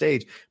things off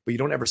stage, but you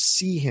don't ever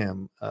see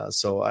him.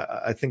 So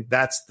I think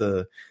that's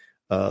the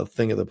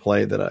thing of the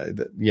play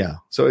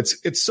So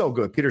it's so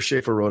good. Peter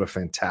Shaffer wrote a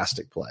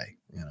fantastic play.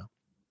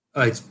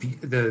 It's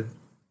the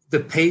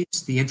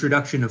pace, the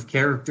introduction of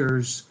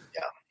characters,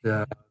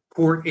 the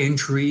court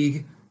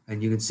intrigue,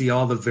 and you can see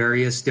all the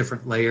various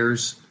different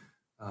layers.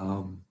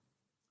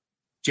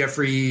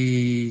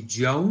 Jeffrey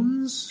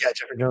Jones. Yeah,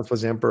 Jeffrey Jones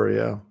was the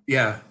emperor.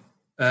 Yeah,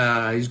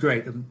 he's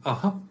great.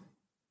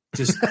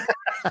 Just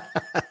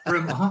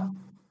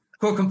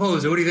quote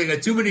composer. What do you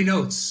think? Too many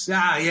notes.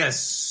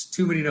 Yes,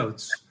 too many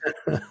notes.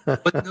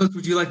 What notes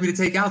would you like me to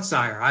take out,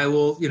 sire? I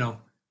will.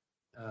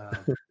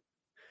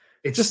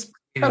 It's just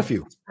a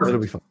few. It'll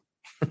be fun.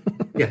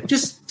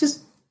 just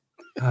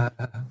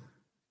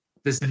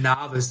this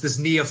novice, this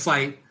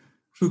neophyte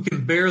who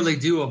can barely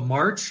do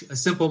a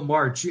simple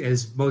march,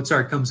 as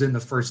Mozart comes in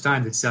the first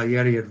time that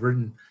Salieri had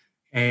written,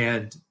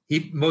 and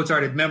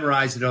Mozart had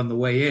memorized it on the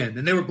way in,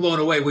 and they were blown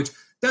away, which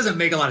doesn't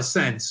make a lot of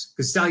sense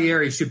because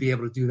Salieri should be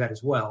able to do that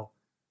as well.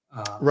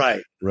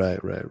 Right.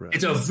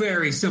 It's a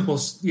very simple,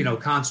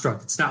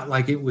 construct. It's not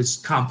like it was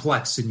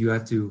complex and you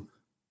have to.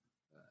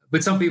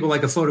 But some people,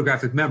 like a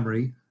photographic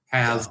memory,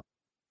 have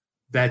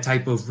that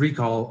type of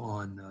recall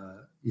on,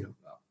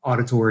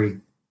 auditory.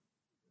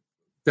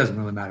 Doesn't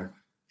really matter.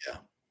 Yeah.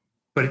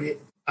 But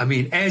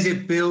as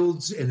it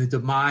builds and the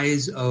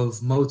demise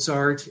of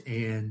Mozart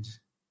and,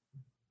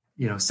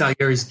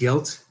 Salieri's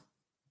guilt.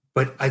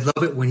 But I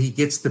love it when he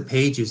gets the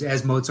pages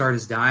as Mozart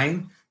is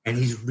dying and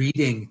he's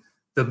reading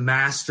the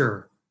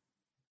master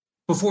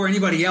before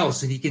anybody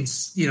else, and he can,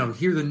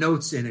 hear the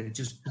notes in it. It's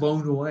just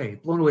blown away.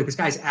 This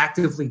guy's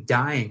actively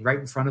dying right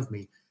in front of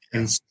me,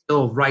 and he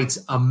still writes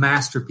a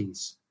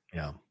masterpiece.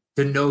 Yeah.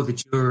 To know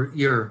that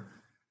you're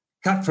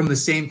cut from the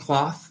same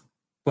cloth,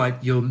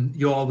 but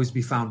you'll always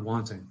be found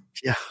wanting.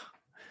 Yeah.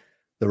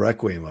 The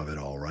requiem of it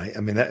all, right? I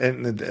mean,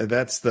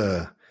 that's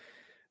the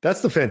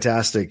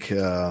fantastic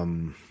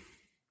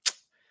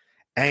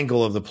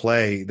angle of the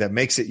play that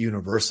makes it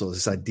universal.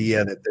 This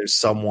idea that there's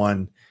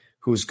someone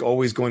who's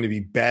always going to be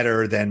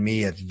better than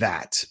me at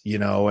that,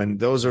 and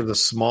those are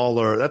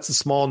that's a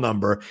small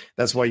number.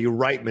 That's why you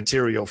write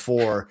material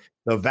for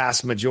the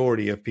vast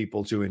majority of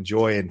people to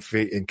enjoy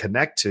and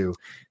connect to.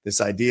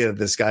 This idea that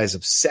this guy's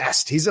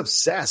obsessed. He's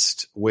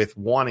obsessed with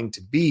wanting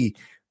to be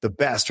the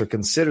best or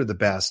considered the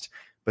best,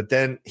 but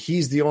then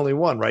he's the only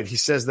one, right? He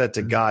says that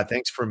to God,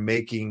 thanks for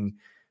making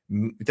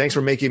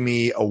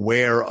me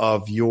aware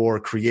of your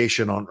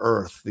creation on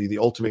earth, the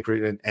ultimate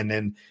creation, and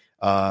then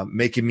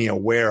making me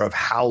aware of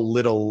how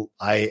little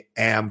I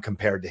am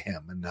compared to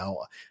him. And now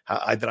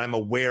that I'm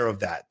aware of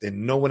that,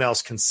 then no one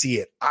else can see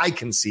it. I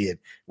can see it,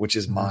 which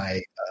is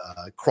my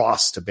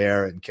cross to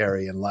bear and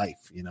carry in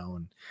life,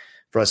 and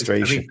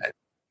frustration.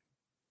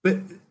 But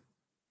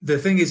the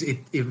thing is,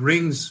 it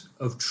rings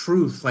of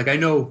truth. Like, I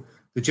know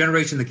the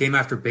generation that came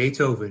after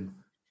Beethoven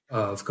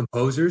of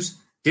composers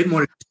didn't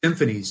want to do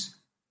symphonies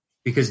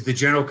because the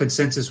general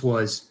consensus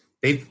was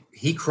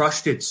he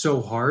crushed it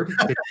so hard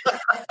that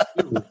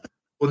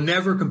will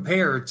never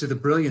compare to the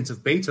brilliance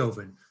of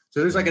Beethoven. So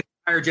there's like an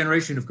entire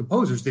generation of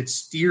composers that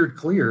steered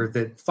clear,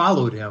 that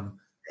followed him.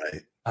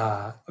 Right.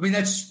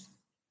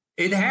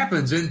 It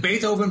happens. And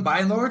Beethoven, by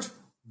and large,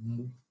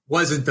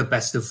 wasn't the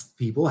best of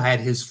people, had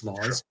his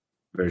flaws.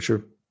 Very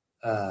true.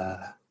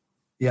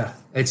 Yeah,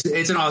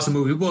 it's an awesome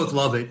movie. We both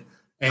love it.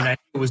 And I knew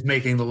it was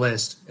making the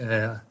list.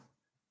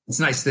 It's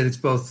nice that it's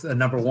both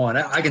number one.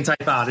 I can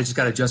type out. I just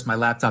got to adjust my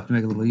laptop to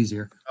make it a little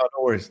easier. Oh,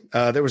 no worries.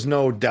 There was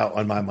no doubt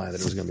on my mind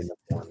that it was going to be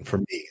number one for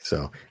me.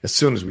 So as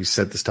soon as we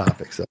set this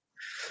topic. So,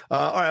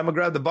 all right, I'm going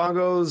to grab the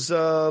bongos.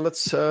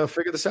 Let's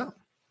figure this out.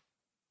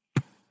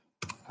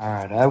 All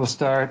right, I will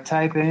start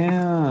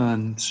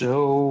typing.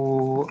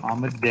 So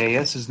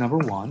Amadeus is number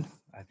one.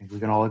 I think we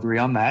can all agree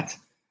on that.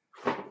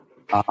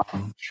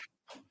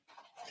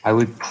 I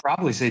would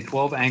probably say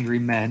 12 Angry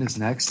Men is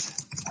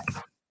next.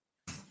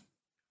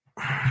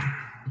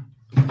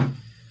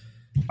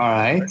 All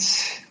right.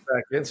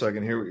 Back in so I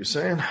can hear what you're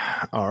saying.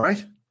 All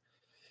right.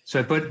 So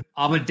I put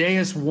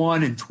Amadeus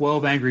 1 and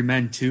 12 Angry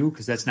Men 2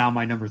 because that's now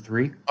my number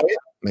 3. Oh, yeah.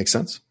 Makes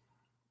sense.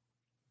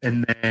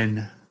 And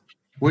then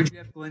where'd you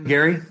have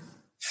Glengarry?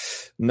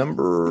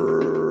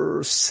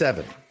 Number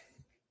 7.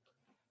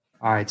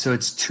 All right. So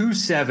it's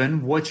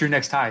 2-7. What's your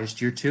next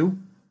highest? Your 2?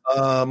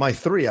 My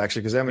 3,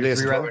 actually, because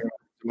Amadeus.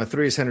 My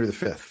 3 is Henry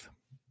V.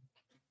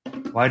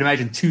 Well, I'd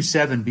imagine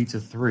 2-7 beats a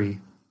 3.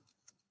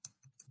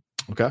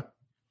 Okay.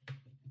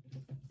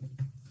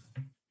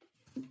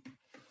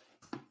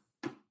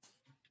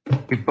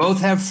 We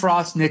both have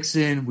Frost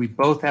Nixon. We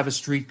both have a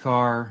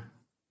streetcar.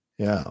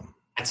 Yeah.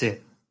 That's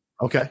it.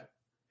 Okay.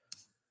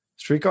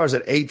 Streetcar's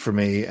at 8 for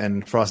me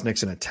and Frost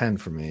Nixon at 10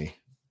 for me.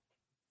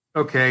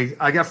 Okay.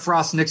 I got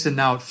Frost Nixon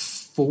now at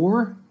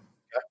 4.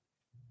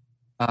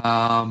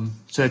 Okay.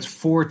 So it's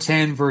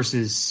 4-10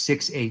 versus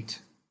 6-8.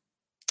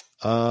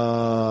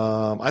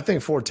 I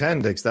think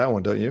 410 takes that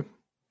one, don't you?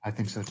 I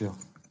think so too.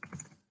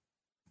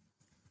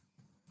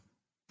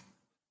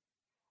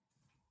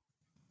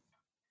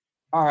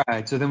 All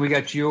right, so then we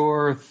got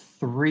your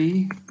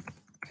 3,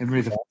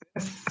 Henry V.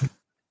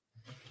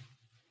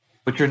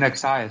 What's your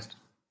next highest?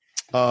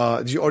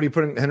 Did you already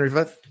put in Henry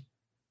V?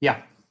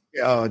 Yeah.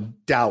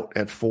 Doubt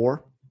at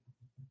 4.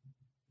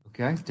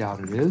 Okay,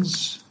 Doubt it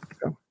is.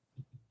 Okay.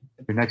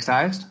 Your next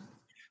highest?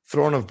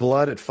 Throne of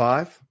Blood at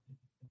 5.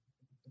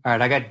 All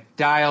right, I got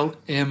Dial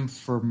M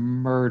for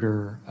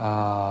Murder.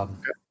 I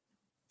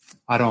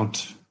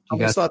don't. How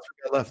many slots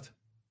we got left?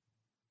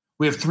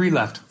 We have 3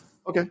 left.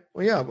 Okay.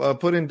 Well, yeah,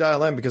 put in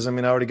Dial M because, I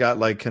already got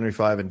like Henry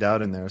V and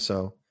Doubt in there.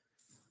 So.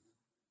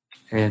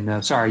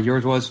 And sorry,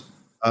 yours was?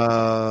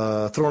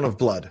 Throne of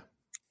Blood.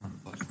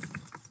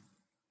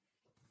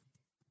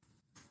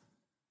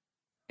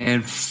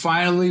 And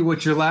finally,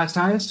 what's your last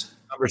highest?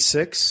 Number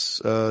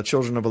 6,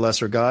 Children of a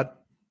Lesser God.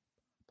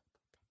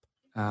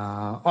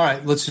 All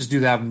right, let's just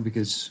do that one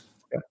because.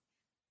 Okay.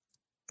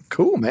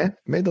 Cool, man.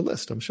 Made the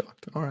list. I'm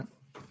shocked. All right.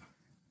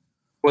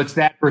 Well, it's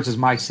that versus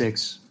my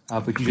 6,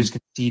 but you just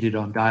conceded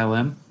on Dial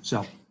M.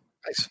 So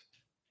nice.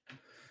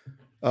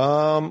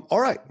 All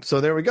right.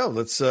 So there we go.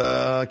 Let's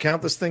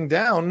count this thing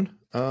down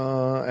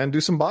and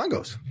do some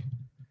bongos.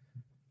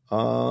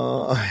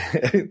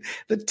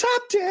 The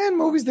top 10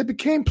 movies that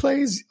became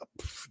plays.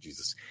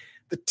 Jesus.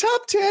 The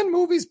top 10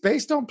 movies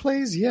based on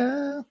plays.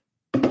 Yeah.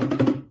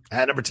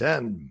 At number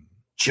 10.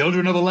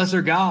 Children of a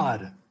Lesser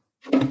God.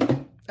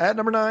 At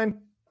number 9.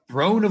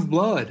 Throne of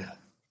Blood.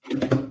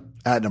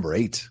 At number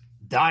 8.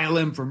 Dial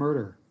M for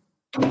Murder.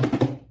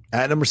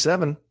 At number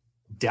 7.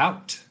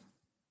 Doubt.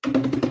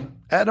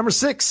 At number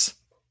 6.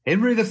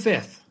 Henry V.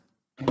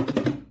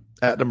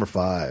 At number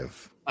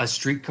 5. A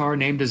Streetcar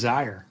Named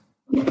Desire.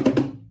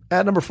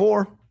 At number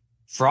 4.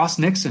 Frost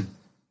Nixon.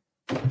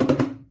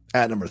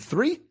 At number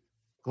 3.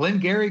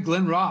 Glengarry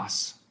Glen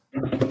Ross.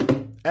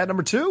 At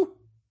number 2.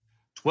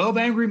 12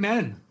 Angry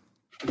Men.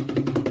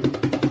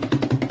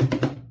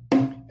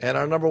 And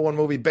our number 1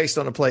 movie based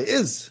on a play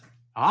is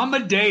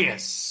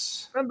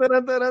Amadeus. There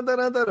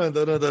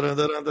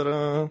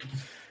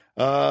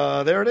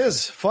it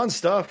is. Fun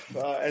stuff.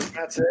 As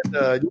Matt said, you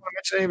want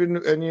to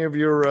mention any of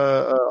your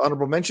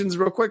honorable mentions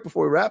real quick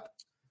before we wrap?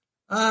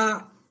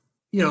 1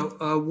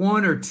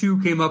 or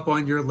 2 came up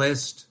on your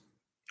list.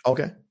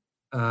 Okay.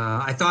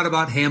 I thought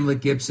about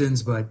Hamlet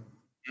Gibson's, but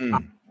I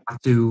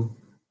have to.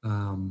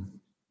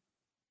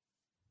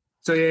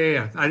 So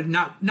yeah. I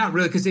not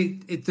really because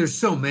there's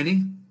so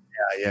many.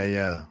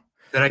 Yeah.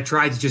 That I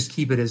tried to just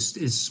keep it as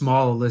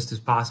small a list as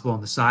possible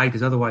on the side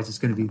because otherwise it's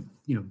going to be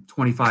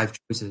 25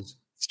 choices.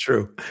 It's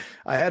true.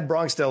 I had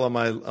Bronxdale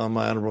on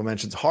my honorable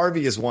mentions.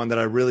 Harvey is one that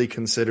I really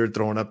considered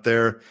throwing up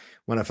there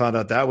when I found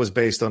out that was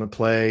based on a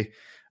play.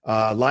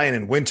 Lion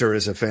in Winter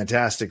is a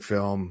fantastic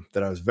film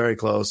that I was very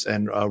close.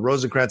 And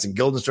Rosencrantz and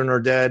Guildenstern Are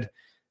Dead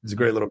is a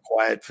great little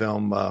quiet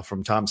film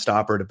from Tom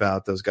Stoppard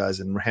about those guys.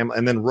 And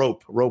then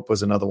Rope. Rope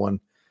was another one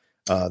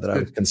that I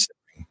was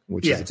considering.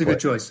 It's a good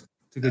choice.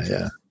 It's a good choice.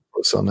 Yeah.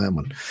 On that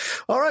one.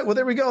 All right. Well,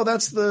 there we go.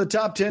 That's the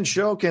Top 10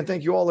 show. Can't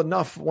thank you all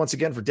enough once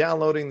again for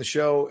downloading the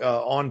show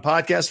on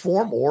podcast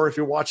form, or if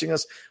you're watching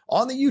us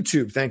on the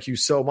YouTube, thank you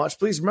so much.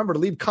 Please remember to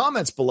leave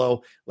comments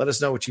below. Let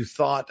us know what you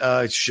thought.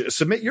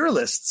 Submit your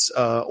lists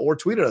or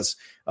tweet us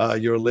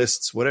your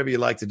lists, whatever you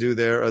like to do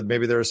there.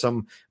 Maybe there are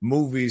some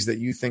movies that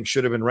you think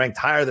should have been ranked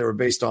higher that were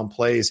based on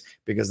plays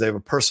because they have a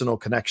personal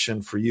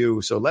connection for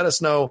you. So let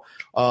us know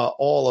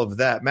all of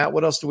that. Matt,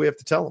 what else do we have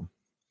to tell them?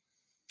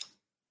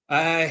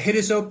 Hit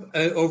us up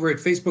over at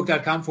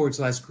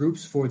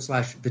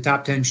facebook.com/groups/the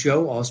top 10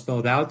 show, all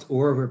spelled out,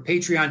 or over at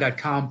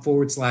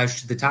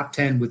patreon.com/the top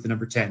 10 with the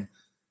number 10.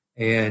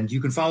 And you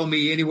can follow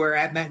me anywhere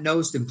at Matt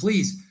Nost. And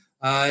please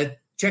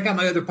check out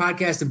my other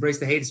podcast, Embrace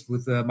the Hate,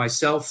 with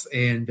myself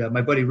and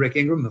my buddy Rick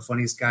Ingram, the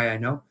funniest guy I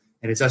know.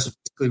 And it's us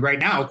basically right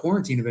now,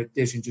 quarantine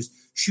edition, just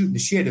shooting the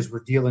shit as we're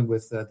dealing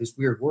with this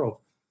weird world.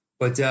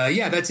 But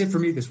that's it for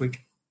me this week.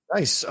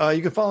 Nice.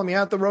 You can follow me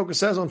at The Rocha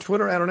Says on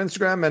Twitter and on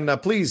Instagram.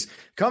 And please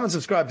come and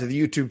subscribe to the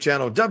YouTube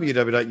channel,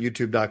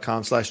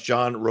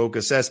 www.youtube.com/John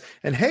Rocha Says.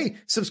 And hey,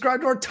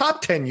 subscribe to our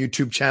Top 10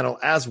 YouTube channel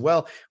as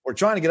well. We're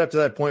trying to get up to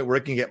that point where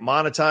it can get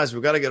monetized.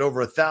 We've got to get over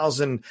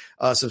 1,000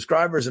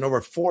 subscribers and over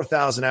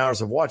 4,000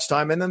 hours of watch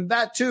time. And then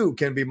that too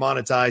can be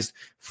monetized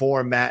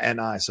for Matt and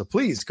I. So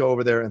please go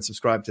over there and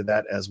subscribe to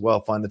that as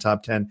well. Find the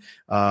Top 10.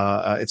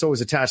 It's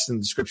always attached in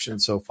the description.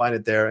 So find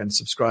it there and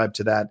subscribe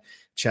to that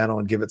channel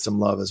and give it some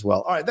love as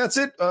well. All right, that's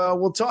it.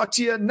 We'll talk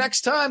to you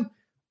next time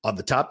on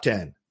the Top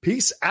 10.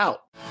 Peace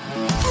out.